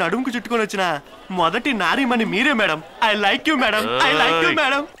కచ్చీపు ని నడుముకు చుట్టుకొని వచ్చిన మొదటి నారీమణి మీరే madam. I like you madam. I like you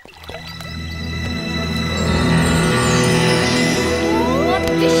madam.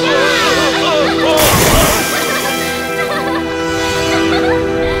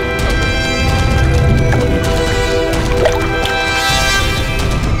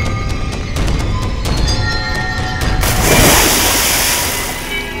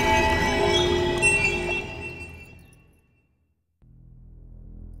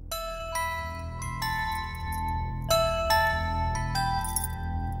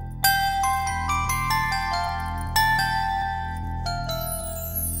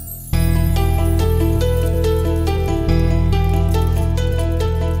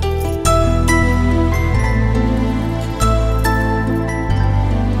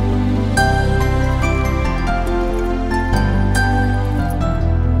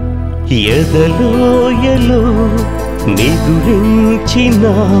 ఎదలోయలో నిదురించిన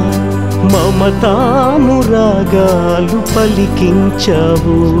మమతానురాగాలు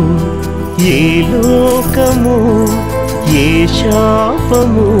పలికించావు. ఏ లోకము ఏ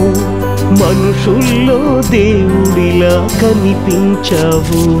శాపము మనుషుల్లో దేవుడిలా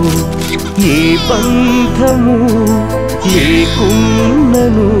కనిపించావు. ఏ బంధము ఏ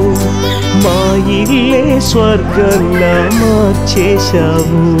కున్నను మా ఇల్లే స్వర్గంలా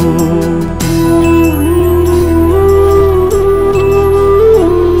మార్చేశావు.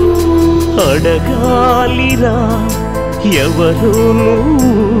 అడగాలిరా ఎవరు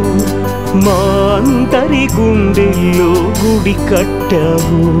మా అందరి గుండెల్లో గుడి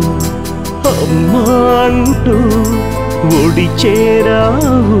కట్టావు. అమ్మా అంటూ ఒడి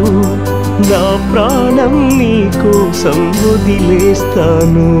చేరావు. నా ప్రాణం నీ కోసం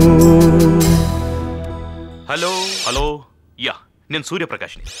వదిలేస్తాను. హలో హలో యా, నేను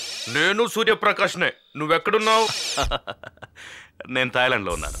సూర్యప్రకాష్ని. నేను సూర్యప్రకాష్నే. నువ్వెక్కడున్నావు? నేను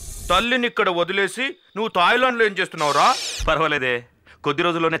థాయిలాండ్లో ఉన్నాను. తల్లిని ఇక్కడ వదిలేసి నువ్వు థాయిలాండ్లో ఏం చేస్తున్నావురా? పర్వాలేదే, కొద్ది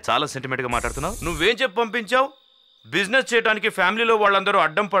రోజుల్లోనే చాలా సెంటిమెంట్గా మాట్లాడుతున్నావు. నువ్వేం చెప్పి పంపించావు? బిజినెస్ చేయడానికి ఫ్యామిలీలో వాళ్ళందరూ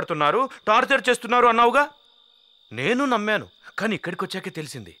అడ్డం పడుతున్నారు, టార్చర్ చేస్తున్నారు అన్నావుగా. నేను నమ్మాను. కానీ ఇక్కడికి వచ్చాకే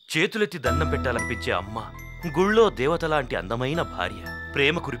తెలిసింది, చేతులెత్తి దండం పెట్టాలనిపించే అమ్మ, గుళ్ళో దేవత లాంటి అందమైన భార్య,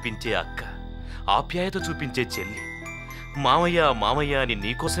 ప్రేమ కురిపించే అక్క, ఆప్యాయత చూపించే చెల్లి, మామయ్య మామయ్య అని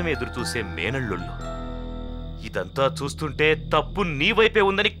నీకోసమే ఎదురు చూసే మేనళ్ళుళ్ళు. ఇదంతా చూస్తుంటే తప్పు నీ వైపే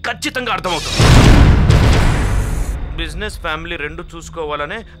ఉందని ఖచ్చితంగా అర్థమవుతుంది. బిజినెస్ ఫ్యామిలీ రెండు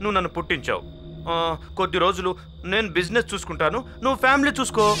చూసుకోవాలనే నువ్వు నన్ను పుట్టించావు. కొద్ది రోజులు నేను బిజినెస్ చూసుకుంటాను, నువ్వు ఫ్యామిలీ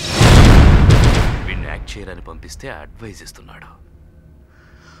చూసుకో. వీడిని యాక్ట్ చేయరని పంపిస్తే అడ్వైజ్ ఇస్తున్నాడు.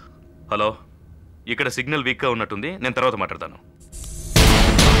 హలో, ఇక్కడ సిగ్నల్ వీక్గా ఉన్నట్టుంది, నేను తర్వాత మాట్లాడతాను.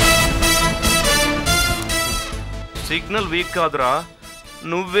 సిగ్నల్ వీక్ కాదురా,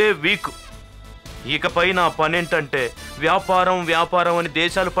 నువ్వే వీక్. ఇకపై నా పనేంటంటే వ్యాపారం వ్యాపారం అని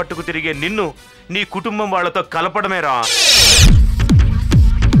దేశాలు పట్టుకు తిరిగే నిన్ను నీ కుటుంబం వాళ్ళతో కలపడమేరా.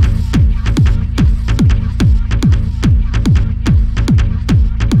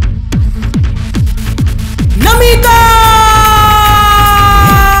 నమితా!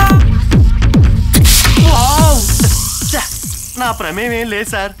 నా ప్రమేయం ఏం లేదు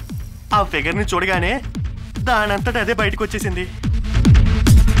సార్. ఆ ఫిగర్ని చూడగానే దానంతట అదే బయటకు వచ్చేసింది.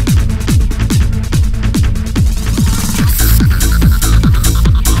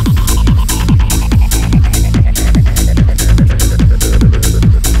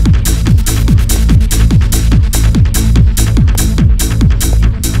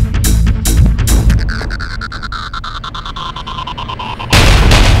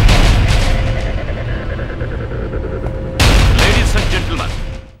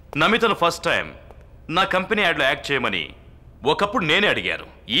 నమితను ఫస్ట్ టైం నా కంపెనీ యాడ్లో యాక్ట్ చేయమని ఒకప్పుడు నేనే అడిగాను.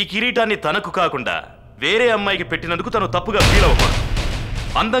 ఈ కిరీటాన్ని తనకు కాకుండా వేరే అమ్మాయికి పెట్టినందుకు తను తప్పుగా ఫీల్ అవ్వకూడదు.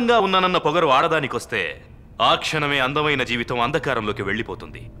 అందంగా ఉన్నానన్న పొగరు ఆడదానికొస్తే ఆ క్షణమే అందమైన జీవితం అంధకారంలోకి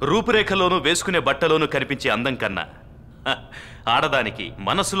వెళ్ళిపోతుంది. రూపురేఖలోనూ వేసుకునే బట్టలోనూ కనిపించే అందం కన్నా ఆడదానికి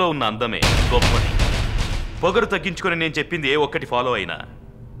మనసులో ఉన్న అందమే గొప్పది. పొగరు తగ్గించుకొని నేను చెప్పింది ఏ ఒక్కటి ఫాలో అయినా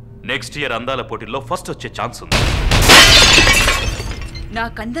నెక్స్ట్ ఇయర్ అందాల పోటీల్లో ఫస్ట్ వచ్చే ఛాన్స్ ఉంది.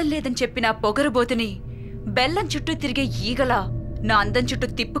 నాకందం లేదని చెప్పిన పొగరుబోతుని బెల్లం చుట్టూ తిరిగే ఈగలా నా అందం చుట్టూ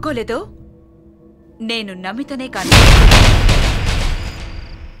తిప్పుకోలేదో నేను నమితనే కాను.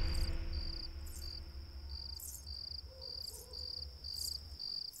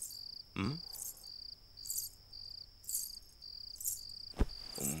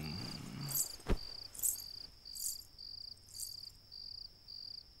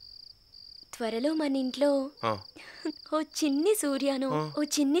 త్వరలో మన ఇంట్లో ఓ చిన్ని సూర్యను ఓ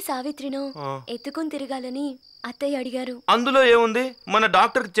చిన్ని సావిత్రిను ఎత్తుకొని తిరగాలని అత్తయ్య అడిగారు. అందులో ఏముంది? మన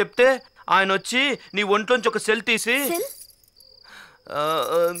డాక్టర్కి చెప్తే ఆయన వచ్చి నీ ఒంట్లోంచి ఒక సెల్ తీసి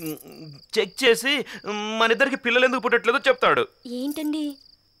చెక్ చేసి మన ఇద్దరికి పిల్లలు ఎందుకు పుట్టట్లేదో చెప్తాడు. ఏంటండి,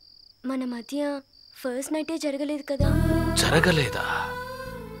 మన మధ్య ఫస్ట్ నైటే జరగలేదు కదా? జరగలేదా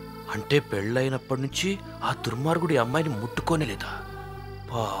అంటే పెళ్ళైనప్పటి నుంచి ఆ దుర్మార్గుడి అమ్మాయిని ముట్టుకోనేలేదా?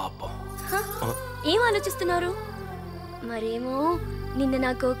 పాపం. ఏం ఆలోచిస్తున్నారు? మరేమో నిన్న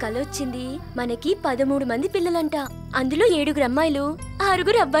నాకు కల వచ్చింది. మనకి 13 మంది పిల్లలంట. అందులో 7 అమ్మాయిలు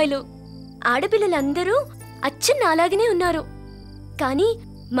 6 అబ్బాయిలు. ఆడపిల్లలందరూ అచ్చం నాలాగనే ఉన్నారు. కానీ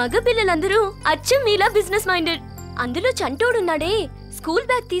మగ పిల్లలందరూ అచ్చం మీలా బిజినెస్ మైండెడ్. అందులో చంటోడున్నాడే, స్కూల్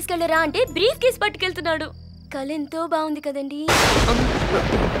బ్యాగ్ తీసుకెళ్లరా అంటే బ్రీఫ్ కేస్ పట్టుకెళ్తున్నాడు. కల ఎంతో బాగుంది కదండి.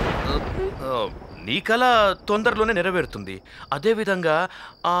 నీ కళ తొందరలోనే నెరవేరుతుంది. అదేవిధంగా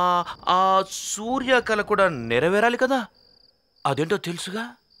ఆ సూర్య కళ కూడా నెరవేరాలి కదా. అదేంటో తెలుసుగా,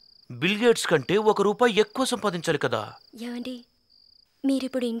 బిల్ గేట్స్ కంటే ₹1 ఎక్కువ సంపాదించాలి కదా. ఏమండి,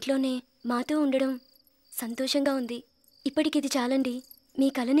 మీరిప్పుడు ఇంట్లోనే మాతో ఉండడం సంతోషంగా ఉంది. ఇప్పటికి ఇది చాలండి. మీ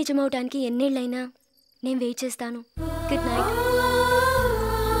కల నిజమవడానికి ఎన్నేళ్ళైనా నేను వెయిట్ చేస్తాను. Good night.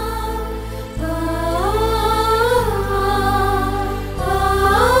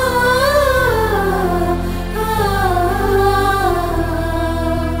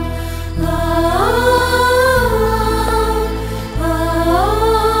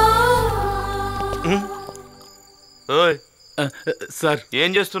 సార్ ఏం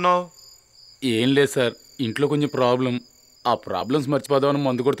చేస్తున్నావు? ఏం లేదు సార్, ఇంట్లో కొంచెం ప్రాబ్లం. ఆ ప్రాబ్లమ్స్ మర్చిపోదామని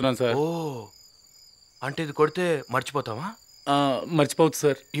మందు కొడుతున్నాను సార్. ఓ, అంటే ఇది కొడితే మర్చిపోతావా? మర్చిపోవచ్చు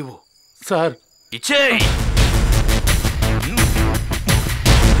సార్. ఇవ్వు సార్. ఇచ్చేయ్.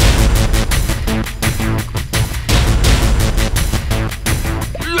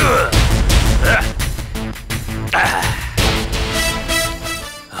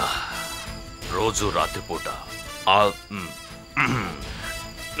 రోజు రాత్రిపూట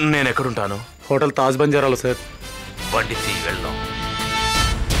నేను ఎక్కడుంటాను? Hotel Taj బంజారాలో sir. బండి తీ వెళ్దాం.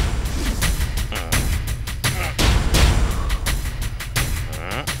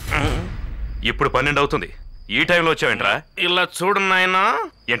 ఇప్పుడు 12 అవుతుంది. ఈ టైంలో వచ్చావేంట్రా? ఇలా చూడు నాయనా.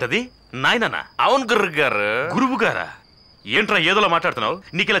 ఏంటది నాయనా? అవును గురువు గారు. గురువు గారా? ఏంట్రా ఏదోలా మాట్లాడుతున్నావు?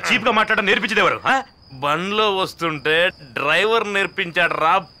 నీకు ఇలా చీప్ గా మాట్లాడడం నేర్పించేది ఎవరు? బండ్లో వస్తుంటే డ్రైవర్ నేర్పించాడు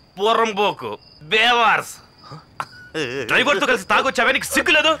రా పూరంబోకు బేవార్స్. డ్రైవర్ తో కలిసి తాగొచ్చావే, నీకు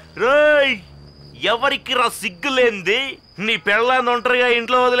సిగ్గులేదు? రోయ్, ఎవరికి రా సిగ్గులేంది? నీ పెళ్ళాన్ని ఒంటరిగా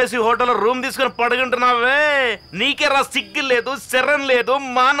ఇంట్లో వదిలేసి హోటల్లో రూమ్ తీసుకుని పడుకుంటున్నావే, నీకే రా సిగ్గు లేదు, శరం లేదు,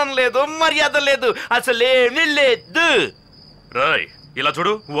 మానం లేదు, మర్యాద లేదు, అసలేమీ లేదు. రోయ్, ఇలా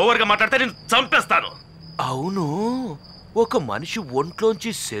చూడు, ఓవర్గా మాట్లాడితే నేను చంపేస్తాను. అవును, ఒక మనిషి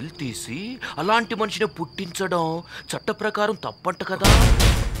ఒంట్లోంచి సెల్ తీసి అలాంటి మనిషిని పుట్టించడం చట్ట ప్రకారం తప్పంట కదా.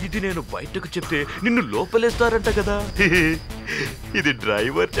 ఇది నేను బయటకు చెప్తే నిన్ను లోపలేస్తారంట కదా. ఇది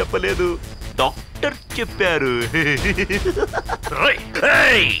డ్రైవర్ చెప్పలేదు, డాక్టర్ చెప్పారు.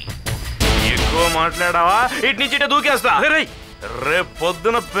 ఎక్కువ మాట్లాడావా ఇటు నుంచి ఇటు దూకేస్తా. రేపు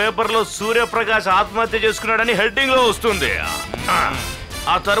పొద్దున పేపర్లో సూర్యప్రకాష్ ఆత్మహత్య చేసుకున్నాడని హెడ్డింగ్ లో వస్తుంది.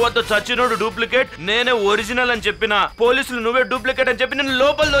 ఆ తర్వాత చచ్చినోడు డూప్లికేట్, నేనే ఒరిజినల్ అని చెప్పిన పోలీసులు నువ్వే డూప్లికేట్ అని చెప్పి నిన్ను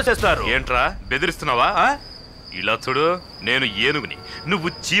లోపల దోసేస్తారు. ఏంట్రా బెదిరిస్తున్నావా? ఇలా చూడు, నేను ఏనుగుని, నువ్వు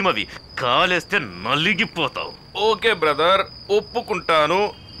చీమవి, కాలేస్తే నలిగిపోతావు. ఓకే బ్రదర్, ఒప్పుకుంటాను.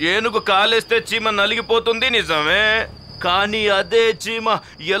 ఏనుగు కాలేస్తే చీమ నలిగిపోతుంది నిజమే, కానీ అదే చీమ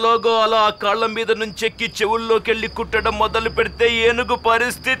ఎలాగో అలా ఆ కాళ్ళ మీద నుంచి ఎక్కి చెవుల్లోకెళ్ళి కుట్టడం మొదలు పెడితే ఏనుగు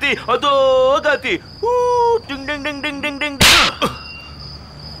పరిస్థితి అదో గతి.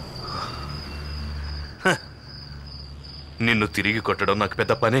 నిన్ను తిరిగి కొట్టడం నాకు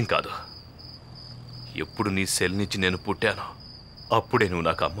పెద్ద పనేం కాదు. ఎప్పుడు నీ సెల్ నుంచి నేను పుట్టానో అప్పుడే నువ్వు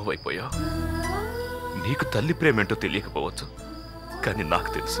నాకు అమ్మవైపోయావు. నీకు తల్లి ప్రేమేంటో తెలియకపోవచ్చు, కానీ నాకు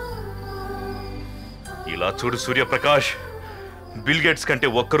తెలుసు. ఇలా చూడు సూర్యప్రకాష్, బిల్ గేట్స్ కంటే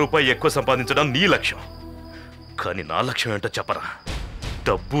 ₹1 ఎక్కువ సంపాదించడం నీ లక్ష్యం, కానీ నా లక్ష్యం ఏంటో చెప్పరా?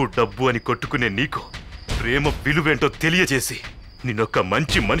 డబ్బు డబ్బు అని కొట్టుకునే నీకు ప్రేమ విలువేంటో తెలియజేసి నిన్నొక్క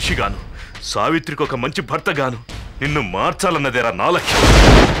మంచి మనిషిగాను, సావిత్రికి ఒక మంచి భర్తగాను నిన్ను మార్చాలన్నదేరా నా లక్ష్యం.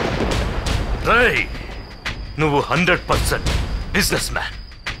 రేయ్, నువ్వు 100% బిజినెస్ మ్యాన్,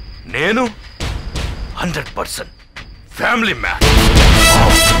 నేను 100% family man.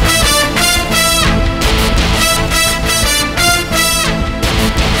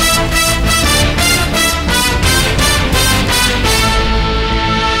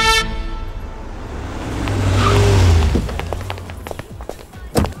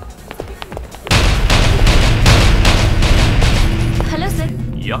 Hello sir.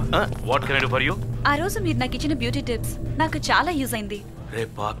 What can I do for you? ఆ రోజు మీరు నాకు ఇచ్చిన బ్యూటీ టిప్స్ నాకు చాలా యూజ్ అయింది. రే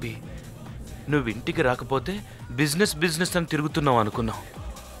పాపి, నువ్వు ఇంటికి రాకపోతే బిజినెస్ బిజినెస్ అని తిరుగుతున్నావు అనుకున్నావు,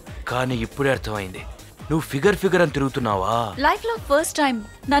 కానీ ఇప్పుడే అర్థమైంది నువ్వు ఫిగర్ అని తిరుగుతున్నావా. లైఫ్ లో ఫస్ట్ టైం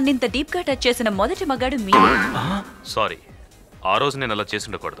నన్ను ఇంత డీప్ గా టచ్ చేసిన మొదటి మగాడు మీరే. సారీ, ఆ రోజు నేను అలా చేసి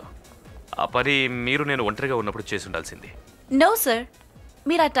ఉండకూడదు. ఆ పని మీరు నేను ఒంటరిగా ఉన్నప్పుడు చేసి ఉండాల్సింది. నో సార్,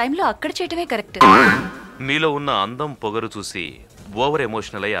 మీరు ఆ టైంలో అక్కడ చేయటమే కరెక్ట్. మీలో ఉన్న అందం పొగరు చూసి ఓవర్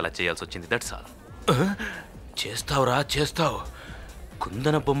ఎమోషనల్ అయ్యి అలా చేయాల్సి వచ్చింది, దట్స్ ఆల్. చేస్తావురా, చేస్తావు.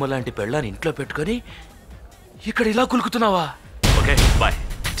 కుందన బొమ్మ లాంటి పెళ్ళాన్ని ఇంట్లో పెట్టుకొని ఇక్కడ ఇలా కులుకుతున్నావా? Okay bye,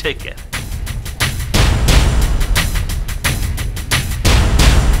 take care.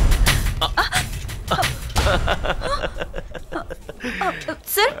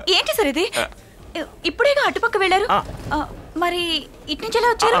 Sir ఏంటి సార్ ఇది? ఇప్పుడేగా అటుపక్క వెళ్ళారు, మరి ఇటు నుంచి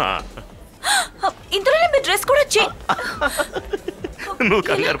ఎలా వచ్చారు? ఇంతలోనే మీ డ్రెస్ కూడా నువ్వు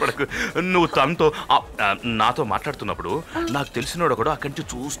కంగారు పడకు. నువ్వు తనతో నాతో మాట్లాడుతున్నప్పుడు నాకు తెలిసినోడు కూడా అక్కడి నుంచి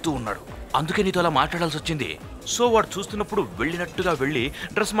చూస్తూ ఉన్నాడు, అందుకే నీతో అలా మాట్లాడాల్సి వచ్చింది. సో వాడు చూస్తున్నప్పుడు వెళ్ళినట్టుగా వెళ్ళి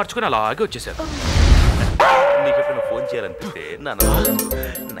డ్రెస్ మార్చుకుని అలాగే వచ్చేసాడు. నీకెప్పుడు ఫోన్ చేయాలనిపిస్తే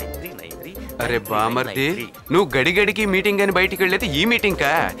అరే బామర్ది, నువ్వు గడిగడికి మీటింగ్ అని బయటికి వెళ్ళేది ఈ మీటింగ్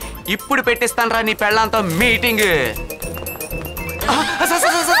కా? ఇప్పుడు పెట్టిస్తాను రా నీ పెళ్ళంతా మీటింగ్.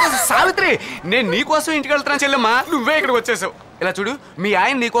 సావిత్రి, నేను నీకోసం ఇంటికి వెళ్తున్నాను చెల్లెమ్మా, నువ్వే ఇక్కడికి వచ్చేసావు. ఇలా చూడు, మీ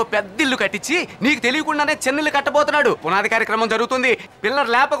ఆయన నీకో పెద్ద ఇల్లు కట్టించి నీకు తెలియకుండానే చెన్నెల్లు కట్టబోతున్నాడు. పునాది కార్యక్రమం జరుగుతుంది. పిల్లలు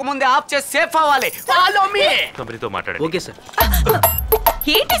లేపక ముందే ఆఫ్ చేసి సేఫ్ అవ్వాలి. కంపెనీతో మాట్లాడండి. Okay sir.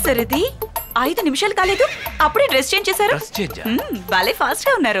 ఏంటి సార్ ఇది? 5 నిమిషాలు కాలేదు అప్పుడే డ్రెస్ చేంజ్ చేశారు. భలే ఫాస్ట్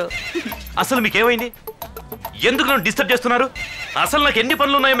గా ఉన్నారు. అసలు మీకేమైంది? ఎందుకు నన్ను డిస్టర్బ్ చేస్తున్నారు? అసలు నాకు ఎన్ని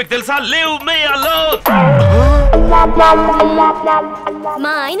పనులు ఉన్నాయో మీకు తెలుసా? Leave me alone.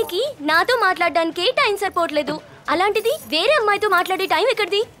 మా ఆయనకి నాతో మాట్లాడడానికి టైం సరిపోవట్లేదు. అలాంటిది వేరే అమ్మాయితో మాట్లాడే టైం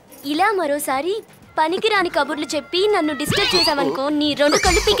ఎక్కడిది? ఇలా మరోసారి పనికిరాని కబుర్లు చెప్పి నన్ను డిస్టర్బ్ చేసావనుకో, నీ 2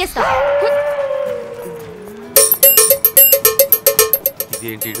 కళ్ళు పీకేస్తా.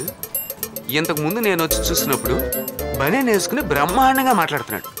 ఇదేంటి? ఇంతకు ముందు నేను వచ్చి చూసినప్పుడు బనే వేసుకుని బ్రహ్మాండంగా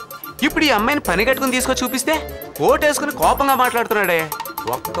మాట్లాడుతున్నాడు. ఇప్పుడు ఈ అమ్మాయిని పని కట్టుకుని తీసుకొని చూపిస్తే కోట్ వేసుకుని కోపంగా మాట్లాడుతున్నాడే.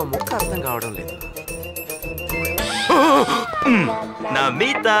 ఒక్క ముక్క అర్థం కావడం లేదు.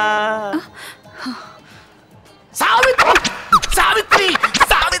 నమితా, సావిత్రి సావిత్రి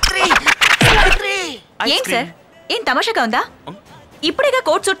సావిత్రి సావిత్రి. ఏం సార్, ఏం తమాషాగా ఉందా? ఇప్పుడేగా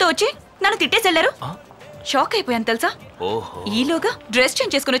కోట్ చుట్టూ వచ్చి నన్ను తిట్టేసి వెళ్ళారు. షాక్ అయిపోయాను తెలుసా. ఈలోగా డ్రెస్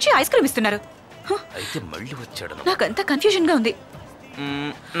చేంజ్ చేసుకుని వచ్చి ఐస్ క్రీమ్ ఇస్తున్నారు. అయితే మళ్ళీ వచ్చాడు. నాకంతా కన్ఫ్యూజన్ గా ఉంది.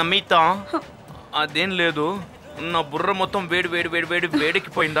 నమితా, అదేం లేదు, నా బుర్ర మొత్తం వేడి వేడి వేడి వేడి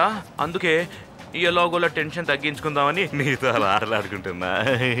వేడెక్కిపోయిందా, అందుకే ఎలాగోలా టెన్షన్ తగ్గించుకుందామని నీతో అలా ఆటలాడుకుంటున్నా.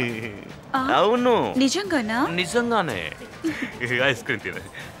 అవును, నిజంగానా? నిజంగానే. ఐస్ క్రీమ్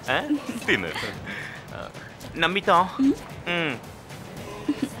తిను నమితా.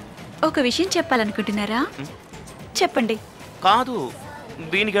 ఒక విషయం చెప్పాలనుకుంటున్నారా? చెప్పండి. కాదు,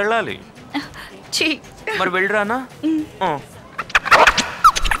 దీనికి వెళ్ళాలి. మరి వెళ్ళరానా?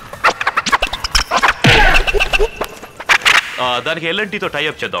 దానికి ఎల్ఎన్టీతో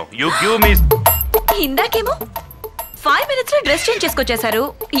టైఅప్ చేద్దాం. You give me. ఇందాకేమో 5 minutes లో డ్రెస్ చేంజ్ చేసుకొచ్చేసారు,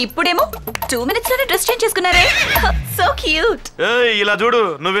 ఇప్పుడేమో 2 minutes లోనే డ్రెస్ చేంజ్ చేసుకున్నారే. So cute. ఇలా చూడు,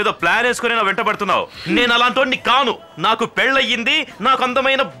 నువ్వేదో ప్లాన్ వేసుకుని నా వెంట పడుతున్నావు. నేను అలాంటి కాను. నాకు పెళ్ళయ్యింది, నాకు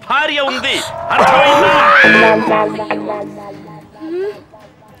అందమైన భార్య ఉంది.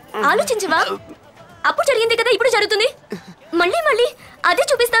 ఆలోచించవా? అప్పుడు జరిగింది కదా ఇప్పుడు జరుగుతుంది. మళ్ళీ మళ్ళీ అదే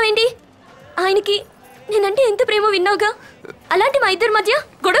చూపిస్తావేంటి? ఆయనకి నేనంటే ఎంత ప్రేమో విన్నావుగా. అలాంటి మా ఇద్దరి మధ్య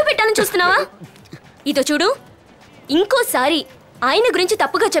గొడవ పెట్టాలని చూస్తున్నావా? ఇదో చూడు, ఇంకోసారి ఆయన గురించి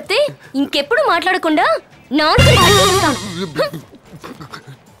తప్పుగా చెప్తే ఇంకెప్పుడు మాట్లాడకుండా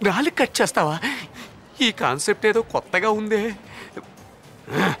నాలుగు కట్ చేస్తావా? ఈ కాన్సెప్ట్ ఏదో కొత్తగా ఉందే.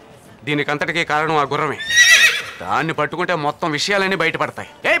 దీనికంతటికీ కారణం ఆ గుర్రమే. దాన్ని పట్టుకుంటే మొత్తం విషయాలన్నీ బయటపడతాయి.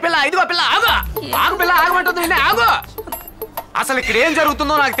 ఏ పిల్ల, ఇదిగో పిల్ల, ఆగు ఆగు పిల్ల, ఆగమంటుంది. ఆగు. అసలు ఇక్కడ ఏం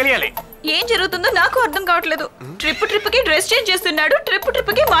జరుగుతుందో నాకు తెలియాలి. ఏం జరుగుతుందో నాకు అర్థం కావట్లేదు. ట్రిప్ కి డ్రెస్ చేంజ్ చేస్తున్నాడు, ట్రిప్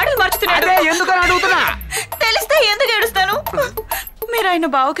కి మోడల్ మార్చుతున్నాడు. ఎందుకని అడుగుతున్నా? తెలిస్తే ఎందుకు ఏడుస్తాను? మీరు ఆయన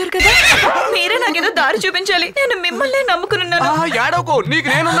బావగారు కదా, మీరే నాకేదో దారి చూపించాలి. నేను మిమ్మల్ని నమ్ముకున్నాను. ఏడవకు, నీకు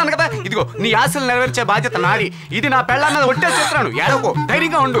నేనున్నాను కదా. ఇదిగో నీ ఆశలు నెరవేర్చే బాధ్యత నాది. ఇది నా పెళ్ళాన్ని ఒట్టేసి చెప్తున్నాను. ఏడవకు,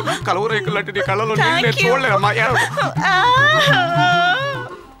 ధైర్యంగా ఉండు. కలవరేకులంటే నీ కళ్ళలో చూడలేదమ్మా. ఏడవకు.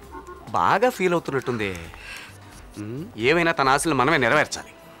 బాగా ఫీల్ అవుతున్నట్టుంది. ఏమైనా తన ఆశలు మనమే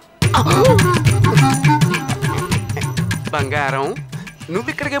నెరవేర్చాలి. బంగారం, నువ్వు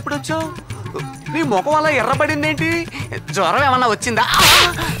ఇక్కడికి ఎప్పుడు వచ్చావు? నీ ముఖం అలా ఎర్రబడిందేంటి? జ్వరం ఏమన్నా వచ్చిందా?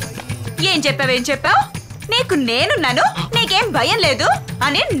 ఏం చెప్పావు? నీకు నేనున్నాను, నీకేం భయం లేదు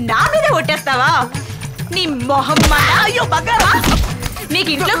అని నా మీద ఒట్టేస్తావా? నీ మొహం మాట. అయ్యో బంగారం, నీకు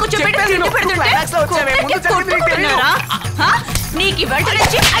ఇంట్లో కూర్చోబెట్టి తిండి పెడుతుంటే నీకు ఇవాళ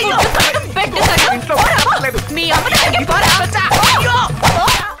నుంచి బెడ్ మీ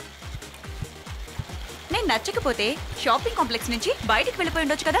నేను నచ్చకపోతే షాపింగ్ కాంప్లెక్స్ నుంచి బయటికి వెళ్ళిపోయి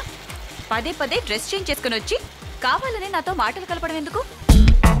ఉండొచ్చు కదా. పదే డ్రెస్ చేంజ్ చేసుకుని వచ్చి కావాలనే నాతో మాటలు కలపడం ఎందుకు?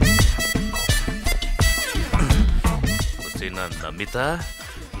 నమిత,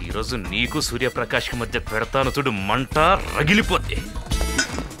 ఈరోజు నీకు సూర్యప్రకాష్ కి మధ్య పెడతాను చూడు, మంట రగిలిపోతే.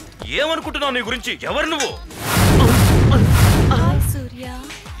 ఏమనుకుంటున్నావు నీ గురించి? ఎవరు నువ్వు? సూర్య,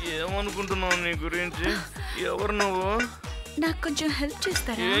 ఏమనుకుంటున్నావు నీ గురించి? ఎవరు నువ్వు? నాకు కొంచెం హెల్ప్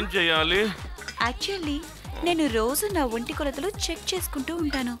చేస్తారా? ఏం చేయాలి? యాక్చువల్లీ నేను రోజు నా ఒంటి కొలతలు చెక్ చేసుకుంటూ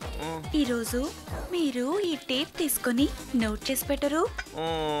ఉంటాను. ఈ రోజు మీరు ఈ టేప్ తీసుకొని నోట్ చేసి పెట్టరు?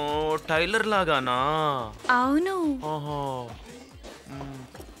 టైలర్ లాగానా? అవును.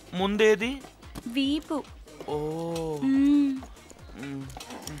 ముందేది? వీపు.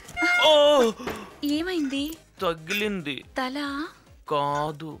 ఓ, ఏమైంది? తగిలింది. తల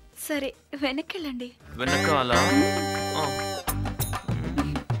కాదు. సరే వెనక్కెళ్ళండి. వెనకాల.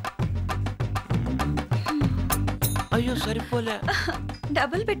 అయ్యో సరిపోలే.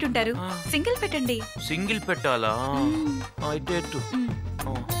 డబుల్ పెట్టుంటారు, సింగిల్ పెట్టండి. సింగిల్ పెట్టాలా? అయితే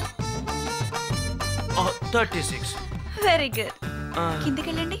 36. Very good.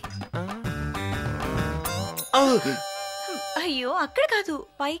 కిందకెళ్ళండి. అయ్యో అక్కడ కాదు,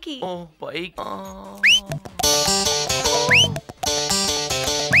 పైకి. పైకి.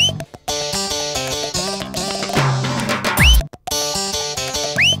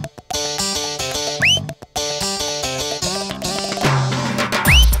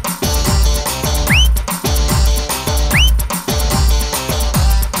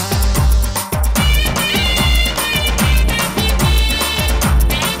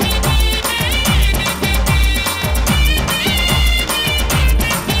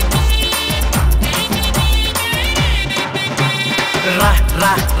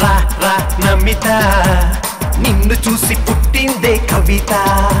 నమిత నిన్ను చూసి పుట్టిందే కవిత.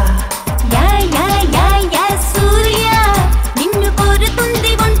 యా యా యా యా సూర్య నిన్ను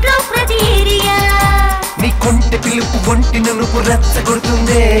కోరుతుంది ఒంట్లో ప్రతి ఏరియా. నీ కొంటె పిలుపు ఒంటి నునుపు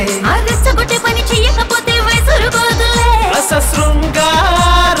రెచ్చగొడుతుందే. ఆ రెచ్చగొట్టే పని చెయ్యకపోతే వయసురుకోదులే. రస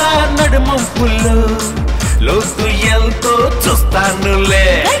శృంగార నడుమంపుల్లో లోతు ఎంతో చూస్తానులే.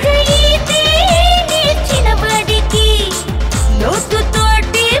 నేర్చిన వాడికి లోతు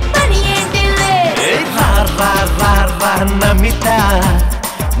తోటి పని ఏంటిలే. నమిత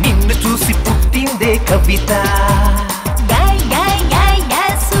నిన్ను చూసి పుట్టిందే కవిత. యా యా యా యా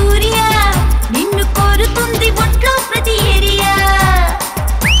సూర్య నిన్ను కోరుతుంది ఒంట్లో ప్రతి ఏరియా.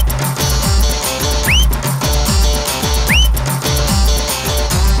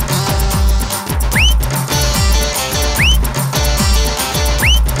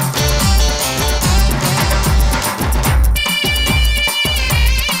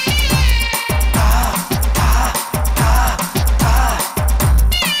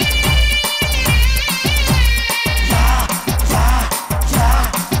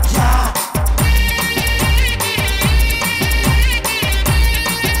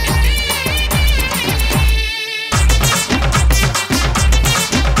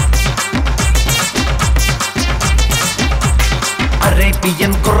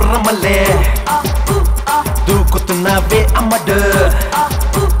 అరేబియన్ గుర్రమల్లే దూకుతున్నావే అమ్మడు.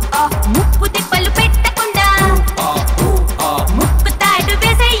 ముప్పు తిప్పలు పెట్టకుండా ముక్కు తాడు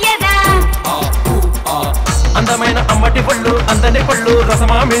వేసయ్యదా. అందమైన అమ్మటి పళ్ళు అందని పళ్ళు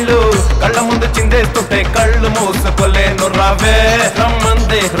రసమామిళ్ళు కళ్ళ ముందు చిందేస్తుంటే కళ్ళు మూసుకోలేను రావే.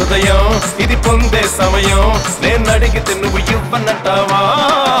 రమ్మందే హృదయం ఇది పొందే సమయం నేను అడిగితే నువ్వు ఇవ్వనంటావా.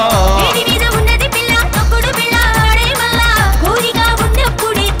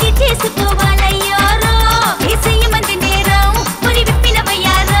 చేసుకోవాలయ్యారో ఏసయ్యమంది నేరం మరి విప్పిన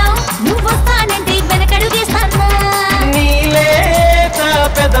వయ్యారం. నువ్వు వస్తానంటే వెనకడుగేస్తాను. నీలేత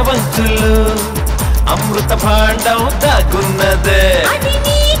పెదవంచులు అమృత భాండం దాగున్నదే. అది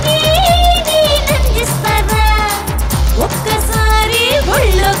నీకే నేనందిస్తారా ఒక్కసారి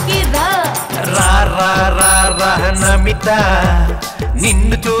ఒళ్ళోకి రా. నమిత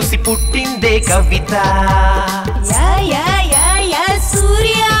నిన్ను చూసి పుట్టిందే కవిత. యా యా యా యా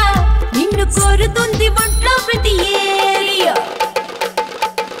సూర్య నిన్ను కోరుతుంది ఒంట్లో ప్రతి ఏరియా.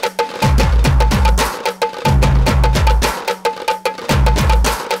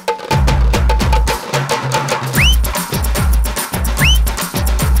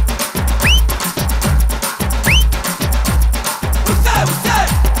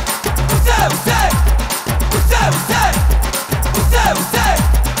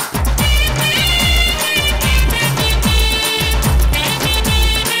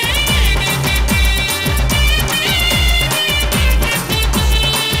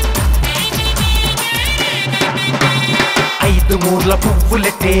 మూర్ల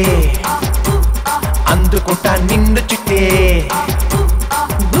పువ్వులెట్టే అందుకుంటా నిన్ను చుట్టే.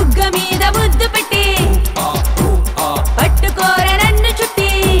 బుగ్గ మీద ముద్దు పెట్టి పట్టుకోర నన్ను చుట్టి.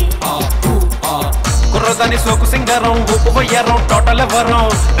 కుర్రదాని సోకు సింగారం ఉప్పు వయ్యారం టోటల్ ఎవరం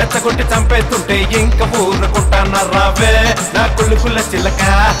రెచ్చగొట్టి చంపేస్తుంటే ఇంక ఊరుకుంటాన రావే. నా కుళ్ళుకుల్ల చిలక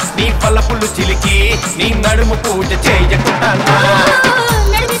నీ పల్లపుల్లు చిలికి నీ నడుము పూజ చేయకుంటానా.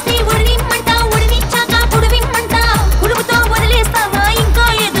 నడిపిస్తే ఉడివిమ్మంటా ఉడివిచ్చాక పుడివిమ్మంటా పుడుపుతో వదిలేస్తావా ఇంకా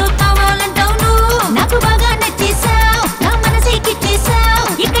ఏదో కావాలంటావు. నువ్వు నాకు బాగా నచ్చేసావు నా మనసేకిచ్చేసావు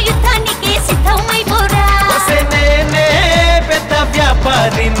ఇక యుద్ధానికి సిద్ధమైపోరా. నేనే పెద్ద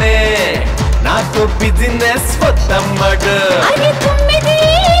వ్యాపారినే నాకు బిజినెస్ వద్దమ్మడు. అది తుమ్మిది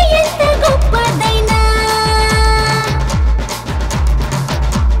ఎంత గొప్పదైనా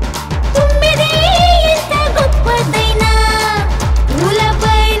తుమ్మిది ఎంత గొప్ప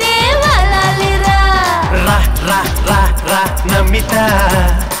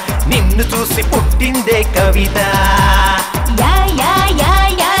నిన్ను చూసి పుట్టిందే కవిత. యా యా యా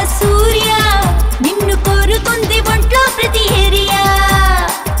యా సూర్య నిన్ను కోరుకుంది ఒంట్లో ప్రతి area.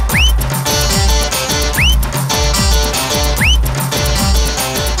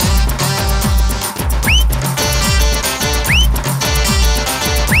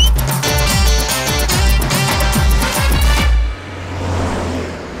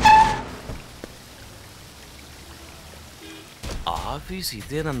 Office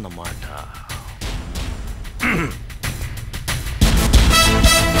ఇదేనన్నమాట.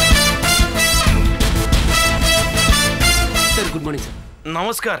 Sir good morning sir.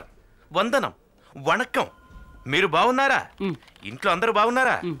 నమస్కారం, వందనం, వణక్కం. మీరు బాగున్నారా? ఇంట్లో అందరూ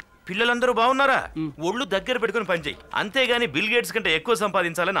బాగున్నారా? పిల్లలందరూ బాగున్నారా? ఒళ్ళు దగ్గర పెట్టుకుని పనిచేయి, అంతేగాని బిల్ గేట్స్ కంటే ఎక్కువ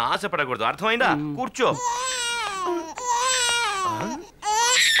సంపాదించాలని ఆశపడకూడదు. అర్థమైందా? కూర్చో.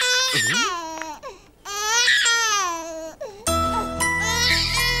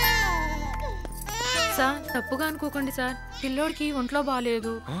 సార్ తప్పుగా అనుకోకండి సార్, పిల్లోడికి ఒంట్లో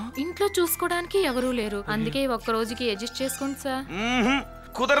బాగాలేదు, ఇంట్లో చూసుకోవడానికి ఎవరూ లేరు, అందుకే ఒక్క రోజుకి అడ్జస్ట్ చేసుకోండి సార్.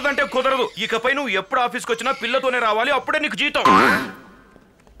 కుదరదంటే కుదరదు. ఇకపై నువ్వు ఎప్పుడు ఆఫీస్కి వచ్చినా పిల్లతోనే రావాలి, అప్పుడే నీకు జీతం.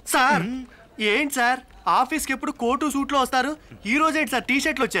 సార్ ఏంటి సార్ ఆఫీస్కి ఎప్పుడు కోటు సూట్ లో వస్తారు, ఈ రోజు ఏంటి సార్ టీ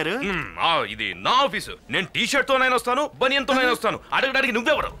షర్ట్లు వచ్చారు? ఇది నా ఆఫీసు, నేను టీ షర్ట్ తోనైనా వస్తాను, బనియన్తోనైనా వస్తాను. అడగడానికి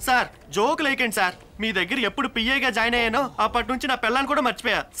నువ్వెవరు? సార్ జోక్ లేకండి సార్, మీ దగ్గర ఎప్పుడు పిఏగా జాయిన్ అయ్యానో అప్పటి నుంచి నా పిల్లని కూడా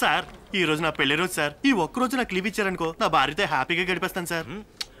మర్చిపోయా సార్. ఈ రోజు నా పెళ్లి రోజు సార్, ఈ ఒక్క రోజు నాకు లీవ్ ఇచ్చారనుకో నా భార్యతో హ్యాపీగా గడిపేస్తాను సార్.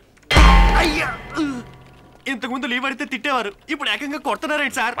 అయ్యా, ఇంతకు ముందు లీవ్ అడిగితే తిట్టేవారు, ఇప్పుడు ఏకంగా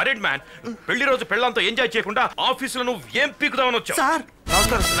కొడుతున్నారేంటి సార్? మ్యాన్, పెళ్లి రోజు పెళ్ళంతో ఎంజాయ్ చేయకుండా ఆఫీసులో నువ్వు ఏం పీకుదామని వచ్చావు? సార్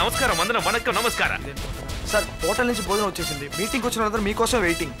నమస్కారం. నమస్కారం, వందనం, వణక్కం, నమస్కారం. సార్ హోటల్ నుంచి భోజనం వచ్చేసింది, మీటింగ్ వచ్చిన వాళ్ళందరూ మీకోసం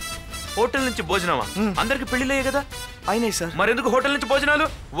వెయిటింగ్. హోటల్ నుంచి భోజనమా? అందరికి పెళ్లిలయ్యే కదా. అయినాయి సార్. మరెందుకు హోటల్ నుంచి భోజనాలు?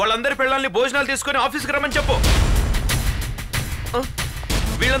 వాళ్ళందరి పెళ్ళాలని భోజనాలు తీసుకొని ఆఫీస్కి రమ్మని చెప్పు.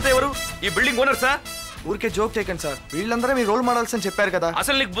 వీళ్ళంతా ఎవరు? ఈ బిల్డింగ్ ఓనర్ సార్? ఊరికే జోక్ చేయకండి సార్, వీళ్ళందరూ మీ రోల్ మోడల్స్ అని చెప్పారు కదా.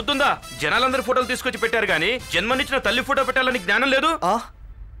 అసలు నీకు బుద్ధుందా? జనాలందరి ఫోటోలు తీసుకొచ్చి పెట్టారు కానీ జన్మనిచ్చిన తల్లి ఫోటో పెట్టాలని జ్ఞానం లేదు.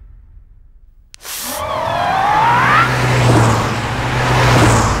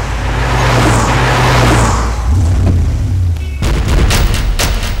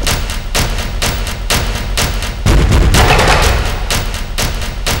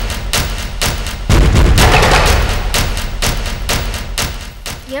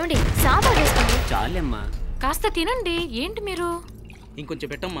 ఏమండి సాంబార్ వేసుకోండి. చాలేమ్మా, కాస్త తినండి. ఏంటి మీరు? ఇంకొంచెం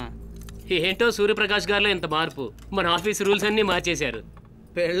పెట్టమ్మా. ఏంటో సూర్యప్రకాష్ గారిలో ఇంత మార్పు, మన ఆఫీస్ రూల్స్ అన్ని మార్చేశారు.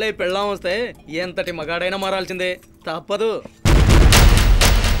 పెళ్ళై పెళ్ళాం వస్తే ఎంతటి మగాడైనా మారాల్సిందే, తప్పదు.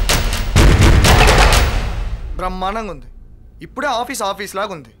 బ్రహ్మాండంగా ఉంది, ఇప్పుడే ఆఫీస్ ఆఫీస్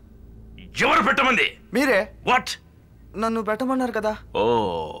లాగా ఉంది. ఎవరు పెట్టమంది? మీరే. వాట్? నన్ను పెట్టమన్నారు కదా. ఓ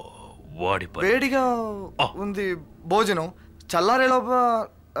వాడి వేడిగా ఉంది భోజనం, చల్లారేలోప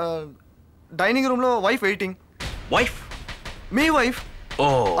డైనింగ్ రూమ్ లో వైఫ్ వెయిటింగ్. వైఫ్? మీ వైఫ్. ఓ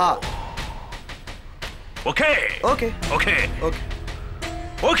okay okay okay okay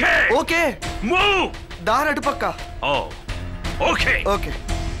okay okay move. దారి అటుపక్క. ఓ ఓకే ఓకే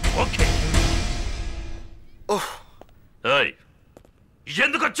ఓకే. ఏయ్,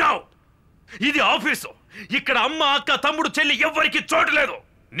 ఎందుకు వచ్చావు? ఇది ఆఫీసు, ఇక్కడ అమ్మ అక్క తమ్ముడు చెల్లి ఎవ్వరికి చోటు లేదు.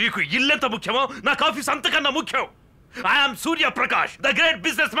 నీకు ఇల్లెంత ముఖ్యమో నాకు ఆఫీస్ అంతకన్నా ముఖ్యం. I am Surya Prakash, the great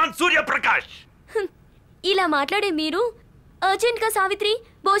businessman Surya Prakash. ఇలా మాట్లాడే మీరు అర్జెంట్ గా సావిత్రి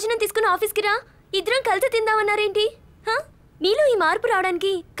భోజనం తీసుకుని ఆఫీస్కి రా, ఇద్దరం కలిసి తిందామన్నారేంటి? మీలో ఈ మార్పు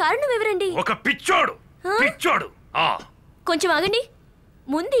రావడానికి కారణం ఎవరండి? ఒక పిచ్చోడు. పిచ్చోడు. కొంచెం ఆగండి.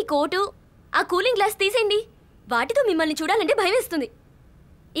 ముందు ఈ కోటు, ఆ కూలింగ్ గ్లాస్ తీసేయండి. వాటితో మిమ్మల్ని చూడాలంటే భయం వేస్తుంది.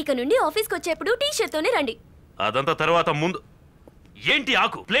 ఇక నుండి ఆఫీస్కి వచ్చేప్పుడు టీ షర్ట్ తోనే రండి. అదంతా తర్వాత ముందు ఏంటి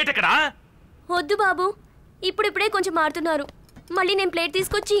ఆకు ప్లేట్ ఎక్కడా? వద్దు బాబు, ఇప్పుడిప్పుడే కొంచెం మారుతున్నారు. మళ్ళీ నేను ప్లేట్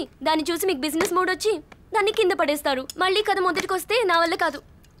తీసుకొచ్చి దాన్ని చూసి మీకు బిజినెస్ మూడ్ వచ్చి దాన్ని కింద పడేస్తారు. మళ్ళీ కథ మొదటికి వస్తే నా వల్ల కాదు.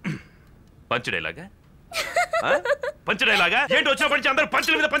 పంచడేలాగా పంచడేలాగా ఏంటి వచ్చినప్పటి నుంచి అందరూ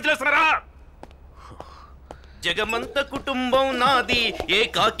పంచుల మీద పంచులేస్తున్నారా? జగమంత కుటుంబం నాది,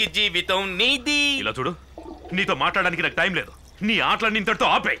 ఏకాకి జీవితం నీది. ఇలా చూడు, నీతో మాట్లాడడానికి నాకు టైం లేదు. నీ ఆటలన్నీ ఇంతటితో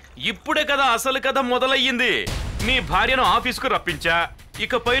ఆపే. ఇప్పుడే కదా అసలు కథ మొదలయ్యింది. నీ భార్యను ఆఫీస్కు రప్పించా,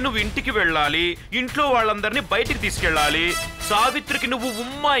 ఇకపై నువ్వు ఇంటికి వెళ్ళాలి, ఇంట్లో వాళ్ళందరినీ బయటికి తీసుకెళ్ళాలి. సావిత్రికి నువ్వు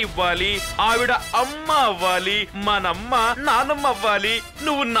ఉమ్మ ఇవ్వాలి, ఆవిడ అమ్మ అవ్వాలి, మనమ్మ నానమ్మ అవ్వాలి,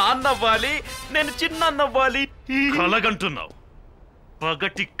 నువ్వు నాన్న అవ్వాలి, నేను చిన్నాన్న అవ్వాలి. కలగంటున్నావు,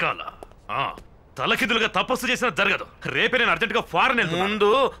 పగటి కల. తలకిదులుగా తపస్సు చేసినా జరగదు. రేపే నేను అర్జెంటుగా ఫారెన్ వెళ్తాను.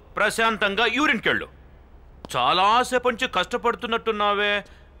 ముందు ప్రశాంతంగా యూరిన్కి వెళ్ళు. చాలాసేపు నుంచి కష్టపడుతున్నట్టున్నావే,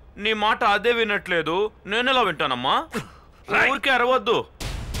 నీ మాట అదే వినట్లేదు. నేనెలా వింటానమ్మా? ఊరికే అరవద్దు.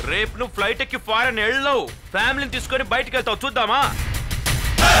 రేపు నువ్వు ఫ్లైట్ ఎక్కి ఫారెన్ వెళ్ళవు, ఫ్యామిలీని తీసుకొని బయటికి వెళ్తావు. చూద్దామా?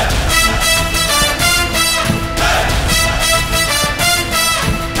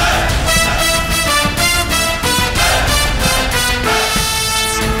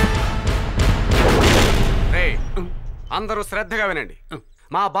 అందరూ శ్రద్ధగా వినండి.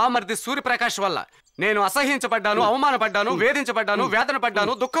 మా బామర్ది సూర్యప్రకాష్ వల్ల నేను అసహించబడ్డాను, అవమానపడ్డాను, వేధించబడ్డాను, వేదన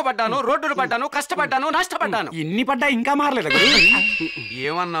పడ్డాను, దుఃఖపడ్డాను, రోడ్డును పడ్డాను, కష్టపడ్డాను, నష్టపడ్డాను. ఇన్ని పడ్డా ఇంకా మారలేదు.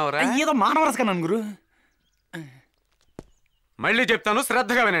 ఏమన్నావురా? ఏదో మానవరసకన్నాను గురు. మళ్ళీ చెప్తాను,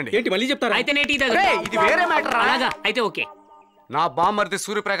 శ్రద్ధగా వినండి. ఏంటి మళ్ళీ చెప్తారా? అయితే ఇది వేరే మ్యాటర్. అలాగా అయితే ఓకే. నా బామర్ది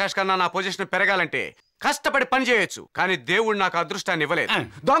సూర్యప్రకాష్ కన్నా నా పొజిషన్ పెరగాలంటే కష్టపడి పని చేయొచ్చు, కానీ దేవుడు నాకు అదృష్టాన్ని ఇవ్వలేదు.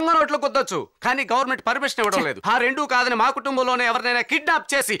 దొంగ నోట్లు కుద్దొచ్చు, కానీ గవర్నమెంట్ పర్మిషన్ ఇవ్వడం లేదు. ఆ రెండూ కాదని మా కుటుంబంలోనే ఎవరినైనా కిడ్నాప్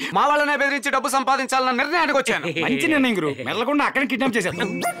చేసి మా వాళ్ళనే బెదిరించి డబ్బు సంపాదించాలన్న నిర్ణయానికి వచ్చాను. మంచి నిర్ణయం గురు. మెల్లకుండా అక్కడ కిడ్నాప్ చేశాను.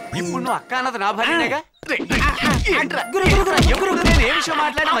 ఇప్పుడు నువ్వు అక్క అన్నది నా భార్యనేగా? ఏ విషయం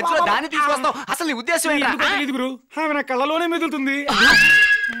మాట్లాడి మధ్యలో దాన్ని తీసుకొస్తావు? అసలు నీ ఉద్దేశం ఏంటి? గురు ఆమె నా కళ్ళలోనే మెదులుతుంది.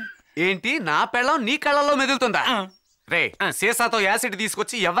 ఏంటి నా పెళ్ళం నీ కళ్ళల్లో మెదులుతుందా? రే సీసాతో యాసిడ్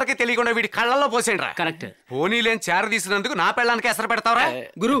తీసుకొచ్చి ఎవరికి తెలియకుండా వీడి కళ్ళల్లో పోసేయండి రా. కరెక్ట్. పోనీలేని చేర తీసినందుకు నా పెళ్ళానికి ఎసరు పెడతావరా?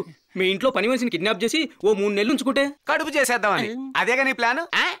 గురు మీ ఇంట్లో పని మనిషిని కిడ్నాప్ చేసి ఓ 3 నెలలు ఉంచుకుంటే కడుపు చేసేద్దామని. అదేగా నీ ప్లాన్?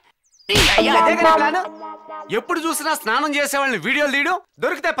 ఎప్పుడు చూసినా స్నానం చేసేవాళ్ళని వీడియోలు తీయడం,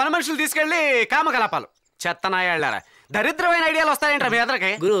 దొరికితే పని మనుషులు తీసుకెళ్లి కామకలాపాలు. చెత్తనాయాళ్ళారా, దరిద్రమైన ఐడియాలు వస్తాయంట మీ అందరికి.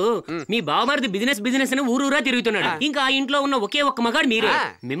 గురు మీ బావమరిది బిజినెస్ అని ఊరూరా తిరుగుతున్నాడు. ఇంకా ఆ ఇంట్లో ఉన్న ఒకే ఒక్క మగాడు మీరే.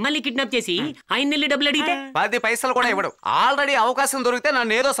 మిమ్మల్ని కిడ్నాప్ చేసి ఆయన నెల్లి డబ్బులు అడిగితే 10 పైసలు కూడా ఇవ్వడు. ఆల్రెడీ అవకాశం దొరికితే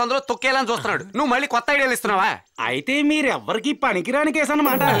నన్ను ఏదో సందులో తొక్కేయాలని చూస్తున్నాడు. నువ్వు మళ్ళీ కొత్త ఐడియాలు ఇస్తున్నావా? అయితే మీరెవ్వరికి పనికిరాని కేసు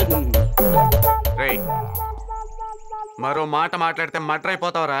అన్నమాట. మరో మాట మాట్లాడితే మటర్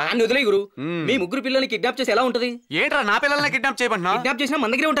అయిపోతావరా? వదిలే గురు. మీ ముగ్గురు పిల్లల్ని కిడ్నాప్ చేసి ఎలా ఉంటది? ఏంట్రా నా పిల్లల్ని కిడ్నాప్ చేయబడినా? కిడ్నాప్ చేసినా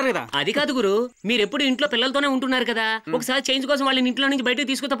మన దగ్గరే ఉంటారు కదా. అది కాదు గురు, మీరు ఎప్పుడు ఇంట్లో పిల్లలతోనే ఉంటున్నారు కదా, ఒకసారి చేంజ్ కోసం వాళ్ళని ఇంట్లో నుంచి బయటకు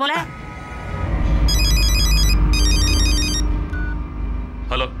తీసుకొస్తా పోలే.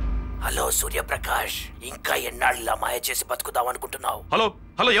 హలో హలో సూర్యప్రకాష్, ఇంకా ఎన్నాళ్ళ మాయ చేసి బతుకుదాం అనుకుంటున్నావు? హలో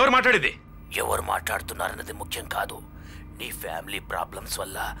హలో ఎవరు మాట్లాడేది? ఎవరు మాట్లాడుతున్నారన్నది ముఖ్యం కాదు. నీ ఫ్యామిలీ ప్రాబ్లమ్స్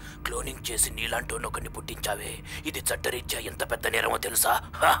వల్ల క్లోనింగ్ చేసి నీలాంటి ఒకరిని పుట్టించావే, ఇది చట్టరీత్యా ఎంత పెద్ద నేరమో తెలుసా?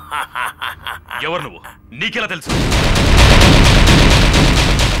 ఎవరు నువ్వు? నీకెలా తెలుసు?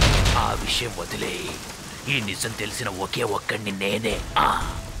 ఆ విషయం వదిలే, ఈ నిజం తెలిసిన ఒకే ఒక్కడిని నేనే.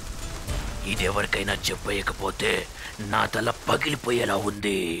 ఇదెవరికైనా చెప్పేయకపోతే నా తల పగిలిపోయేలా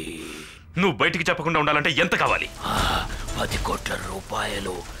ఉంది. నువ్వు బయటికి చెప్పకుండా ఉండాలంటే ఎంత కావాలి? 10 కోట్ల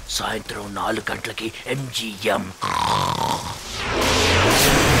రూపాయలు. సాయంత్రం 4 గంటలకి MGM.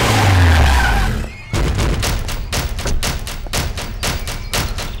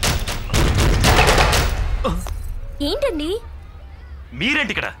 ఏంటండి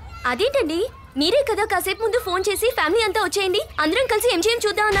మీరేంటి ఇక్కడ? అదేంటండి, మీరే కదా కాసేపు ముందు ఫోన్ చేసి ఫ్యామిలీ అంతా వచ్చేయండి, అందరం కలిసి MGM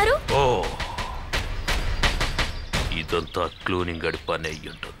చూద్దాం అన్నారు. ఓ, ఇదంతా క్లోనింగ్ గడిపనే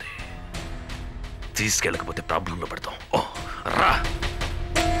అయ్యుంటుంది. తీసుకెళ్ళకపోతే ప్రాబ్లంలో పడతాం. ఓ రా.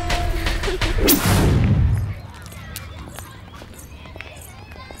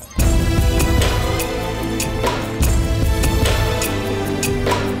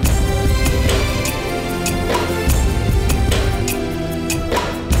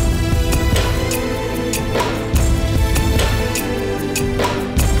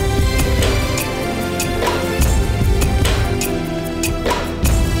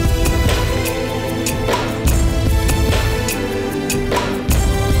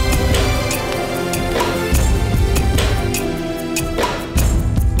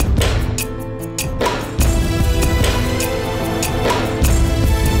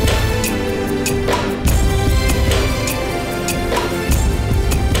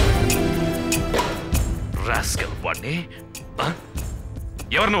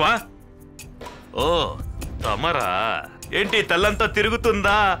 ఎవరు నువ్వా? ఓ తమరా, ఏంటి తల్లంతా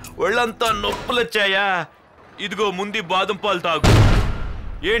తిరుగుతుందా? ఒళ్ళంతా నొప్పులొచ్చాయా? ఇదిగో ముందు బాదం పాలు తాగు.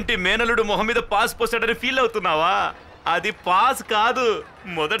 ఏంటి మేనలుడు మొహం మీద పాస్ పోసాడని ఫీల్ అవుతున్నావా? అది పాస్ కాదు.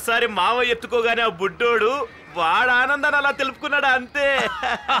 మొదటిసారి మావ ఎత్తుకోగానే ఆ బుడ్డోడు వాడు ఆనందాన్ని అలా తెలుపుకున్నాడు అంతే.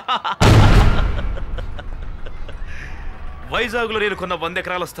 వైజాగ్లో నేను కొన్న 100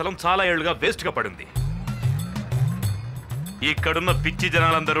 ఎకరాల స్థలం చాలా ఏళ్లుగా వేస్ట్గా పడింది. ఇక్కడున్న పిచ్చి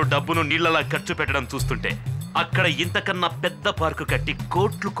జనాలందరూ డబ్బును నీళ్లలా ఖర్చు పెట్టడం చూస్తుంటే అక్కడ ఇంతకన్నా పెద్ద పార్కు కట్టి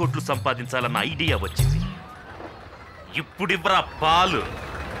కోట్లు సంపాదించాలన్న ఐడియా వచ్చింది. ఇప్పుడివ్వరా పాలు.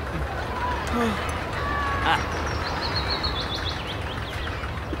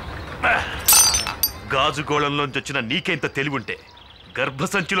 గాజు గోళంలోంచి వచ్చిన నీకెంత తెలివుంటే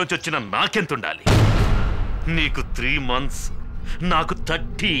గర్భసంచిలోంచి వచ్చిన నాకెంతుండాలి? నీకు 3 months, నాకు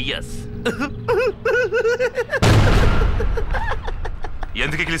 30 years.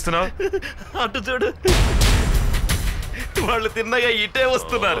 ఎందుకు ఎక్కిలిస్తున్నావు? అటు చూడు, వాళ్ళు తిన్నగా ఇటే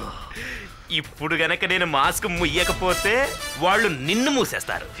వస్తున్నారు. ఇప్పుడు గనక నేను మాస్క్ ముయ్యకపోతే వాళ్ళు నిన్ను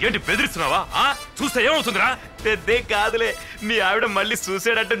మూసేస్తారు. ఏంటి బెదిరిస్తున్నావా? చూస్తే ఏమవుతుందిరా? పెద్దే కాదులే, మీ ఆవిడ మళ్ళీ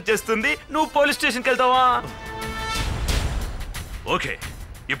సూసైడ్ అటెంప్ట్ చేస్తుంది, నువ్వు పోలీస్ స్టేషన్కి వెళ్తావా? ఓకే,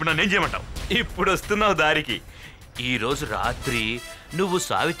 ఇప్పుడు నన్ను ఏం చేయమంటావు? ఇప్పుడు వస్తున్నావు దారికి. ఈ రోజు రాత్రి నువ్వు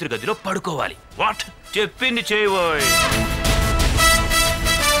సావిత్రి గదిలో పడుకోవాలి. వాట్? చెప్పింది చేయబోయ్.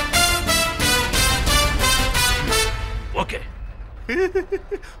 ఓకే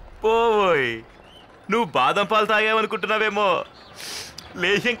పోయ్. నువ్వు బాదం పాలు తాగావనుకుంటున్నావేమో.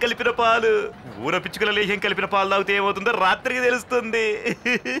 లేహ్యం కలిపిన పాలు, ఊర పిచ్చుకల లేహ్యం కలిపిన పాలు తాగితే ఏమవుతుందో రాత్రికి తెలుస్తుంది.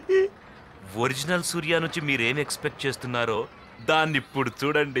 ఒరిజినల్ సూర్య నుంచి మీరేం ఎక్స్పెక్ట్ చేస్తున్నారో దాన్ని ఇప్పుడు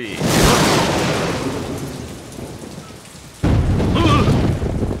చూడండి.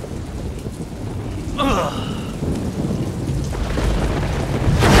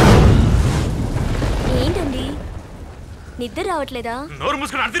 ఏంటండి నిద్ర రావట్లేదా? నోరు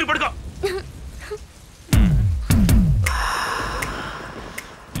మూసుకుని అర్థం పడుకో.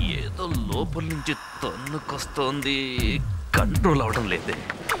 ఏదో లోపల నుంచి తన్నుకొస్తోంది, కంట్రోల్ అవడం లేదే.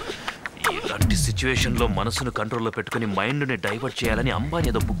 ఇలాంటి సిచ్యువేషన్ లో మనసును కంట్రోల్లో పెట్టుకుని మైండ్ ని డైవర్ట్ చేయాలని అంబానీ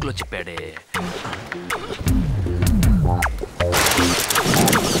ఏదో బుక్ లో చెప్పాడే.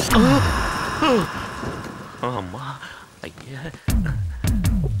 అమ్మా అయ్యా,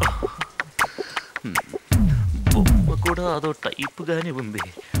 బొమ్మ కూడా అదో టైప్ గానే ఉంది.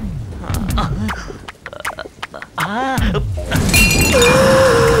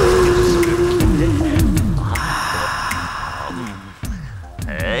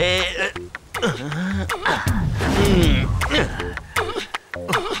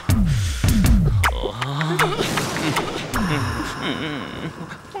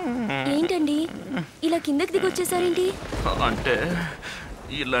 ఏంటండి ఇలా కిందకి దిగొచ్చేసారేంటి? అంటే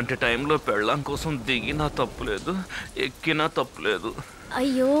ఇలాంటి టైంలో పెళ్ళాం కోసం దిగినా తప్పులేదు, ఎక్కినా తప్పులేదు.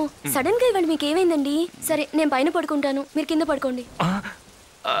 అయ్యో సడన్ గా ఇవ్వండి, మీకు ఏమైందండి? సరే నేను పైన పడుకుంటాను, మీరు కింద పడుకోండి.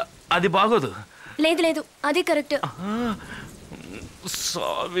 అది బాగోదు. లేదు లేదు, అది కరెక్ట్.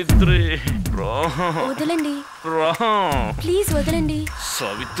 సావిత్రి రా, వదలండి రా, ప్లీజ్ వదలండి.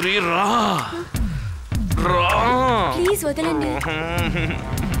 సావిత్రి రా, రా, ప్లీజ్ వదలండి.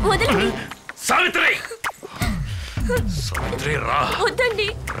 వదలండి సావిత్రి. సావిత్రి రా, వద్దండి,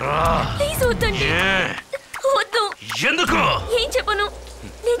 రా, ప్లీజ్ వద్దండి. వద్దు. ఎందుకు? ఏం చెప్పను,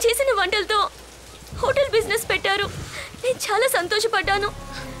 నేను చేసిన వంటలతో హోటల్ బిజినెస్ పెట్టారు. నేను చాలా సంతోషపడ్డాను.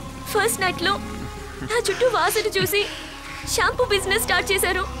 ఫస్ట్ నైట్ లో నా చుట్టూ వాసన చూసి షాంపూ బిజినెస్ స్టార్ట్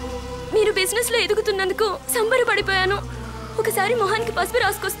చేశారు. మీరు బిజినెస్ లో ఎదుగుతున్నందుకు సంబరపడిపోయాను. ఒకసారి మొహానికి పసుపు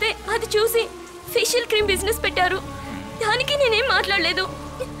రాసుకొస్తే అది చూసి ఫేషియల్ క్రీమ్ బిజినెస్ పెట్టారు. దానికి నేనేం మాట్లాడలేదు.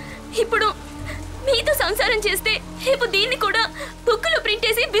 ఇప్పుడు మీతో సంసారం చేస్తే రేపు దీన్ని కూడా బుక్కులో ప్రింట్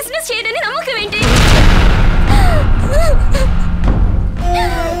చేసి బిజినెస్ చేయడని నమ్మకం ఏంటి?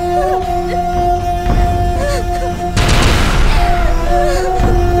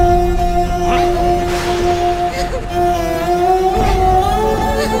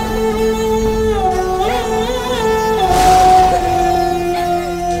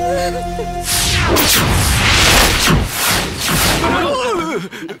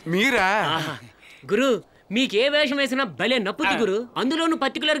 మీరా? గురు మీకే వేషం వేసినా భలే నప్పుద్ది గురు. అందులోను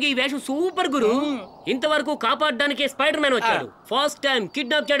పర్టికులర్ గా ఈ వేషం సూపర్ గురు. ఇంతవరకు కాపాడడానికి స్పైడర్ మ్యాన్ వచ్చాడు. ఫస్ట్ టైం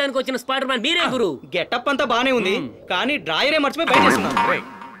కిడ్నాప్ చేయడానికి వచ్చిన స్పైడర్ మ్యాన్ మీరే గురు. గెటప్ అంతా బానే ఉంది, కానీ డ్రాయరే మర్చిపోయి బయట వేసుకున్నాం.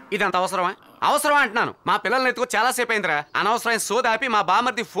 ఇదంత అవసరమా? అవసరమా అంటున్నాను. మా పిల్లల్ని ఎత్తుకో చాలా సేపు అయిందిరా. అనవసరమైన సోదాపి మా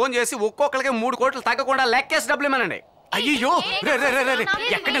బామర్ది ఫోన్ చేసి ఒక్కొక్కరికి 3 కోట్లు తగ్గకుండా లెక్కేసి డబ్బులు ఇవ్వనండి. అయ్యో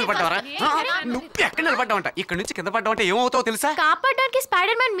ఎక్కడ నిలబడ్డావరా? నువ్వు ఎక్కడ నిలబడ్డావంట? ఇక్కడ నుంచి కింద పడ్డావంటే ఏమవుతావు తెలుసా? కాపాడడానికి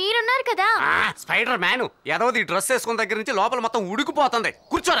స్పైడర్ మ్యాన్ మీరున్నారు కదా. స్పైడర్ మ్యాన్ ఏదోది డ్రెస్ వేసుకున్న దగ్గర నుంచి లోపల మొత్తం ఉడికిపోతుంది.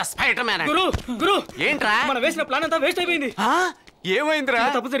 కూర్చోరా స్పైడర్ మ్యాన్. గురు ఏంట్రా? మనం వేసిన ప్లాన్ అంతా వేస్ట్ అయిపోయింది. ఏమైందిరా?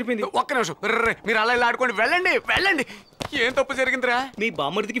 తప్పు జరిపింది. ఒక్క నిమిషం, మీరు అలా ఇలా ఆడుకోండి. వెళ్ళండి వెళ్ళండి. ఏం తప్పు జరిగిందిరా? మీ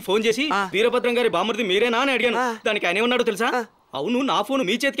బామ్మర్దికి ఫోన్ చేసి వీరభద్రం గారి బామ్మర్ది మీరేనా అని అడిగాను. దానికి ఆయన ఏమన్నాడు తెలుసా? అవును, నా ఫోన్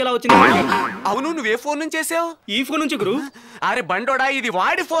మీ చేతికి ఎలా వచ్చింది? అవును, నువ్వే ఫోన్ నుంచి చేసావు? ఈ ఫోన్ నుంచి గురు. అరే బండోడా, ఇది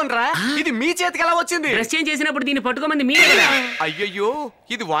వాడి ఫోన్ రా. ఇది మీ చేతికి ఎలా వచ్చింది? డ్రెస్ చేంజ్ చేసినప్పుడు దీన్ని పట్టుకోమంది మీరే కదా. అయ్యయ్యో,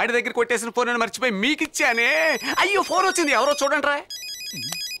 ఇది వాడి దగ్గర కొట్టేసిన ఫోన్ అని మర్చిపోయి మీకు ఇచ్చానే. అయ్యో, ఫోన్ వచ్చింది. ఎవరో చూడండి రా.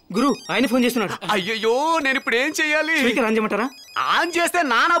 గురు, ఆయన ఫోన్ చేస్తున్నాడు. అయ్యయ్యో, నేను ఇప్పుడు ఏం చెయ్యాలి? స్పీకర్ ఆన్ చేయమంటారా? ఆన్ చేస్తే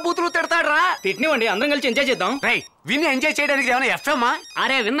నానా బూతులు తిడతాడు రా. తిట్టినివ్వండి, అందరం కలిసి ఎంజాయ్ చేద్దాం. విని ఎంజాయ్ చేయడానికి ఏమైనా ఎఫ్ఎమ్మా?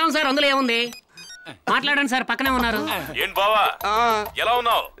 అరే విందాం సార్, అందులో ఏముంది? మాట్లాడండి సార్, పక్కనే ఉన్నారు. ఏం బావా, ఎలా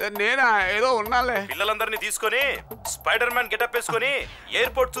ఉన్నావు? నేనా, ఏదో ఉన్నాలే. పిల్లలందరినీ తీసుకొని స్పైడర్ మ్యాన్ గెటప్ వేసుకొని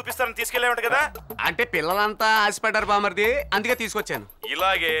ఎయిర్పోర్ట్ చూపిస్తానని తీసుకెళ్ళామంట కదా. అంటే పిల్లలంతా ఆశపడ్డారు బామర్ది, అందుకే తీసుకొచ్చాను.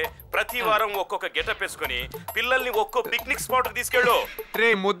 ఇలాగే ప్రతి వారం ఒక్కొక్క గెటప్ వేసుకొని పిల్లల్ని ఒక్కో పిక్నిక్ స్పాట్ కి తీసుకెళ్ళు.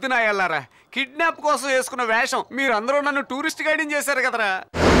 రే ముద్దునా ఎల్లారా, కిడ్నాప్ కోసం వేసుకున్న వేషం మీరందరూ నన్ను టూరిస్ట్ గైడింగ్ చేశారు కదరా.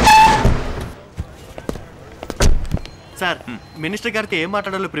 సార్, మినిస్టర్ గారితో ఏం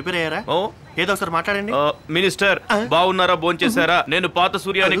మాట్లాడాలో ప్రిపేర్ అయ్యారా? ఏదో ఒకసారి మాట్లాడండి. మినిస్టర్ బాగున్నారా, భోంచేశారా? నేను పాత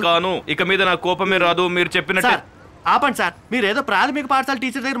సూర్యాని కాను, ఇక మీద నా కోపమే రాదు. మీరు చెప్పినట్టు ఆపండి సార్, మీరేదో ప్రాథమిక పాఠశాల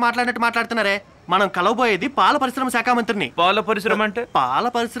టీచర్ దగ్గర మాట్లాడినట్టు మాట్లాడుతున్నారే. మనం కలవబోయేది పాల పరిశ్రమ శాఖ మంత్రిని. పాల పరిశ్రమ అంటే? పాల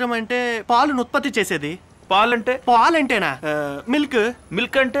పరిశ్రమ అంటే పాలును ఉత్పత్తి చేసేది. పాలంటే? పాలంటేనా? మిల్క్.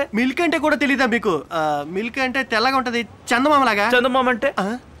 మిల్క్ అంటే? మిల్క్ అంటే కూడా తెలీదా మీకు? మిల్క్ అంటే తెల్లగా ఉంటది, చందమామలాగా. చందమామ అంటే?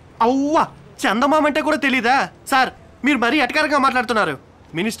 అవ్వా, చందమామ అంటే కూడా తెలీదా? సార్ మీరు మరీ ఎటకారంగా మాట్లాడుతున్నారు.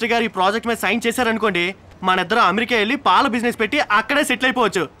 మినిస్టర్ గారు ఈ ప్రాజెక్ట్ మీద సైన్ చేశారనుకోండి, మన ఇద్దరు అమెరికా వెళ్ళి పాల బిజినెస్ పెట్టి అక్కడే సెటిల్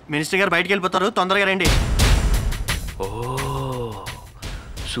అయిపోవచ్చు. మినిస్టర్ గారు బయటికి వెళ్ళిపోతారు, తొందరగా రండి. ఓ,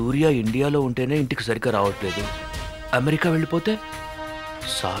 సూర్య ఇండియాలో ఉంటేనే ఇంటికి సరిగ్గా రావట్లేదు, అమెరికా వెళ్ళిపోతే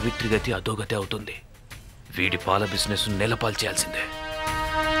సావిత్రి గతి అధోగతి అవుతుంది. వీడి పాల బిజినెస్ నెలపాలు చేయాల్సిందే.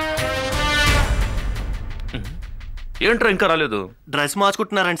 ఏంట్రా ఇంకా రాలేదు? Dress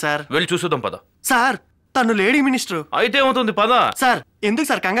మార్చుకుంటున్నారండి sir. వెళ్ళి చూసుదాం పద. సార్ తను లేడీ మినిస్టర్. అయితే ఏమవుతుంది పద. సార్ ఎందుకు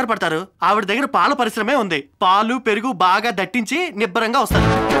సార్ కంగారు పడతారు? ఆవిడ దగ్గర పాల పరిశ్రమే ఉంది. పాలు పెరుగు బాగా దట్టించి నిబ్బరంగా వస్తారు.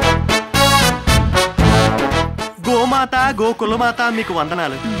 గోమాత గోకులమాత మీకు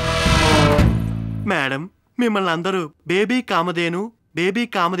వందనాలు. మేడం మిమ్మల్ని అందరూ బేబీ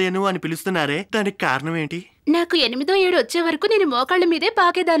కామధేను అని పిలుస్తున్నారే, దానికి కారణం ఏంటి? నాకు 8వ ఏడు వచ్చే వరకు నేను మోకాళ్ళ మీదే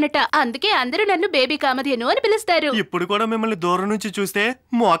పాకేదానట, అందుకే అందరూ నన్ను బేబీ కామధేను అని పిలుస్తారు. ఇప్పుడు కూడా మిమ్మల్ని దూరం నుంచి చూస్తే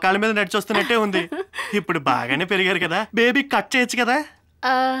మోకాళ్ళ మీద నడిచొస్తున్నట్టే ఉంది. ఇప్పుడు బాగానే పెరిగారు కదా, బేబీ కట్ చేయొచ్చు కదా.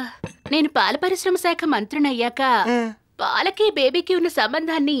 నేను పాల పరిశ్రమ శాఖ మంత్రిని అయ్యాక పాలకి బేబీకి ఉన్న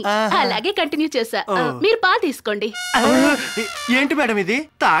సంబంధాన్ని అలాగే కంటిన్యూ చేశా. మీరు పాలు తీసుకోండి. ఏంటి మేడం ఇది,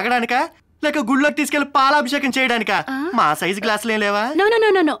 తాగడానికా లేక గుళ్ళోకి తీసుకెళ్లి పాలాభిషేకం చేయడానికా? మా సైజు గ్లాసులు ఏం లేవా?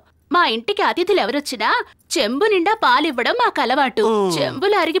 నో, మా ఇంటికి అతిథులు ఎవరొచ్చినా చెంబు నిండా పాలివ్వడం మాకు అలవాటు.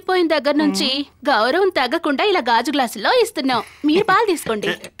 చెంబులు అరిగిపోయిన దగ్గర నుంచి గౌరవం తగ్గకుండా ఇలా గాజు గ్లాసుల్లో ఇస్తున్నాం. మీరు పాలు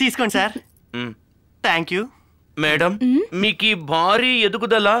తీసుకోండి. తీసుకోండి సార్. Thank you. మేడం మీకు ఈ భారీ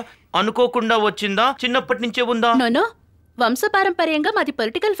ఎదుగుదల అనుకోకుండా వచ్చిందా, చిన్నప్పటి నుంచే ఉందా? నో, వంశపారంపర్యంగా మాది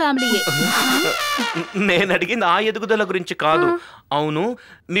పొలిటికల్ ఫ్యామిలీయే. నేను అడిగింది ఆ ఎదుగుదల గురించి కాదు. అవును,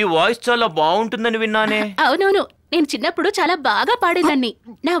 మీ వాయిస్ చాలా బాగుంటుందని విన్నానే. అవునవును, నేను చిన్నప్పుడు చాలా బాగా పాడేదాన్ని.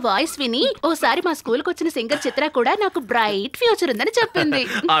 నా వాయిస్ విని ఓసారి మా స్కూల్కి వచ్చిన సింగర్ చిత్ర కూడా నాకు బ్రైట్ ఫ్యూచర్ ఉందని చెప్పింది.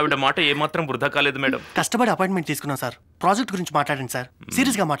 ఆవిడ మాట ఏమాత్రం వృధా కాలేదు మేడం. కష్టపడి అపాయింట్మెంట్ తీసుకున్నాం సార్. ప్రాజెక్ట్ గురించి మాట్లాడండి సార్,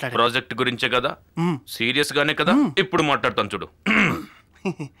 సీరియస్ గా మాట్లాడండి. ప్రాజెక్ట్ గురించే కదా? సీరియస్ గానే కదా. ఇప్పుడు మాట్లాడతాను చూడు.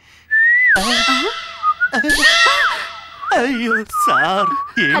 అయ్యో సార్,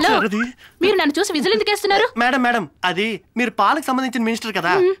 మీరు నన్ను చూసి విజిల్ ఎందుకు వేస్తున్నారు? మేడం అది మీరు పాలకు సంబంధించిన మినిస్టర్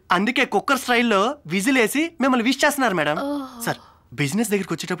కదా, అందుకే కుక్కర్ స్టైల్లో విజిల్ వేసి మిమ్మల్ని విష్ చేస్తున్నారు మేడం. సార్ బిజినెస్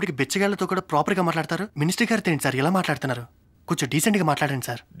దగ్గరికి వచ్చేటప్పటికి బెచ్చగాళ్ళతో కూడా ప్రాపర్ గా మాట్లాడతారు. మినిస్టర్ గారు తినండి సార్, ఎలా మాట్లాడుతున్నారు? కొంచెం డీసెంట్ గా మాట్లాడండి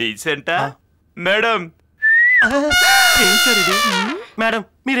సార్. డీసెంటా మేడం? ఏం సార్ ఇది? మేడం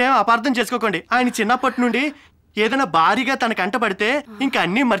మీరేం అపార్థం చేసుకోకండి. ఆయన చిన్నప్పటి నుండి ఏదైనా భారీగా తన కంట పడితే ఇంకా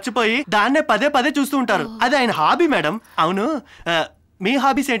అన్ని మర్చిపోయి దాన్నే పదే చూస్తూ ఉంటారు. అది ఆయన హాబీ మేడం. అవును, మీ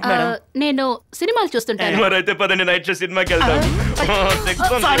హాబీస్ ఏంటి మేడం? నేను సినిమాలు చూస్తుంటాను. మరైతే పదండి నైట్ షో సినిమాకి వెళ్దాం.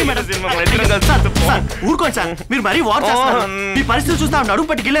 ఊరుకోండి సార్, మీరు మరీ వార్ చేస్తున్నారు. మీ పరిస్థితి చూస్తా అడుగు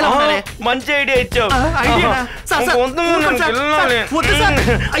పట్టి గిల్లేలా ఉన్నారే. మంచి ఐడియా ఇచ్చావు.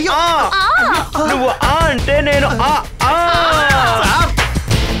 నువ్వు ఆ అంటే నేను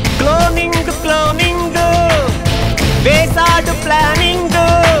క్లోనింగ్ వేసాడు ప్లానింగ్,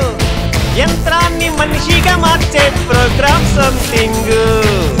 యంత్రాన్ని మనిషిగా మార్చే ప్రోగ్రామ్ సంథింగ్.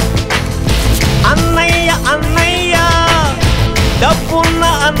 అన్నయ్య డబ్బున్న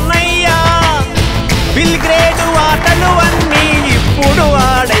అన్నయ్య, బిల్ గ్రేడ్ ఆటలు అన్నీ ఇప్పుడు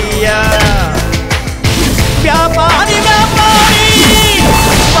ఆడయ్యా. వ్యాపారి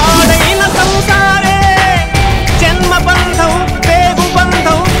పాడైన సంసారే, జన్మ బంధం పేగు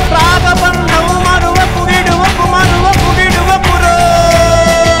బంధం రాగబంధం, మరువకు విడువకు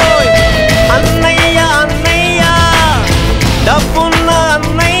అన్నయ్య డబ్బున్న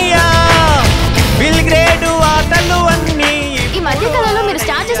అన్నయ్య, బిల్ గ్రేడ్ ఆటలు అన్నీ. ఈ మధ్య కాలంలో మీరు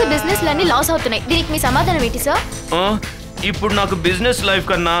స్టార్ట్ చేసే బిజినెస్ లన్నీ లాస్ అవుతున్నాయి. దీనికి మీ సమాధానం ఏంటి సార్? ఇప్పుడు నాకు బిజినెస్ లైఫ్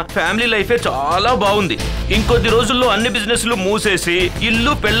కన్నా ఫ్యామిలీ లైఫే చాలా బాగుంది. ఇంకొద్ది రోజుల్లో అన్ని బిజినెస్లు మూసేసి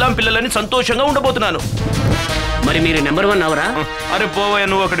ఇల్లు పెళ్ళాం పిల్లలని సంతోషంగా ఉండబోతున్నాను. మరి మీరు నెంబర్ 1 అవరా? అరే పోవయ్యా,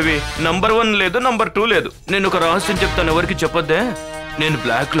 నువ్వు ఒకటివి. నంబర్ 1 లేదు, నంబర్ 2 లేదు. నేను ఒక రహస్యం చెప్తాను, ఎవరికి చెప్పొద్దే. నేను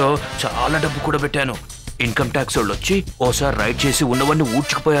బ్లాక్ లో చాలా డబ్బు కూడా పెట్టాను. ఇన్కమ్ ట్యాక్స్ వాళ్ళు వచ్చి ఓసారి రైడ్ చేసి ఉన్నవన్నీ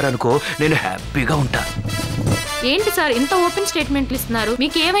ఊడ్చుకుపోయారనుకో, నేను హ్యాపీగా ఉంటా. ఏంటి సార్ ఇంత ఓపెన్ స్టేట్మెంట్లు ఇస్తున్నారు?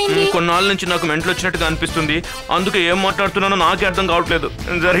 మీకు ఏమైంది? కొన్నాళ్ళ నుంచి నాకు మెంటల్ వచ్చినట్టుగా అనిపిస్తుంది. అందుకే ఏం మాట్లాడుతున్నానో నాకే అర్థం కావట్లేదు.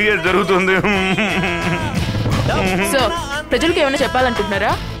 జరుగుతుంది. ప్రజలకు ఏమైనా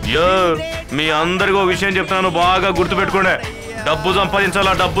చెప్పాలనుకుంటున్నారా? మీ అందరికీ ఓ విషయం చెప్తున్నాను, బాగా గుర్తుపెట్టుకోండి.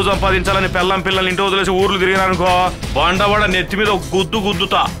 డబ్బు సంపాదించాలని పెళ్ళం పిల్లల్ని ఇంటి వదిలేసి ఊర్లు తిరిగినానుకో, బండబడ నెత్తి మీద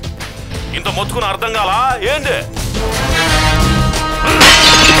గుద్దుతా. ఇంత మొత్తుకుని అర్థం కాలా ఏంది?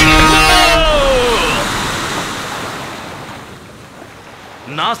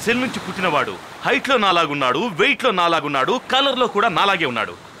 నా సెల్ నుంచి పుట్టినవాడు హైట్లో నాలాగున్నాడు, వెయిట్లో నాలాగున్నాడు, కలర్లో కూడా నాలాగే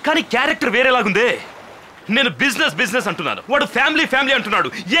ఉన్నాడు. కానీ క్యారెక్టర్ వేరేలాగుందే. నేను బిజినెస్ అంటున్నాను, వాడు ఫ్యామిలీ అంటున్నాడు.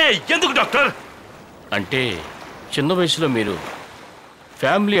 ఎందుకు డాక్టర్? అంటే చిన్న వయసులో మీరు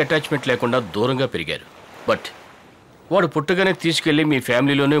ఫ్యామిలీ అటాచ్మెంట్ లేకుండా దూరంగా పెరిగారు. బట్ వాడు పుట్టగానే తీసుకెళ్ళి మీ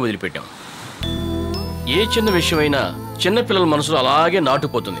ఫ్యామిలీలోనే వదిలిపెట్టాం. ఏ చిన్న విషయమైనా చిన్నపిల్లల మనసులో అలాగే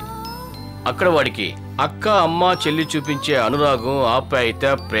నాటుపోతుంది. అక్కడ వాడికి అక్క, అమ్మ, చెల్లి చూపించే అనురాగం, ఆప్యాయత,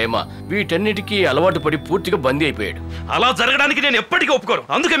 ప్రేమ వీటన్నిటికీ అలవాటు పడి పూర్తిగా బందీ అయిపోయాడు. అలా జరగడానికి నేను ఎప్పటికీ ఒప్పుకోను.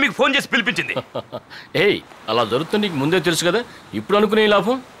 అందుకే మీకు ఫోన్ చేసి పిలిపించింది. ఏయ్, అలా జరుగుతుంది నీకు ముందే తెలుసు కదా, ఇప్పుడు అనుకునే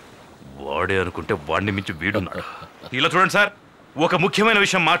లాభం? వాడే అనుకుంటే వాడిని మించి వీడున్నాడు. ఇలా చూడండి సార్, ఒక ముఖ్యమైన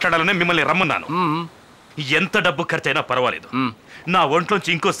విషయం మాట్లాడాలని మిమ్మల్ని రమ్మన్నాను. ఎంత డబ్బు ఖర్చైనా పర్వాలేదు, నా ఒంట్లోంచి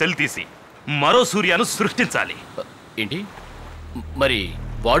ఇంకో సెల్ తీసి మరో సూర్యను సృష్టించాలి. ఏంటి మరి?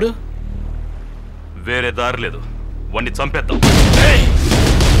 వాడు వేరే దారి లేదు, వాడిని చంపేద్దాం.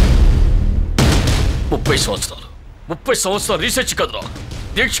 30 సంవత్సరాలు రీసెర్చ్ కదరా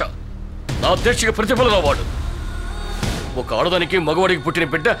దీక్ష. నా దీక్షకి ప్రతిఫలరా వాడు. ఒక ఆడదానికి మగవాడికి పుట్టిన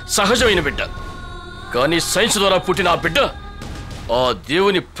బిడ్డ సహజమైన బిడ్డ, కానీ సైన్స్ ద్వారా పుట్టిన ఆ బిడ్డ ఆ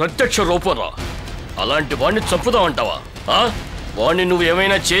దేవుని ప్రత్యక్ష రూపం రా. అలాంటి వాడిని చంపుదామంటావా? వాడిని నువ్వు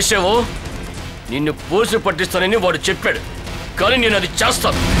ఏమైనా చేసావో నిన్ను పోసి పట్టిస్తానని వాడు చెప్పాడు, కానీ నేను అది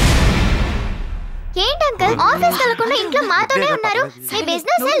చేస్తాను. ఏంటి అంకుల్, ఆఫీస్ వెళ్ళకుండా ఇంట్లో మాతోనే ఉన్నారు? మీ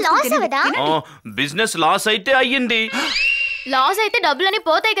బిజినెస్ లాస్ అవదా? బిజినెస్ లాస్ అయితే అయ్యింది. లాస్ అయితే డబ్బులని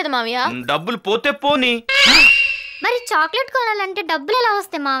పోతాయి కదా మామయ్య. డబ్బులు పోతే పోనీ. మరి చాక్లెట్ కొనాలంటే డబ్బులు ఎలా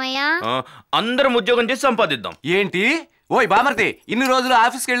వస్తాయి మామయ్య? అందరం ఉద్యోగం చేసి సంపాదిద్దాం. ఏంటి? ఓయ్ బామర్తి, ఇన్ని రోజులు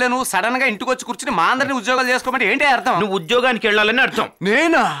ఆఫీస్కి వెళ్ళాను, సడన్ గా ఇంటికి వచ్చి కూర్చుని మా అందరిని ఉద్యోగాలు చేసుకోమంటే ఏంటి అర్థం? నువ్వు ఉద్యోగానికి వెళ్ళాలని అర్థం.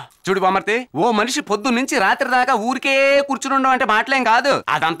 నేనా? చూడు బామర్తి, ఓ మనిషి పొద్దు నుంచి రాత్రి దాకా ఊరికే కూర్చుని ఉండడం అంటే మాటలేం కాదు.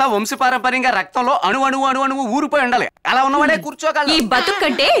 అదంతా వంశపారంపర్యంగా రక్తంలో అణువు ఊరిపోయి ఉండాలి. అలా ఉన్నవాడే కూర్చోగలరు. ఈ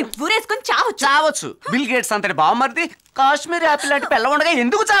బతుకంటే ఊరేసుకొని చావచ్చు. బిల్ గేట్స్ అంతటి బామర్తి కాశ్మీర్ యాపిల్ లాంటి పిల్ల ఉండగా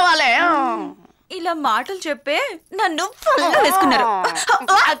ఎందుకు చావాలే? ఇలా మాటలు చెప్పే నన్ను వేసుకున్నారు.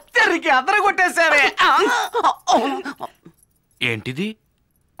 అద్దరు కొట్టేశారే. ఏంటిది?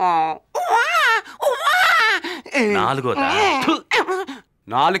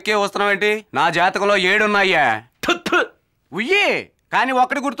 4కే వస్తున్నావేంటి? నా జాతకంలో 7 ఉన్నాయ్యా. ఉయ్యి, కానీ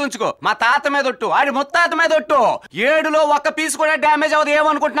ఒక్కటి గుర్తుంచుకో, మా తాత మీద ఒట్టు, ఆడి ముత్తాత మీద ఒట్టు. 7లో ఒక్క పీస్ కూడా డ్యామేజ్ అవ్వదు.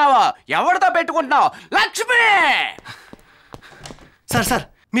 ఏమనుకుంటున్నావా? ఎవరితో పెట్టుకుంటున్నావు? లక్ష్మి! సార్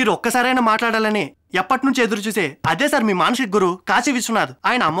మీరు ఒక్కసారైనా మాట్లాడాలని ఎప్పటి నుంచి ఎదురు చూసే అదే సార్ మీ మానసిక గురు కాశీ విశ్వనాథ్.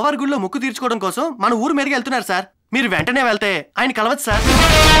 ఆయన అమ్మవారి గుడిలో ముక్కు తీర్చుకోవడం కోసం మన ఊరు మీదకి వెళ్తున్నారు సార్. మీరు వెంటనే వెళ్తే ఆయన కలవచ్చు సార్.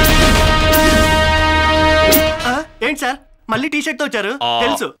 ఏంటి సార్ మళ్ళీ టీ-షర్ట్ తో వచ్చారు?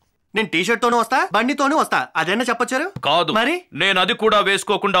 తెలుసు, నేను టీ-షర్ట్ తోనూ వస్తా, బండితోనూ వస్తా. అదేనా చెప్పొచ్చారు? కాదు, మరి నేను అది కూడా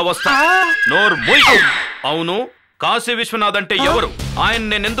వేసుకోకుండా వస్తా. నోరు మూయ్. అవును, కాశీ విశ్వనాథ్ అంటే ఎవరు? ఆయన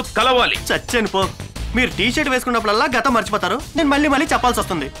నేను ఎందుకు కలవాలి? చచ్చాను పో. మీరు టీ-షర్ట్ వేసుకున్నప్పుడల్లా గతం మర్చిపోతారు. నేను మళ్ళీ చెప్పాల్సి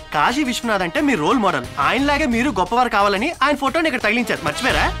వస్తుంది. కాశీ విశ్వనాథ్ అంటే మీ రోల్ మోడల్. ఆయనలాగే మీరు గొప్పవారు కావాలని ఆయన ఫోటోని ఇక్కడ తగిలించారు.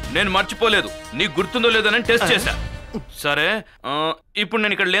 మర్చిపోయారా? నేను మర్చిపోలేదు. నీకు గుర్తుందో లేదని టెస్ట్ చేశా. సరే, ఇప్పుడు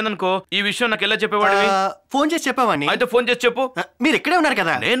నేను ఇక్కడ లేదనుకో, ఈ విషయం నాకు ఎలా చెప్పేవాడివి? ఫోన్ చేసి చెప్పేవాడిని. అయితే ఫోన్ చేసి చెప్పు. మీరు ఇక్కడే ఉన్నారు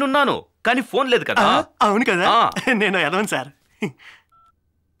కదా? నేనున్నాను, కానీ ఫోన్ లేదు కదా. అవును కదా, నేను ఎదవను సార్.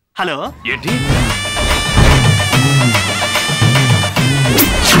 హలో, ఏంటి?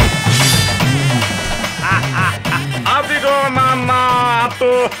 అదిగో నాన్న.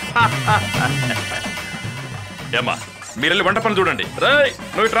 ఏమ్మా, మీరెళ్ళి వంట పని చూడండి. రేయ్,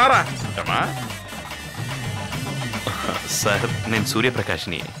 నువ్వు ఇటు రారా. ఏమ్మా. సార్, నేను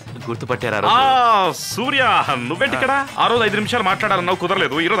సూర్యప్రకాష్ని. గుర్తుపట్టారా? సూర్య, నువ్వేంటి ఇక్కడ? ఆ రోజు 5 నిమిషాలు మాట్లాడాలన్నావు,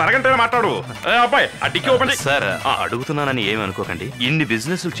 కుదరలేదు. ఈ రోజు అరగంట మాట్లాడు. అబ్బాయి, ఆ డిక్కీ ఓపెన్. సార్, అడుగుతున్నానని ఏమి అనుకోకండి. ఇన్ని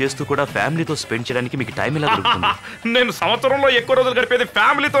బిజినెస్ చేస్తూ కూడా ఫ్యామిలీతో స్పెండ్ చేయడానికి మీకు టైం ఎలా దొరుకుతుంది? నేను సంవత్సరంలో ఎక్కువ రోజులు గడిపేది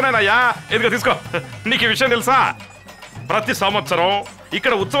ఫ్యామిలీతోనేనయ్యా. ఇదిగో తీసుకో. నీకు ఈ విషయం తెలుసా? ప్రతి సంవత్సరం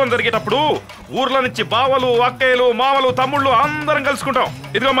ఇక్కడ ఉత్సవం జరిగేటప్పుడు ఊర్ల నుంచి బావలు, అక్కయ్యలు, మామలు, తమ్ముళ్ళు అందరం కలుసుకుంటాం.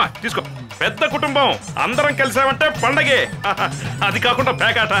 ఇదిగోమ్మా తీసుకో. పెద్ద కుటుంబం, అందరం కలిసామంటే పండగే. అది కాకుండా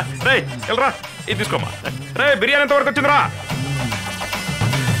పేకాట. రే వెళ్ళరా, ఇది తీసుకోమ్మా. రే, బిర్యానీ ఎంతవరకు వచ్చిందిరా?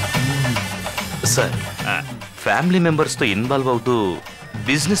 సార్, ఫ్యామిలీ మెంబర్స్తో ఇన్వాల్వ్ అవుతూ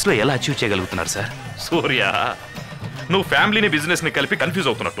బిజినెస్లో ఎలా అచీవ్ చేయగలుగుతున్నారు సార్? సూర్య, నువ్వు ఫ్యామిలీని బిజినెస్ని కలిపి కన్ఫ్యూజ్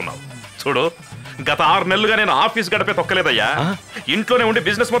అవుతున్నట్టున్నావు. చూడు, గత 6 నెలలుగా నేను ఆఫీస్ గడపే తొక్కలేదయ్యా. ఇంట్లోనే ఉండి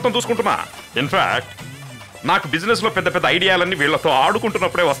బిజినెస్ మొత్తం చూసుకుంటున్నా. ఇన్ఫాక్ట్ నాకు బిజినెస్ లో పెద్ద పెద్ద ఐడియాలన్నీ వీళ్ళతో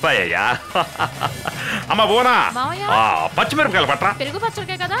ఆడుకుంటున్నప్పుడే వస్తాయ్యా. అమ్మా బోనా, పచ్చిమిరపకాయలు పట్రా. పెరుగు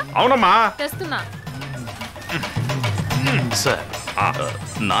పచ్చడికే కదా? అవునమ్మా, తెస్తున్నా. సార్,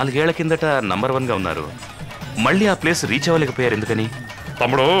 4 ఏళ్ల కిందట నంబర్ 1 గా ఉన్నారు. మళ్ళీ ఆ ప్లేస్ రీచ్ అవ్వలేకపోయారు ఎందుకని?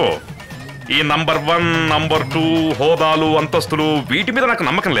 తమ్ముడు, ఈ నంబర్ 1, నంబర్ 2 హోదాలు అంతస్తులు వీటి మీద నాకు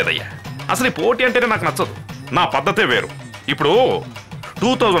నమ్మకం లేదయ్యా. అసలు ఈ పోటీ అంటేనే నాకు నచ్చదు. నా పద్ధతే వేరు. ఇప్పుడు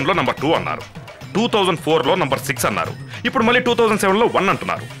 2000లో నంబర్ 2 అన్నారు, 2004లో నంబర్ 6 అన్నారు, ఇప్పుడు మళ్ళీ 2007లో 1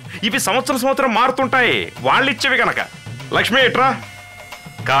 అంటున్నారు. ఇవి సంవత్సరం మారుతుంటాయి, వాళ్ళు ఇచ్చేవి గనక. లక్ష్మి ఏట్రా.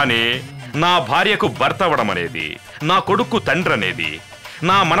 కానీ నా భార్యకు భర్త అవ్వడం అనేది, నా కొడుకు తండ్రి అనేది,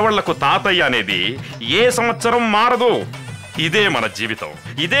 నా మనవళ్లకు తాతయ్య అనేది ఏ సంవత్సరం మారదు. ఇదే మన జీవితం,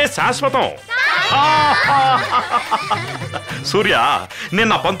 ఇదే శాశ్వతం. సూర్య, నేను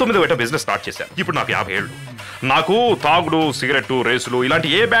నా 19వ ఏట బిజినెస్ స్టార్ట్ చేశాను. ఇప్పుడు నాకు 50 ఏళ్ళు. నాకు తాగుడు, సిగరెట్టు, రేసులు ఇలాంటి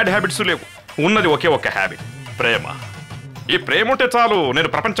ఏ బ్యాడ్ హ్యాబిట్స్ లేవు. ఉన్నది ఒకే ఒక్క హ్యాబిట్, ప్రేమ. ఈ ప్రేమ ఉంటే చాలు, నేను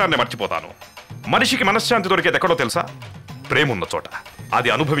ప్రపంచాన్ని మర్చిపోతాను. మనిషికి మనశ్శాంతి దొరికేది ఎక్కడో తెలుసా? ప్రేమ ఉన్న చోట. అది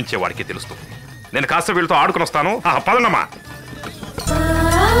అనుభవించే వాడికి తెలుస్తుంది. నేను కాస్త వీళ్ళతో ఆడుకుని వస్తాను. పదనమ్మా.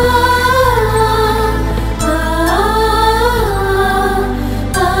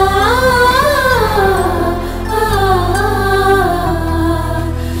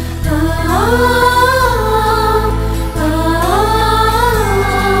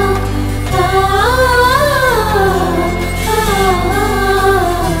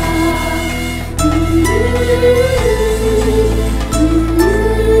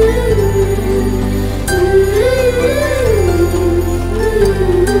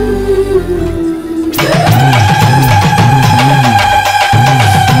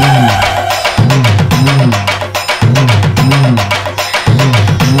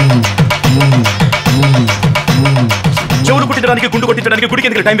 గుండు కొట్టించడానికి గుడికి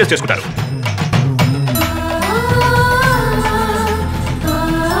ఎందుకు టైం వేస్ట్ చేసుకుంటారు?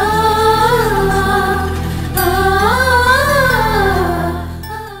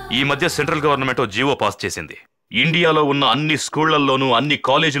 ఈ మధ్య సెంట్రల్ గవర్నమెంట్ జీవో పాస్ చేసింది. ఇండియాలో ఉన్న అన్ని స్కూళ్లలోనూ, అన్ని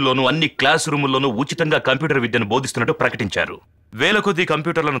కాలేజీల్లోనూ, అన్ని క్లాస్ రూముల్లోనూ ఉచితంగా కంప్యూటర్ విద్యను బోధిస్తున్నట్టు ప్రకటించారు. వేల కొద్ది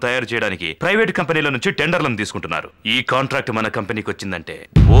కంప్యూటర్లను తయారు చేయడానికి ప్రైవేట్ కంపెనీల నుంచి టెండర్లను తీసుకుంటున్నారు. ఈ కాంట్రాక్ట్ మన కంపెనీకి వచ్చిందంటే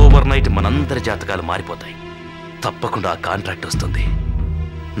ఓవర్ నైట్ మనందరి జాతకాలు మారిపోతాయి. తప్పకుండా ఆ కాంట్రాక్ట్ వస్తుంది.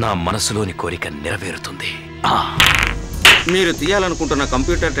 నా మనసులోని కోరిక నెరవేరుతుంది. మీరు తీయాలనుకుంటున్న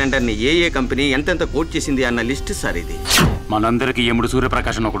కంప్యూటర్ టెండర్ని ఏ కంపెనీ ఎంతెంత కోట్ చేసింది అన్న లిస్ట్ సార్ ఇది. మనందరికీ ఎముడు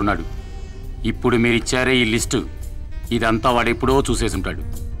సూర్యప్రకాష్ ఒకడున్నాడు. ఇప్పుడు మీరిచ్చారే ఈ లిస్టు, ఇదంతా వాడు ఎప్పుడో చూసేసి ఉంటాడు.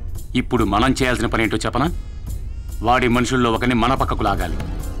 ఇప్పుడు మనం చేయాల్సిన పని ఏంటో చెప్పనా? వాడి మనుషుల్లో ఒకరిని మన పక్కకు లాగాలి.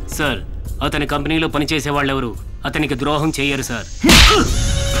 సార్, అతని కంపెనీలో పనిచేసే వాళ్ళెవరు అతనికి ద్రోహం చేయరు సార్.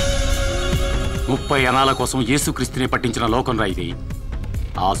 30 అనాల కోసం యేసుక్రీస్తుని పట్టించిన లోకం రా ఇది.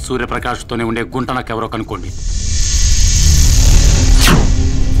 ఆ సూర్యప్రకాష్తోనే ఉండే గుంట నాకెవరో కనుక్కోండి.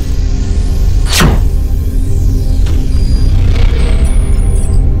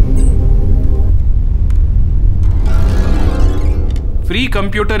 ఫ్రీ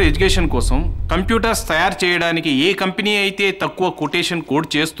కంప్యూటర్ ఎడ్యుకేషన్ కోసం కంప్యూటర్స్ తయారు చేయడానికి ఏ కంపెనీ అయితే తక్కువ కొటేషన్ కోడ్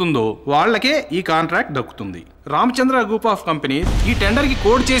చేస్తుందో వాళ్ళకే ఈ కాంట్రాక్ట్ దక్కుతుంది. రామచంద్ర గ్రూప్ ఆఫ్ కంపెనీస్ ఈ టెండర్ కి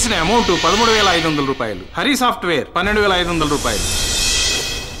కోడ్ చేసిన అమౌంట్ 13,500 రూపాయలు. హరి సాఫ్ట్వేర్ 12,500 రూపాయలు.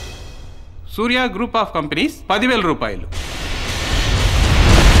 సూర్య గ్రూప్ ఆఫ్ కంపెనీస్ 10,000 రూపాయలు.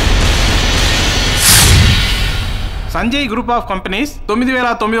 సంజయ్ గ్రూప్ ఆఫ్ కంపెనీస్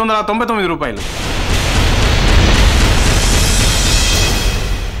 9,999 రూపాయలు.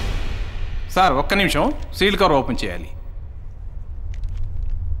 సార్ ఒక్క నిమిషం, సీల్ కవర్ ఓపెన్ చేయాలి.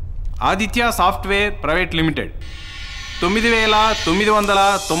 ఆదిత్య సాఫ్ట్వేర్ ప్రైవేట్ లిమిటెడ్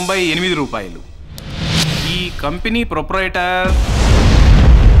 9,998 రూపాయలు. ఈ కంపెనీ ప్రొప్రైటర్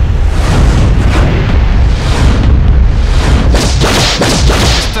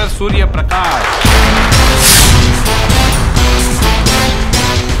మిస్టర్ సూర్య ప్రకాష్.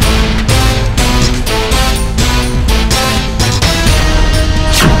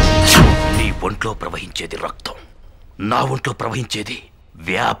 ఒంట్లో ప్రవహించేది రక్తం, నా ఒంట్లో ప్రవహించేది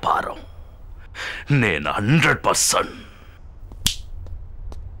వ్యాపారం. నేను 100%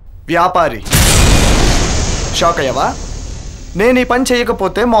 వ్యాపారి. షాక్ అయ్యావా? నేను ఈ పని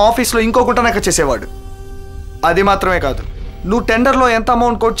చేయకపోతే మా ఆఫీస్లో ఇంకో గుంటనక్క చేసేవాడు. అది మాత్రమే కాదు, నువ్వు టెండర్లో ఎంత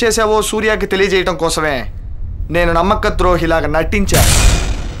అమౌంట్ కోట్ చేసావో సూర్యకి తెలియజేయడం కోసమే నేను నమ్మక ద్రోహిలాగా నటించా.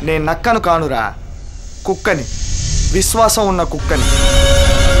 నేను నక్కను కానురా, కుక్కని, విశ్వాసం ఉన్న కుక్కని.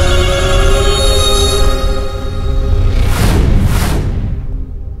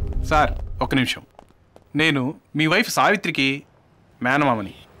 సార్ ఒక నిమిషం, నేను మీ వైఫ్ సావిత్రికి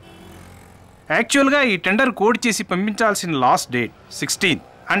మేనమామని. యాక్చువల్గా ఈ టెండర్ కోడ్ చేసి పంపించాల్సిన లాస్ట్ డేట్ 16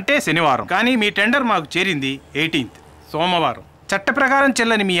 అంటే శనివారం. కానీ మీ టెండర్ మాకు చేరింది 18 సోమవారం. చట్ట ప్రకారం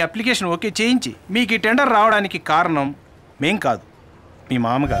చెల్లని మీ అప్లికేషన్ ఓకే చేయించి మీకు ఈ టెండర్ రావడానికి కారణం మేం కాదు, మీ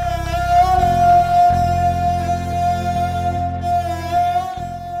మామగారు.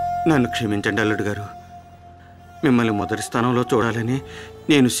 నన్ను క్షమించండి అల్లుడు గారు. మిమ్మల్ని మొదటి స్థానంలో చూడాలని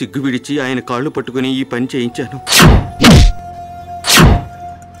నేను సిగ్గు విడిచి ఆయన కాళ్ళు పట్టుకుని ఈ పని చేయించాను.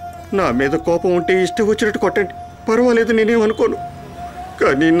 నా మీద కోపం ఉంటే ఇష్టం వచ్చినట్టు కొట్టండి, పర్వాలేదు, నేనేమనుకోను.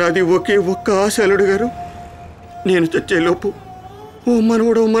 కానీ నాది ఒకే ఒక్క ఆశ అల్లుడు గారు. నేను చచ్చేలోపు ఓ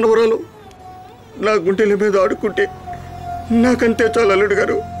మనవడో మనవరాలు నా గుండెల మీద ఆడుకుంటే నాకంతే చాలు అల్లుడు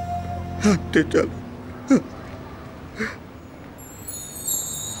గారు, అంతే చాలు.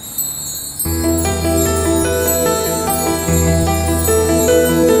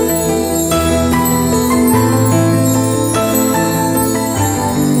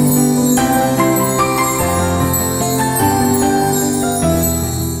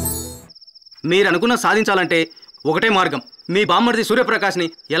 మీరు అనుకున్న సాధించాలంటే ఒకటే మార్గం, మీ బామ్మర్ది సూర్యప్రకాష్ని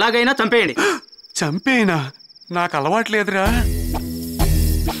ఎలాగైనా చంపేయండి. చంపేనా? నాకు అలవాట్లేదురా.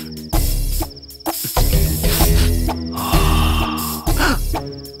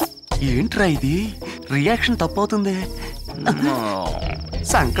 ఏంట్రా ఇది? రియాక్షన్ తప్పవుతుంది.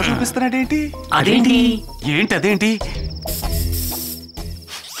 సంక చూపిస్తున్నాడేంటి? అదేంటి? అదేంటి?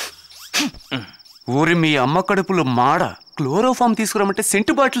 ఊరి మీ అమ్మ కడుపులో మాడ క్లోరోఫామ్ తీసుకురమ్మంటే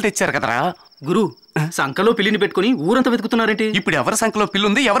సెంటు బాటిల్ తెచ్చారు కదరా. గురు, సంకలో పిల్లిని పెట్టుకుని ఊరంతా వెతుకుతున్నారేంటి? ఇప్పుడు ఎవరి సంకలో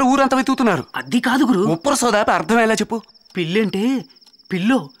పిల్లుంది, ఎవరు ఊరంతా వెతుకుతున్నారు? అది కాదు గురు, ఉప్పర సోదాపి అర్థమయ్యేలా చెప్పు. పిల్లంటే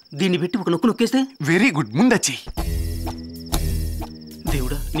పిల్లో, దీన్ని పెట్టి ఒక నొక్కు నొక్కేస్తే. Very good, ముందచ్చి.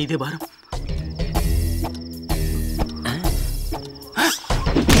 దేవుడా నీదే భారం.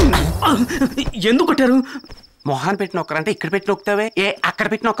 ఎందుకు కొట్టారు? మొహాన్ పెట్టి నొక్కరంటే ఇక్కడ పెట్టి నొక్కుతావే, ఏ అక్కడ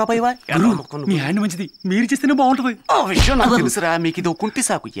పెట్టి నొక్కపోయివా? మీ హ్యాండ్ మంచిది, మీరు చేస్తేనే బాగుంటుంది. ఆ విషయం నాకు తెలుసురా, మీకు ఇది కుంటి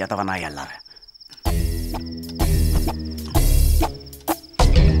సాకు ఎదవనా ఎల్లారా.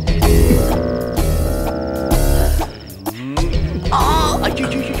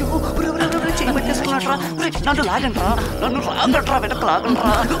 నన్ను లాగండ్రా, నన్ను లాగండ్రా, వెనక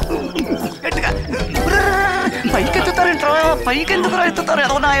లాగండ్రా. పైకెత్తుతారేంట్రా? పైకెందుకురా ఎత్తుతారు?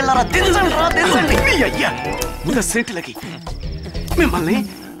 ఎదవనా ఎల్లారా, దించండ్రా, దించండి. అయ్యా ముందు సెంట్లకి మిమ్మల్ని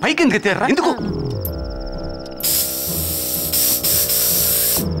పైకి ఎందుకు ఎత్తారా? ఎందుకు?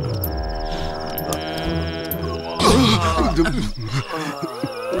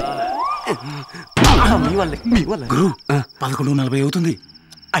 మీ వల్ల గురు 11:40 అవుతుంది.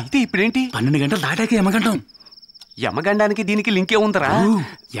 అయితే ఇప్పుడేంటి? 12 గంటలు దాటాక యమగండం. యమగండానికి దీనికి లింకే ఉందరా?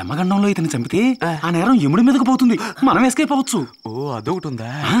 యమగండంలో ఇతను చంపితే ఆ నేరం యముడి మీదకు పోతుంది, మనం ఎస్కేప్ అవ్వచ్చు. ఓ అదొకటి ఉందా?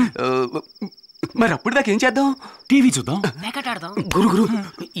 మరి అప్పుడు దాకా ఏం చేద్దాం? టీవీ చూద్దాం. గురు గురు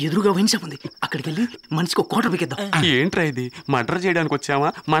ఎదురుగా వైన్ షాప్ ఉంది, అక్కడికి వెళ్ళి మనిషికి 1 క్వార్టర్ బిగిద్దాం. ఏంట్రా ఇది? మర్డర్ చేయడానికి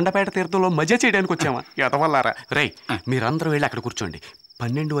వచ్చామా, మండపేట తీర్థంలో మజా చేయడానికి వచ్చామా? ఎదవల్లారా. రై మీరందరూ వెళ్ళి అక్కడ కూర్చోండి.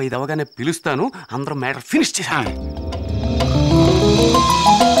 12:05 అవగానే పిలుస్తాను, అందరూ మ్యాటర్ ఫినిష్ చేసా.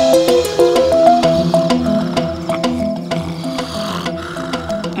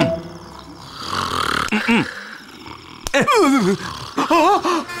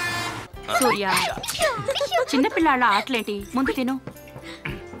 సూర్య, చిన్నపిల్లాళ్ళ ఆటలేంటి? ముందు తిను.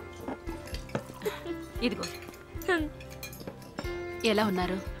 ఇదిగో. ఎలా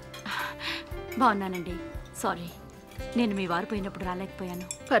ఉన్నారు? బాగున్నానండి. సారీ, నేను మీ వారు పోయినప్పుడు రాలేకపోయాను.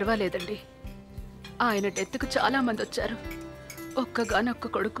 పర్వాలేదండి, ఆయన డెత్కు చాలా మంది వచ్చారు.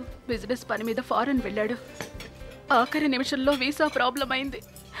 ఒక్కగానొక్క కొడుకు బిజినెస్ పని మీద ఫారెన్ వెళ్ళాడు. ఆఖరి నిమిషంలో వీసా ప్రాబ్లం అయింది.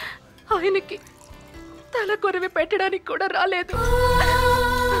 ఆయనకి తల కొరివి పెట్టడానికి కూడా రాలేదు.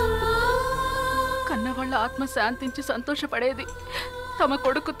 కన్నవాళ్ళ ఆత్మ శాంతించి సంతోషపడేది తమ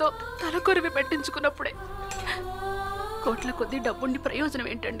కొడుకుతో తల కొరివి పెట్టించుకున్నప్పుడే. కోట్ల కొద్దీ డబ్బుండి ప్రయోజనం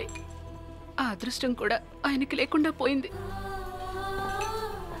ఏంటండి? ఆ అదృష్టం కూడా ఆయనకి లేకుండా పోయింది.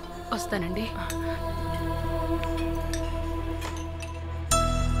 వస్తానండి.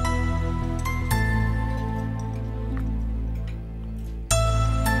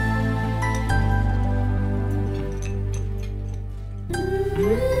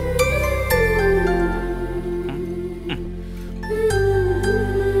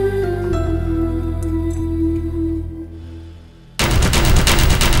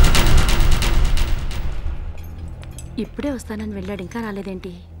 ఇప్పుడే వస్తానని వెళ్ళాడు, ఇంకా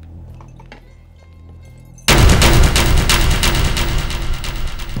రాలేదేంటి?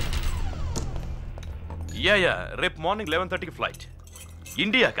 యా రేపు మార్నింగ్ 11:30కి ఫ్లైట్.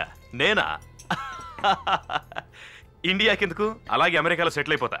 ఇండియాకా? నేనా? ఇండియాకి ఎందుకు, అలాగే అమెరికాలో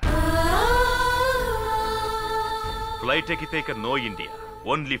సెటిల్ అయిపోతా. ఫ్లైట్ ఎక్కితే ఇక no India,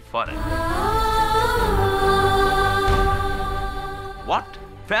 only foreign. What?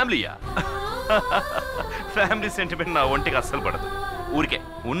 ఫ్యామిలీయా? Family sentiment నా ఒంటికి అస్సలు పడదు. ఊరికే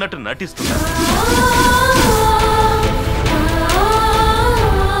ఉన్నట్టు నటిస్తున్నా.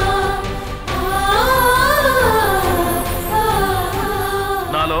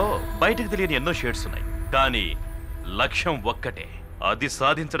 నాలో బయటకు తెలియని ఎన్నో షేడ్స్ ఉన్నాయి, కానీ లక్ష్యం ఒక్కటే. అది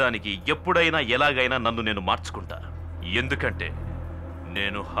సాధించడానికి ఎప్పుడైనా ఎలాగైనా నన్ను నేను మార్చుకుంటా. ఎందుకంటే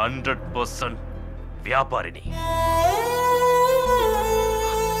నేను 100% వ్యాపారిని.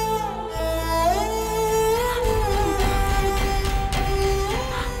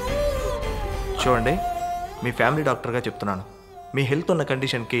 చూడండి, మీ ఫ్యామిలీ డాక్టర్గా చెప్తున్నాను, మీ హెల్త్ ఉన్న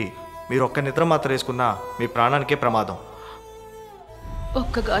కండిషన్కి మీరు ఒక్క నిద్ర మాత్ర వేసుకున్నా మీ ప్రాణానికే ప్రమాదం.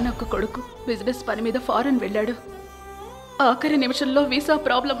 ఒక్కగానొక్క కొడుకు బిజినెస్ పని మీద ఫారెన్ వెళ్ళాడు. ఆఖరి నిమిషంలో వీసా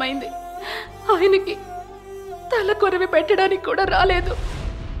ప్రాబ్లం అయింది. ఆయనకి తల కొరవి పెట్టడానికి కూడా రాలేదు.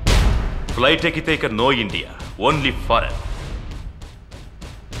 ఫ్లైట్ ఎక్కితే ఇక no India, only foreign.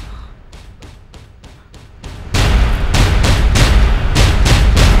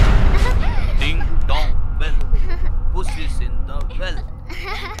 Ding dong bell, pussy's in the well.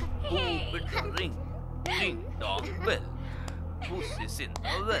 Who bit the ring? Ding dong bell, pussy's in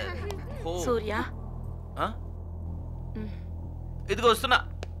the well. సూర్య, ఇదిగో వస్తున్నా.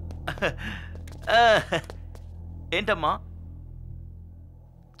 ఏంటమ్మా?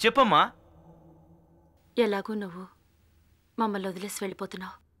 చెప్పమ్మా. ఎలాగూ నువ్వు మమ్మల్ని వదిలేసి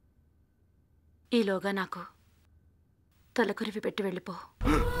వెళ్ళిపోతున్నావు. ఈలోగా నాకు తలకొరివి పెట్టి వెళ్ళిపో.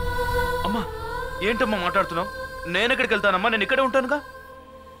 అమ్మా, ఏంటమ్మా మాట్లాడుతున్నావు? నేను ఎక్కడికి వెళ్తానమ్మా? నేను ఇక్కడే ఉంటానుగా.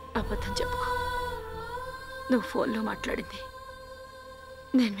 అబద్ధం చెప్పుకో. నువ్వు ఫోన్లో మాట్లాడింది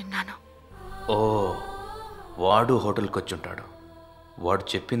నేను విన్నాను. ఓ, వాడు హోటల్కి వచ్చి ఉంటాడు. వాడు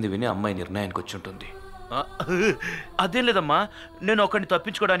చెప్పింది విని అమ్మాయి నిర్ణయానికి వచ్చి ఉంటుంది. అదేం లేదమ్మా, నేను ఒకరిని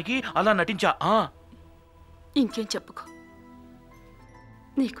తప్పించుకోవడానికి అలా నటించా. ఇంకేం చెప్పుకో.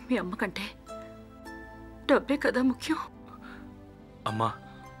 నీకు మీ అమ్మ కంటే డబ్బే కదా ముఖ్యం. అమ్మా,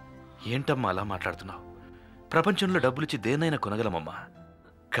 ఏంటమ్మా అలా మాట్లాడుతున్నావు? ప్రపంచంలో డబ్బులిచ్చి దేనైనా కొనగలమమ్మా,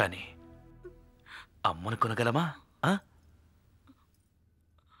 కానీ అమ్మను కొనగలమా?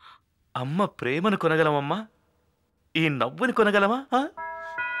 అమ్మ ప్రేమను కొనగలమమ్మా? ఈ నవ్వుని కొనగలమా?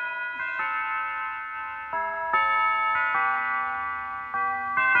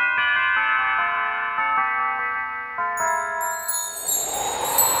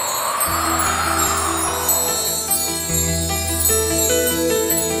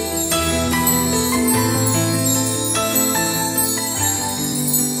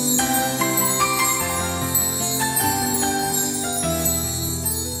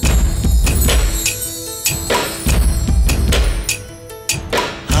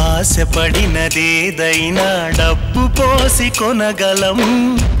 ఆశపడినదేదైనా డబ్బు పోసి కొనగలం.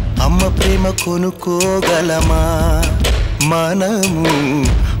 అమ్మ ప్రేమ కొనుక్కోగలమా మనము?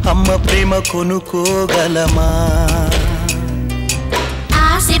 అమ్మ ప్రేమ కొనుక్కోగలమా?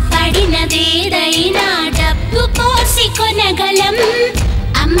 ఆశపడినదేదైనా డబ్బు పోసి కొనగలం.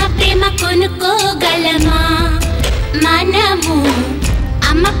 అమ్మ ప్రేమ కొనుక్కోగలమా మనము?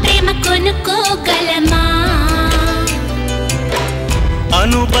 అమ్మ ప్రేమ కొనుక్కోగలమా?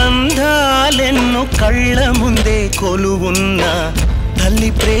 అనుబంధాలెన్నో కళ్ళ ముందే కొలువున్న తల్లి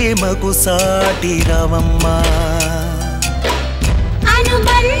ప్రేమకు సాటి రవమ్మా.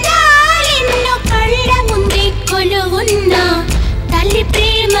 అనుబంధాలెన్నో కళ్ళ ముందే కొలువున్న తల్లి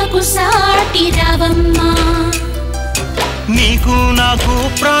ప్రేమకు సాటి రవమ్మా. నీకు నాకు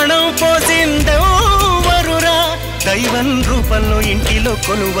ప్రాణం పోసిందెవరురా? దైవం రూపంలో ఇంటిలో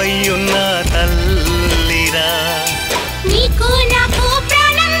కొలువై ఉన్న తల్లిరా. నీకు నాకు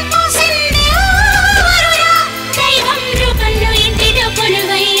ప్రాణం పోసిందెవరురా? దైవం రూపంలో ఇంటిలో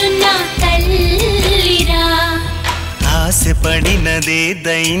కొలువై ఉన్న తల్లిరా.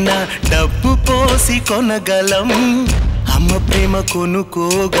 ఆశపడినదేదైనా డబ్బు పోసి కొనగలం. అమ్మ ప్రేమ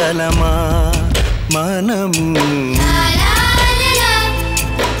కొనుక్కోగలమా మనము?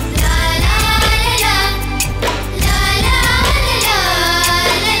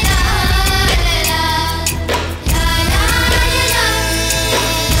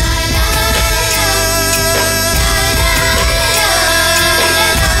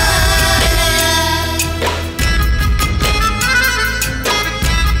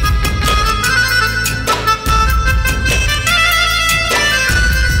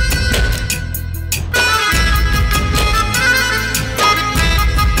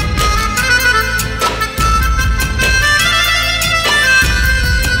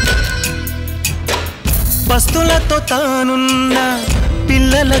 పస్తులతో తానున్న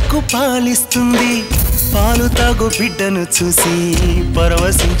పిల్లలకు పాలిస్తుంది. పాలు తాగు బిడ్డను చూసి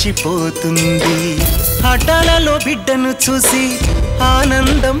పరవశించిపోతుంది. హఠాలలో బిడ్డను చూసి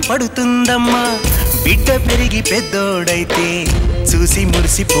ఆనందం పడుతుందమ్మా. బిడ్డ పెరిగి పెద్దోడైతే చూసి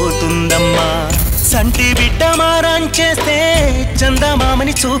మురిసిపోతుందమ్మా. సంటి బిడ్డ మారం చేస్తే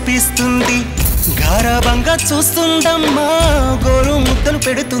చందమామని చూపిస్తుంది. గారాబంగా చూస్తుందమ్మా, గోరు ముద్దలు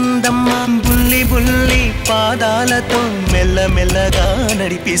పెడుతుందమ్మా, బుల్లి బుల్లి పాదాలతో మెల్లమెల్లగా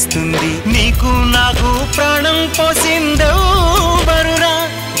నడిపిస్తుంది. నీకు నాకు ప్రాణం పోసిందో బరురా,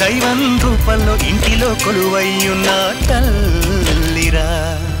 దైవం రూపంలో ఇంటిలో కొలువయ్యున్న తల్లిరా.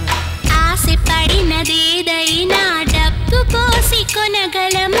 ఆశపడినదేదైనా డబ్బు పోసి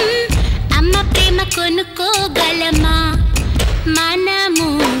కొనగలం, అమ్మ ప్రేమ కొనుక్కోగలమా మనము,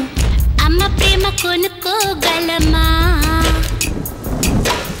 అమ్మ ప్రేమ కొనుక్కోగలమా?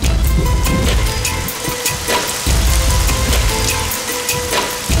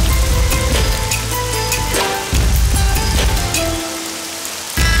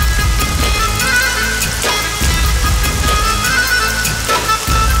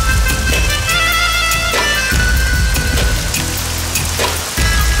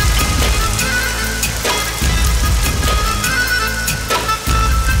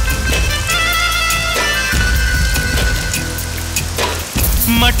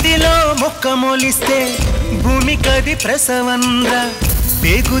 మట్టిలో మొక్క మొలిస్తే భూమికది ప్రసవన్రా,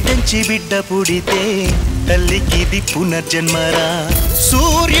 పేగు తెంచి బిడ్డ పుడితే తల్లికిది పునర్జన్మరా.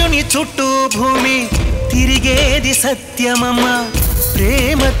 సూర్యుని చుట్టూ భూమి తిరిగేది సత్యమమ్మ,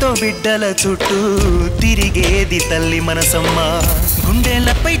 ప్రేమతో బిడ్డల చుట్టూ తిరిగేది తల్లి మనసమ్మ.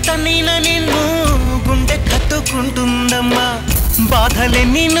 గుండెలపై తన్నిన నిన్ను గుండె కత్తుకుంటుందమ్మా,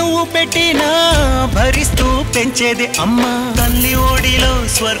 బాధలెన్ని నువ్వు పెట్టినా భరిస్తూ పెంచేది అమ్మ. తల్లి ఓడిలో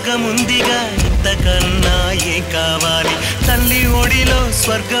స్వర్గముందిగా ఇంతకన్నా ఏం కావాలి, తల్లి ఓడిలో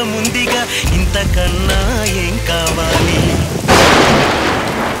స్వర్గముందిగా ఇంతకన్నా ఏం కావాలి.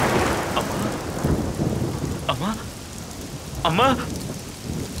 అమ్మా అమ్మా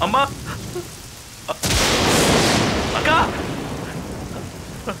అమ్మా అక్క,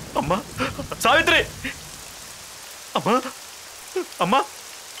 అమ్మా సావిత్రి, అమ్మా అమ్మా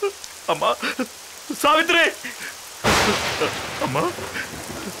అమ్మా సావిత్రి, అమ్మా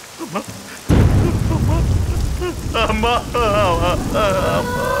అమ్మా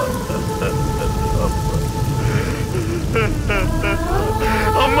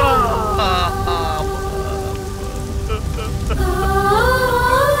అమ్మా అమ్మా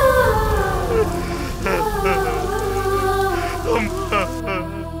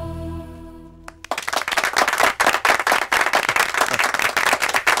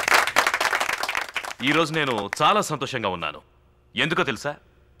ఈరోజు నేను చాలా సంతోషంగా ఉన్నాను. ఎందుకో తెలుసా?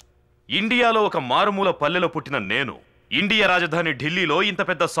 ఇండియాలో ఒక మారుమూల పల్లెలో పుట్టిన నేను ఇండియా రాజధాని ఢిల్లీలో ఇంత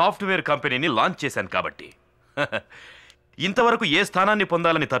పెద్ద సాఫ్ట్వేర్ కంపెనీని లాంచ్ చేశాను కాబట్టి. ఇంతవరకు ఏ స్థానాన్ని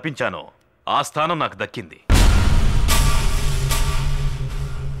పొందాలని తప్పించానో ఆ స్థానం నాకు దక్కింది.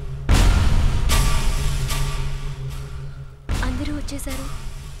 అందరూ వచ్చేసారు,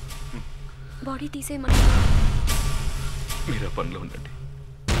 బాడీ తీసేయమని. మీరు ఆ పనిలో ఉండండి.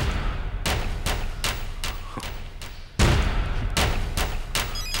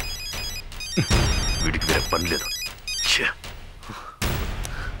 వీడికి వేరే పని లేదు.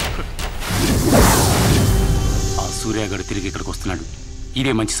 ఆ సూర్యగాడు తిరిగి ఇక్కడికి వస్తున్నాడు.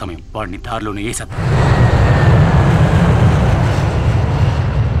 ఇదే మంచి సమయం, వాడిని దారిలోనే వేసేద్దాం.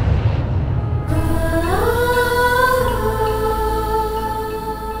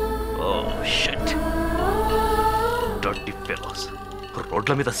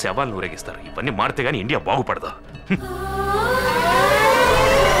 రోడ్ల మీద శవాలను ఊరేగిస్తారు. ఇవన్నీ మారితే గానీ ఇండియా బాగుపడదా?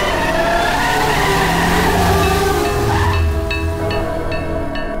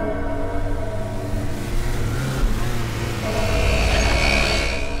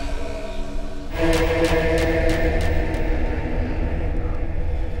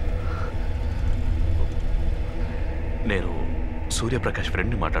 నేను సూర్యప్రకాష్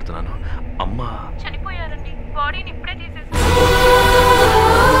ఫ్రెండ్ని మాట్లాడుతున్నాను. అమ్మా చనిపోయారండి, బాడీని ఇప్పుడే తీసేసి.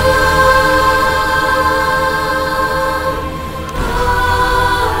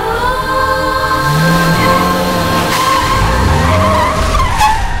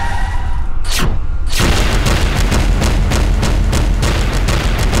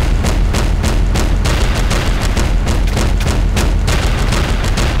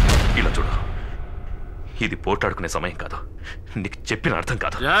 ఇది పోటాడుకునే సమయం కాదు. నీకు చెప్పిన అర్థం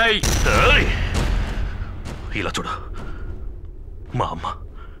కాదు. ఇలా చూడు, మా అమ్మ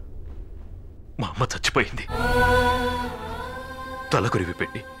చచ్చిపోయింది. తలకొరివి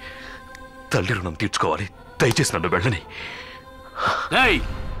పెట్టి తల్లి రుణం తీర్చుకోవాలి. దయచేసి నన్ను వెళ్ళని.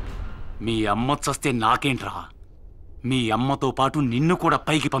 మీ అమ్మ చస్తే నాకేంట్రా, మీ అమ్మతో పాటు నిన్ను కూడా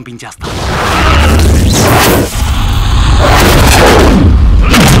పైకి పంపించేస్తా.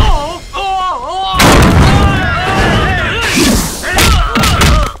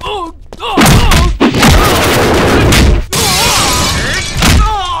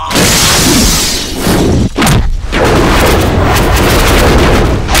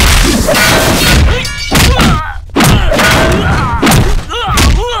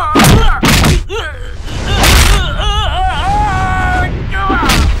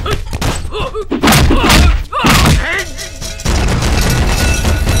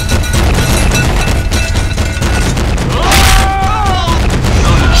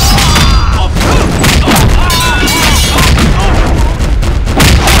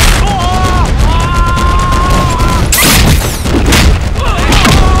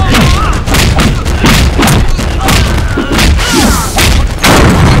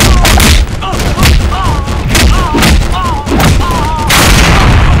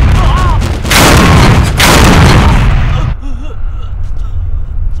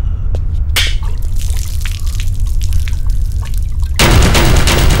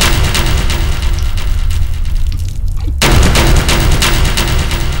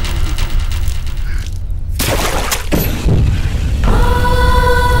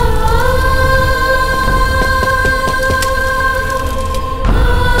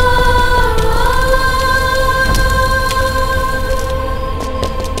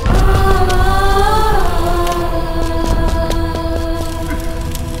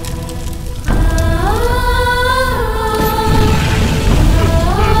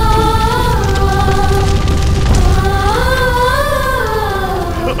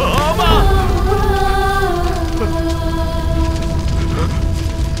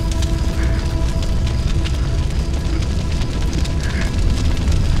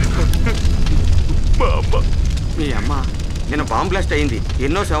 అమ్మా నిన్న బాంబ్ బ్లాస్ట్ అయింది.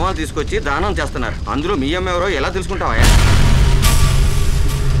 ఎన్నో శవాలు తీసుకొచ్చి దానం చేస్తున్నారు. అందులో మీ అమ్మ ఎవరో ఎలా తెలుసుకుంటావా?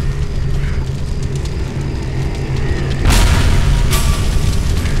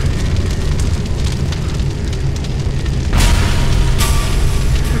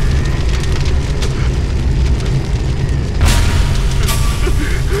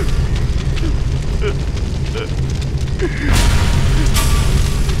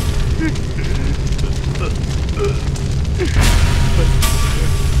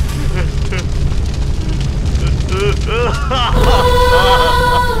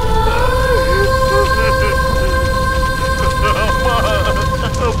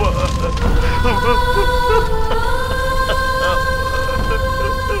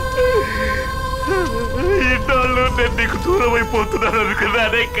 ఇన్నాళ్ళు నేను నీకు దూరం అయిపోతున్నాను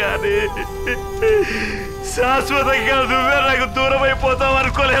అనుకున్నానే, కానీ శాశ్వతంగా నువ్వే నాకు దూరం అయిపోతావు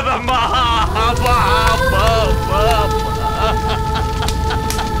అనుకోలేదమ్మా.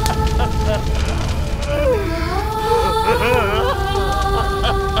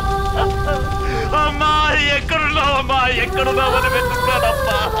 అమ్మా ఎక్కడున్నావమ్మా? ఎక్కడున్నావని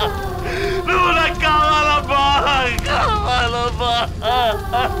వెతుకుతానమ్మా. నువ్వు నాకు కావాలమ్మా, కావాలమ్మా.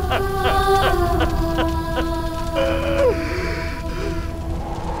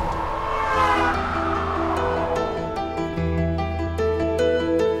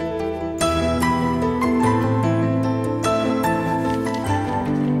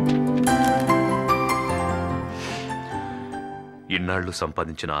 ఇన్నాళ్లు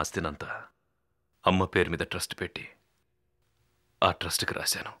సంపాదించిన ఆస్తినంతా అమ్మ పేరు మీద ట్రస్ట్ పెట్టి ఆ ట్రస్ట్కి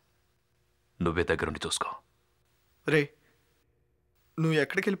రాశాను. నువ్వే దగ్గరుండి చూసుకో. రే నువ్వు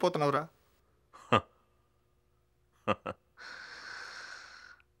ఎక్కడికి వెళ్ళిపోతున్నావురా?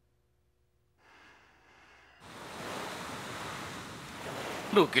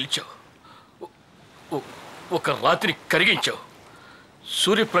 నువ్వు గెలిచావు, ఒక రాత్రి కరిగించావు.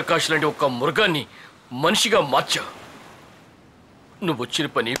 సూర్యప్రకాష్ లాంటి ఒక మృగాన్ని మనిషిగా మార్చావు. నువ్వు వచ్చిన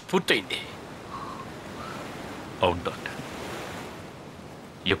పని పూర్తయింది. అవును డాక్టర్.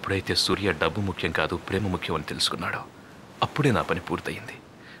 ఎప్పుడైతే సూర్య డబ్బు ముఖ్యం కాదు ప్రేమ ముఖ్యం అని తెలుసుకున్నాడో అప్పుడే నా పని పూర్తయింది.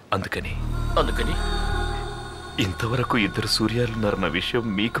 అందుకని ఇంతవరకు ఇద్దరు సూర్యాలున్నారన్న విషయం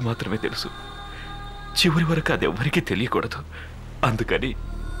మీకు మాత్రమే తెలుసు. చివరి వరకు అది ఎవ్వరికీ తెలియకూడదు. అందుకని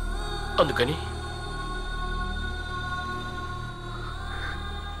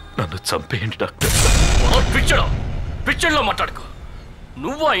నన్ను చంపేయండి డాక్టర్. పిచ్చడిలో మాట్లాడుకో.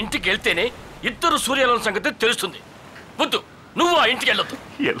 నువ్వు ఆ ఇంటికి వెళ్తేనే ఇద్దరు సూర్యాల సంగతి తెలుస్తుంది. వద్దు, నువ్వు ఆ ఇంటికి వెళ్ళొద్దు.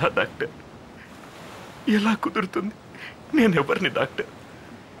 ఎలా డాక్టర్? ఎలా కుదురుతుంది? నేనెవరిని డాక్టర్?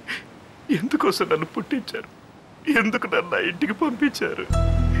 ఎందుకోసం నన్ను పుట్టించారు? ఎందుకు నన్ను ఆ ఇంటికి పంపించారు?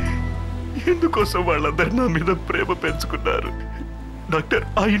 ఎందుకోసం వాళ్ళందరూ నా మీద ప్రేమ పెంచుకున్నారు? డాక్టర్,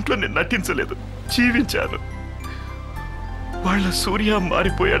 ఆ ఇంట్లో నేను నటించలేదు, జీవించాను. వాళ్ళ సూర్య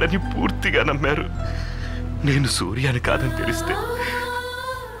మారిపోయాడని పూర్తిగా నమ్మారు. నేను సూర్యాని కాదని తెలిస్తే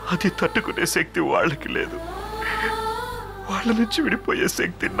అది తట్టుకునే శక్తి వాళ్ళకి లేదు. వాళ్ళ నుంచి విడిపోయే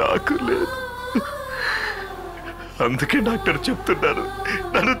శక్తి నాకు లేదు. అందుకే డాక్టర్ చెప్తున్నారు,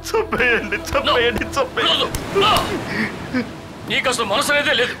 నన్ను చంపేయండి, చంపేయండి, చంపేయండి. నీకు అసలు మనసు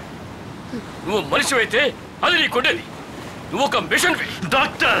అనేదే లేదు. నువ్వు మనిషి అయితే అది నీకుండేది. నువ్వు ఒక మిషన్.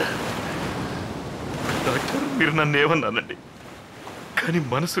 డాక్టర్ మీరు నన్ను ఏమన్నానండి, కానీ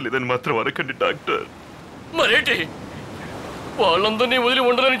మనసు లేదని మాత్రం అనకండి డాక్టర్. మరేంటి వాళ్ళందరినీ వదిలి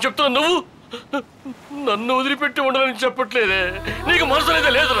ఉండదని చెప్తున్నా, నువ్వు నన్ను వదిలిపెట్టి ఉండదని చెప్పట్లేదే. నీకు మనసు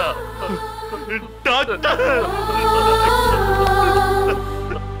అనేది లేదురా డాక్టర్.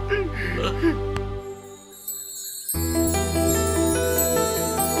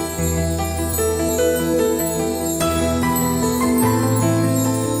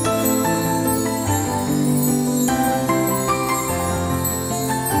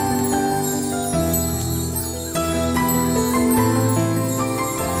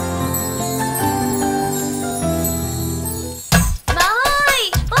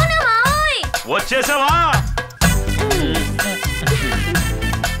 వచ్చేసావా?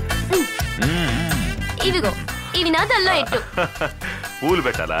 ఇదిగో ఇవి నా తల్లో ఎట్టు. పూలు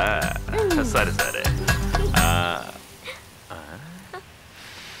పెట్టాలా? సరే సరే.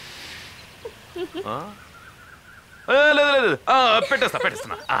 లేదు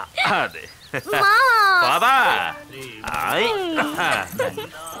పెట్టేస్తున్నా. అదే బాబా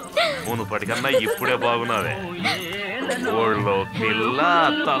మునుపటికన్నా ఇప్పుడే బాగున్నావే. ఓళ్ళో పిల్ల,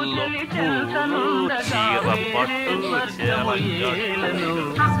 తల్లో పూలు, చీర పట్టు,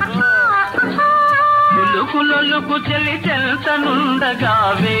 పులుకులొలుకు చెలి చెల్తనుండగా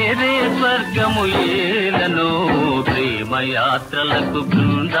వేరే స్వర్గము ఏలను. ప్రేమయాత్రలకు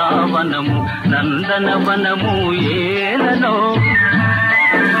బృంద బృందావనము నందనవనము ఏలలో